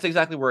 that's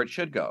exactly where it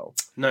should go.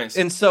 Nice.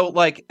 And so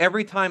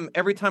every time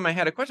I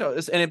had a question,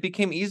 and it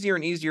became easier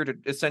and easier to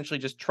essentially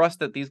just trust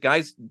that these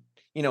guys,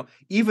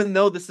 even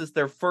though this is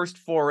their first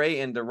foray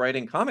into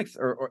writing comics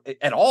or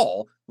at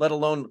all, let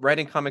alone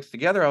writing comics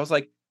together, I was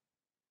like,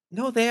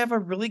 no, they have a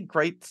really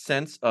great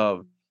sense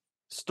of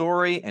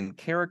story and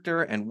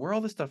character and where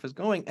all this stuff is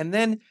going. And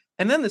then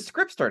the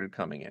script started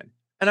coming in,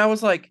 and I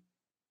was like,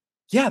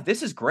 yeah,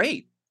 this is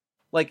great.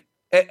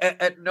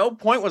 At no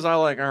point was I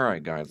like, all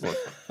right, guys, look,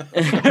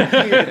 we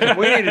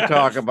need to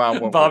talk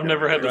about what Bob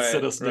never had to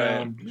sit us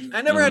down.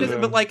 I never had to,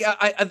 but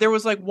I there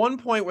was one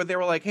point where they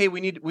were like, hey,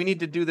 we need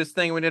to do this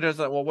thing. We did it. I was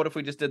like, well, what if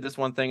we just did this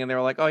one thing? And they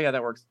were like, oh yeah,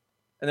 that works.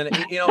 And then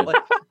but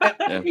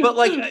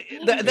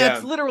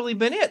that's literally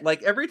been it.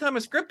 Every time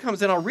a script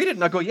comes in, I'll read it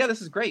and I'll go, yeah,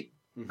 this is great.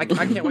 I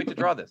can't wait to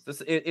draw this.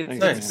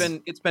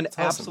 It's been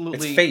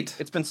absolutely it's fate.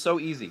 It's been so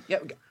easy. Yeah,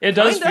 it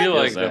does feel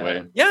like that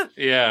way.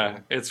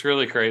 Yeah, it's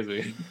really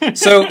crazy.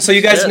 So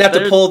you guys didn't have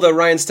to pull the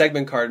Ryan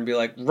Stegman card and be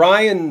like,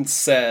 Ryan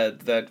said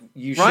that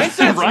you should.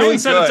 Ryan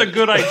said it's a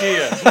good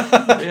idea.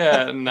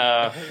 Yeah,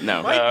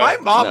 no. My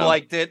mom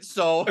liked it,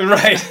 so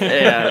right.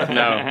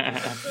 Yeah,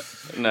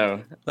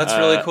 no. That's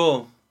really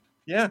cool.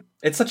 Yeah,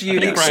 it's such a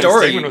unique Brian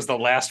story. Stegman was the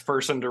last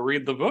person to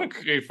read the book.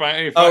 He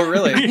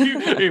really?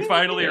 he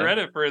finally read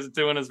it for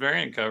doing his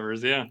variant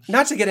covers. Yeah.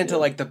 Not to get into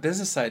the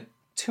business side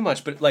too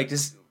much, but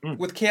just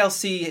with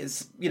KLC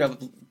is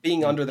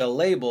being under the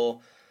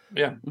label.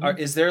 Yeah.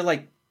 Is there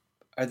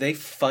are they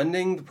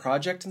funding the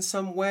project in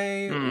some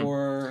way,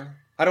 or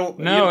I don't?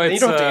 No, you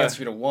don't have to answer if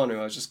you don't want to.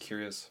 I was just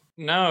curious.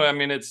 No, I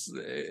mean it's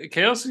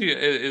KLC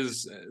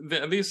is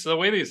the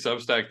way these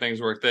Substack things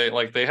work.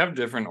 They have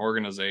different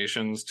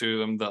organizations to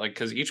them that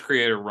because each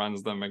creator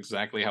runs them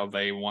exactly how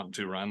they want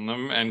to run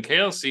them, and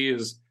KLC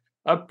is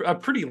a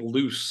pretty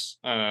loose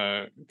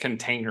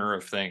container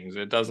of things.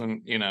 It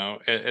doesn't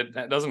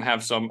it doesn't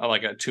have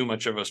too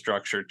much of a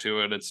structure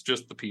to it. It's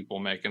just the people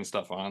making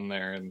stuff on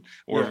there, and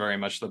we're very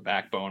much the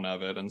backbone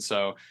of it, and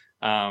so.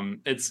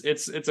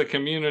 It's a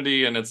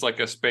community, and it's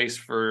a space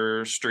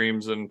for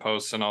streams and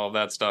posts and all of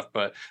that stuff,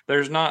 but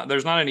there's not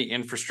any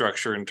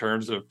infrastructure in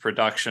terms of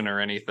production or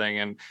anything,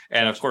 and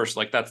of course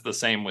that's the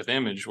same with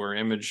Image, where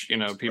Image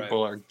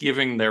people are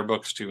giving their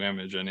books to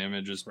Image, and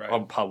Image is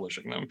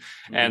publishing them.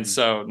 And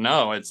so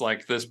no, it's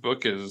this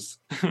book is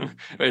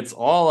it's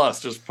all us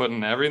just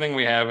putting everything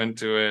we have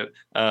into it.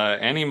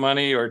 Any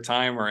money or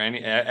time or any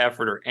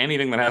effort or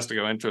anything that has to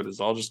go into it is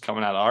all just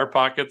coming out of our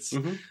pockets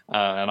and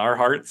our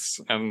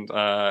hearts, and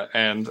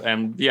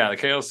yeah, the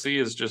KLC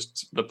is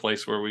just the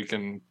place where we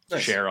can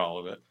share all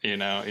of it.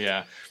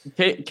 Yeah.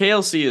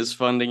 KLC is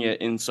funding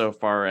it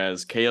insofar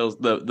as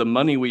the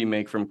money we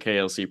make from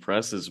KLC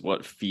Press is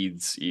what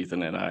feeds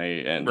Ethan and I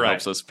and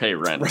helps us pay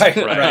rent. Right.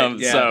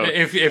 Yeah. So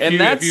if you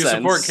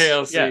support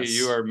KLC,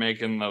 you are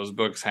making those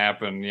books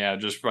happen. Yeah,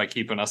 just by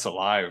keeping us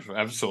alive.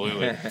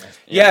 Absolutely.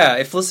 Yeah.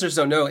 If listeners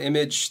don't know,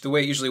 Image, the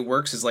way it usually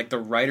works is like the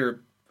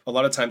writer. A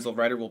lot of times, the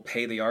writer will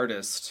pay the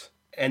artist,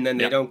 and then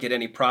they don't get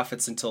any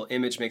profits until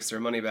Image makes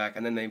their money back,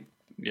 and then they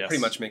pretty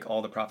much make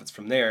all the profits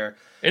from there.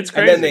 It's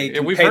crazy. And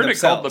then We've heard it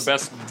called the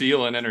best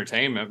deal in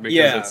entertainment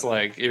because it's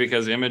like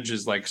because Image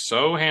is like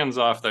so hands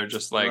off. They're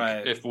just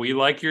like, if we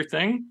like your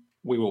thing,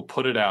 we will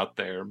put it out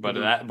there.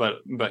 But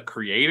but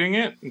creating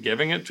it,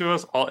 giving it to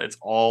us, it's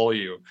all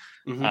you.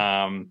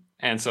 And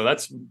so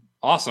that's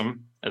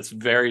awesome. It's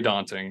very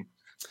daunting.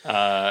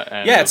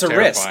 And it's a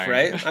risk,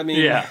 right? I mean,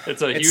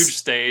 it's a huge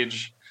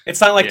stage. It's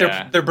not like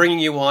they're bringing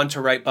you on to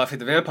write Buffy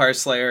the Vampire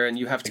Slayer and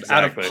you have to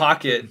out of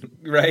pocket,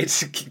 right,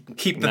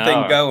 keep the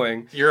thing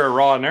going. You're a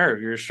raw nerd.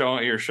 You're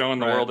showing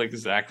the world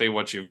exactly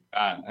what you've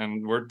got,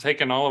 and we're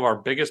taking all of our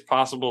biggest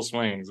possible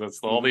swings. That's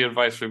all the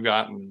advice we've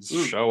gotten.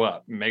 Show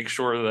up, make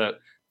sure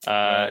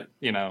that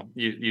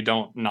you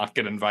don't not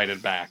get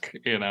invited back.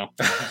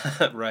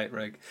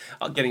 Right.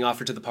 Getting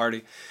offered to the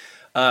party.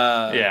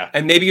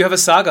 And maybe you have a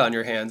saga on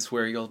your hands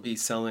where you'll be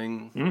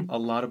selling a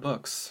lot of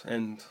books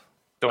and.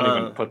 Don't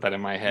even put that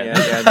in my head.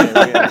 Don't do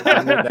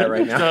that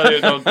right now. No,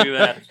 don't do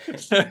that.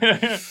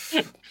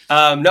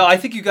 No, I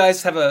think you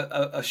guys have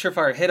a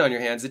surefire hit on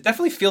your hands. It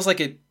definitely feels like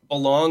it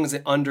belongs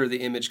under the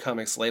Image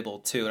Comics label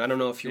too. And I don't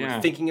know if you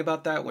were thinking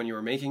about that when you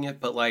were making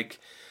it, but like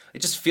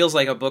it just feels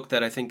like a book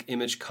that I think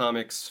Image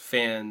Comics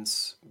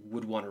fans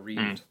would want to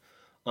read.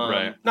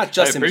 Not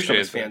just Image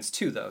Comics fans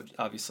too, though,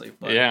 obviously.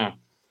 But. Yeah.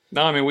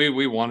 No, I mean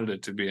we wanted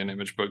it to be an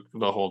Image book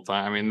the whole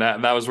time. I mean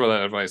that was where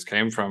that advice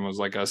came from. Was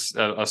like us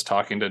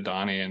talking to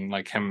Donnie and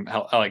like him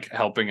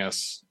helping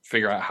us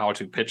figure out how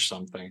to pitch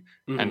something.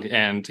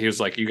 And he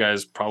was like, "You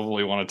guys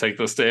probably want to take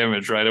this to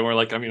Image, right?" And we're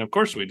like, "I mean, of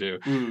course we do."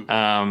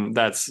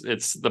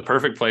 It's the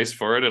perfect place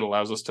for it. It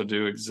allows us to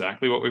do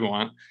exactly what we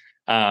want.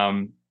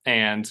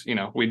 And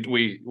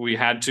we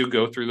had to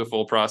go through the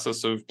full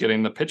process of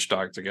getting the pitch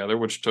doc together,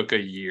 which took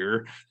a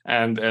year,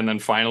 and then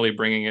finally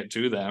bringing it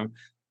to them.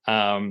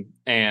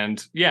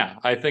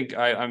 I think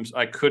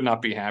I could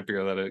not be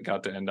happier that it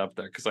got to end up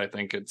there because I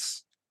think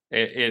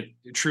it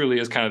truly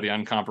is kind of the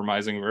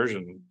uncompromising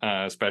version,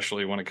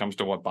 especially when it comes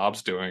to what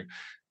Bob's doing.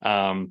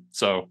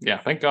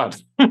 Thank God.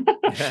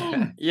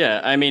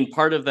 Yeah, I mean,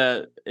 part of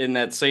that in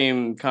that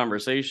same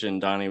conversation,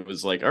 Donnie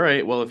was like, "All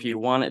right, well, if you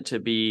want it to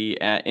be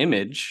at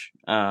Image,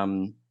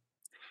 it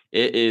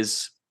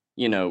is."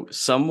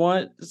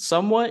 Somewhat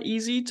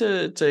easy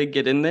to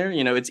get in there.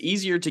 It's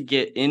easier to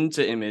get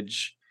into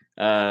Image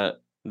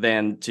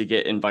than to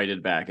get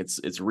invited back.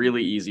 It's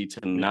really easy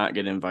to not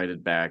get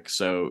invited back.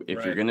 So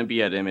if you're going to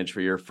be at Image for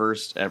your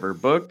first ever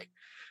book,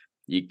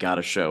 you got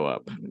to show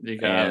up.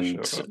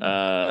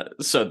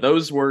 So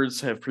those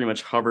words have pretty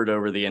much hovered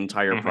over the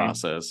entire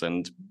process.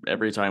 And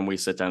every time we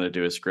sit down to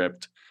do a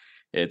script,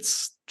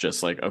 it's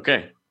just like,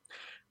 okay,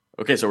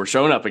 so we're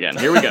showing up again.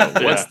 Here we go.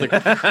 What's the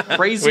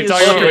craziest? We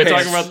talk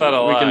about that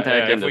a lot.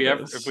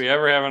 If we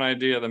ever have an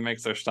idea that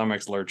makes our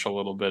stomachs lurch a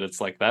little bit,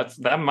 it's like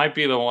that might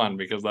be the one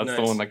because that's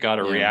the one that got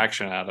a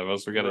reaction out of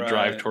us. We got to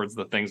drive towards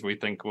the things we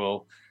think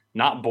will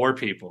not bore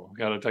people.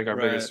 Got to take our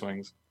biggest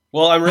swings.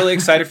 Well, I'm really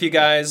excited for you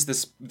guys.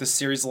 This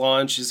series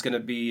launch is going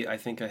to be, I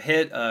think, a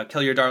hit.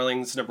 Kill Your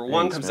Darlings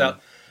 #1 comes out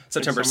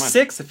September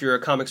 6th. If you're a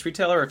comics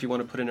retailer, if you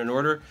want to put in an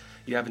order,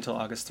 you have until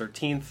August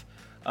 13th.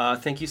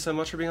 Thank you so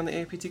much for being on the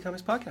APT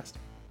Comics podcast.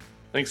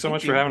 Thanks so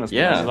much for having us.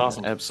 Yeah, this is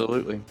awesome.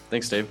 Absolutely.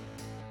 Thanks, Dave.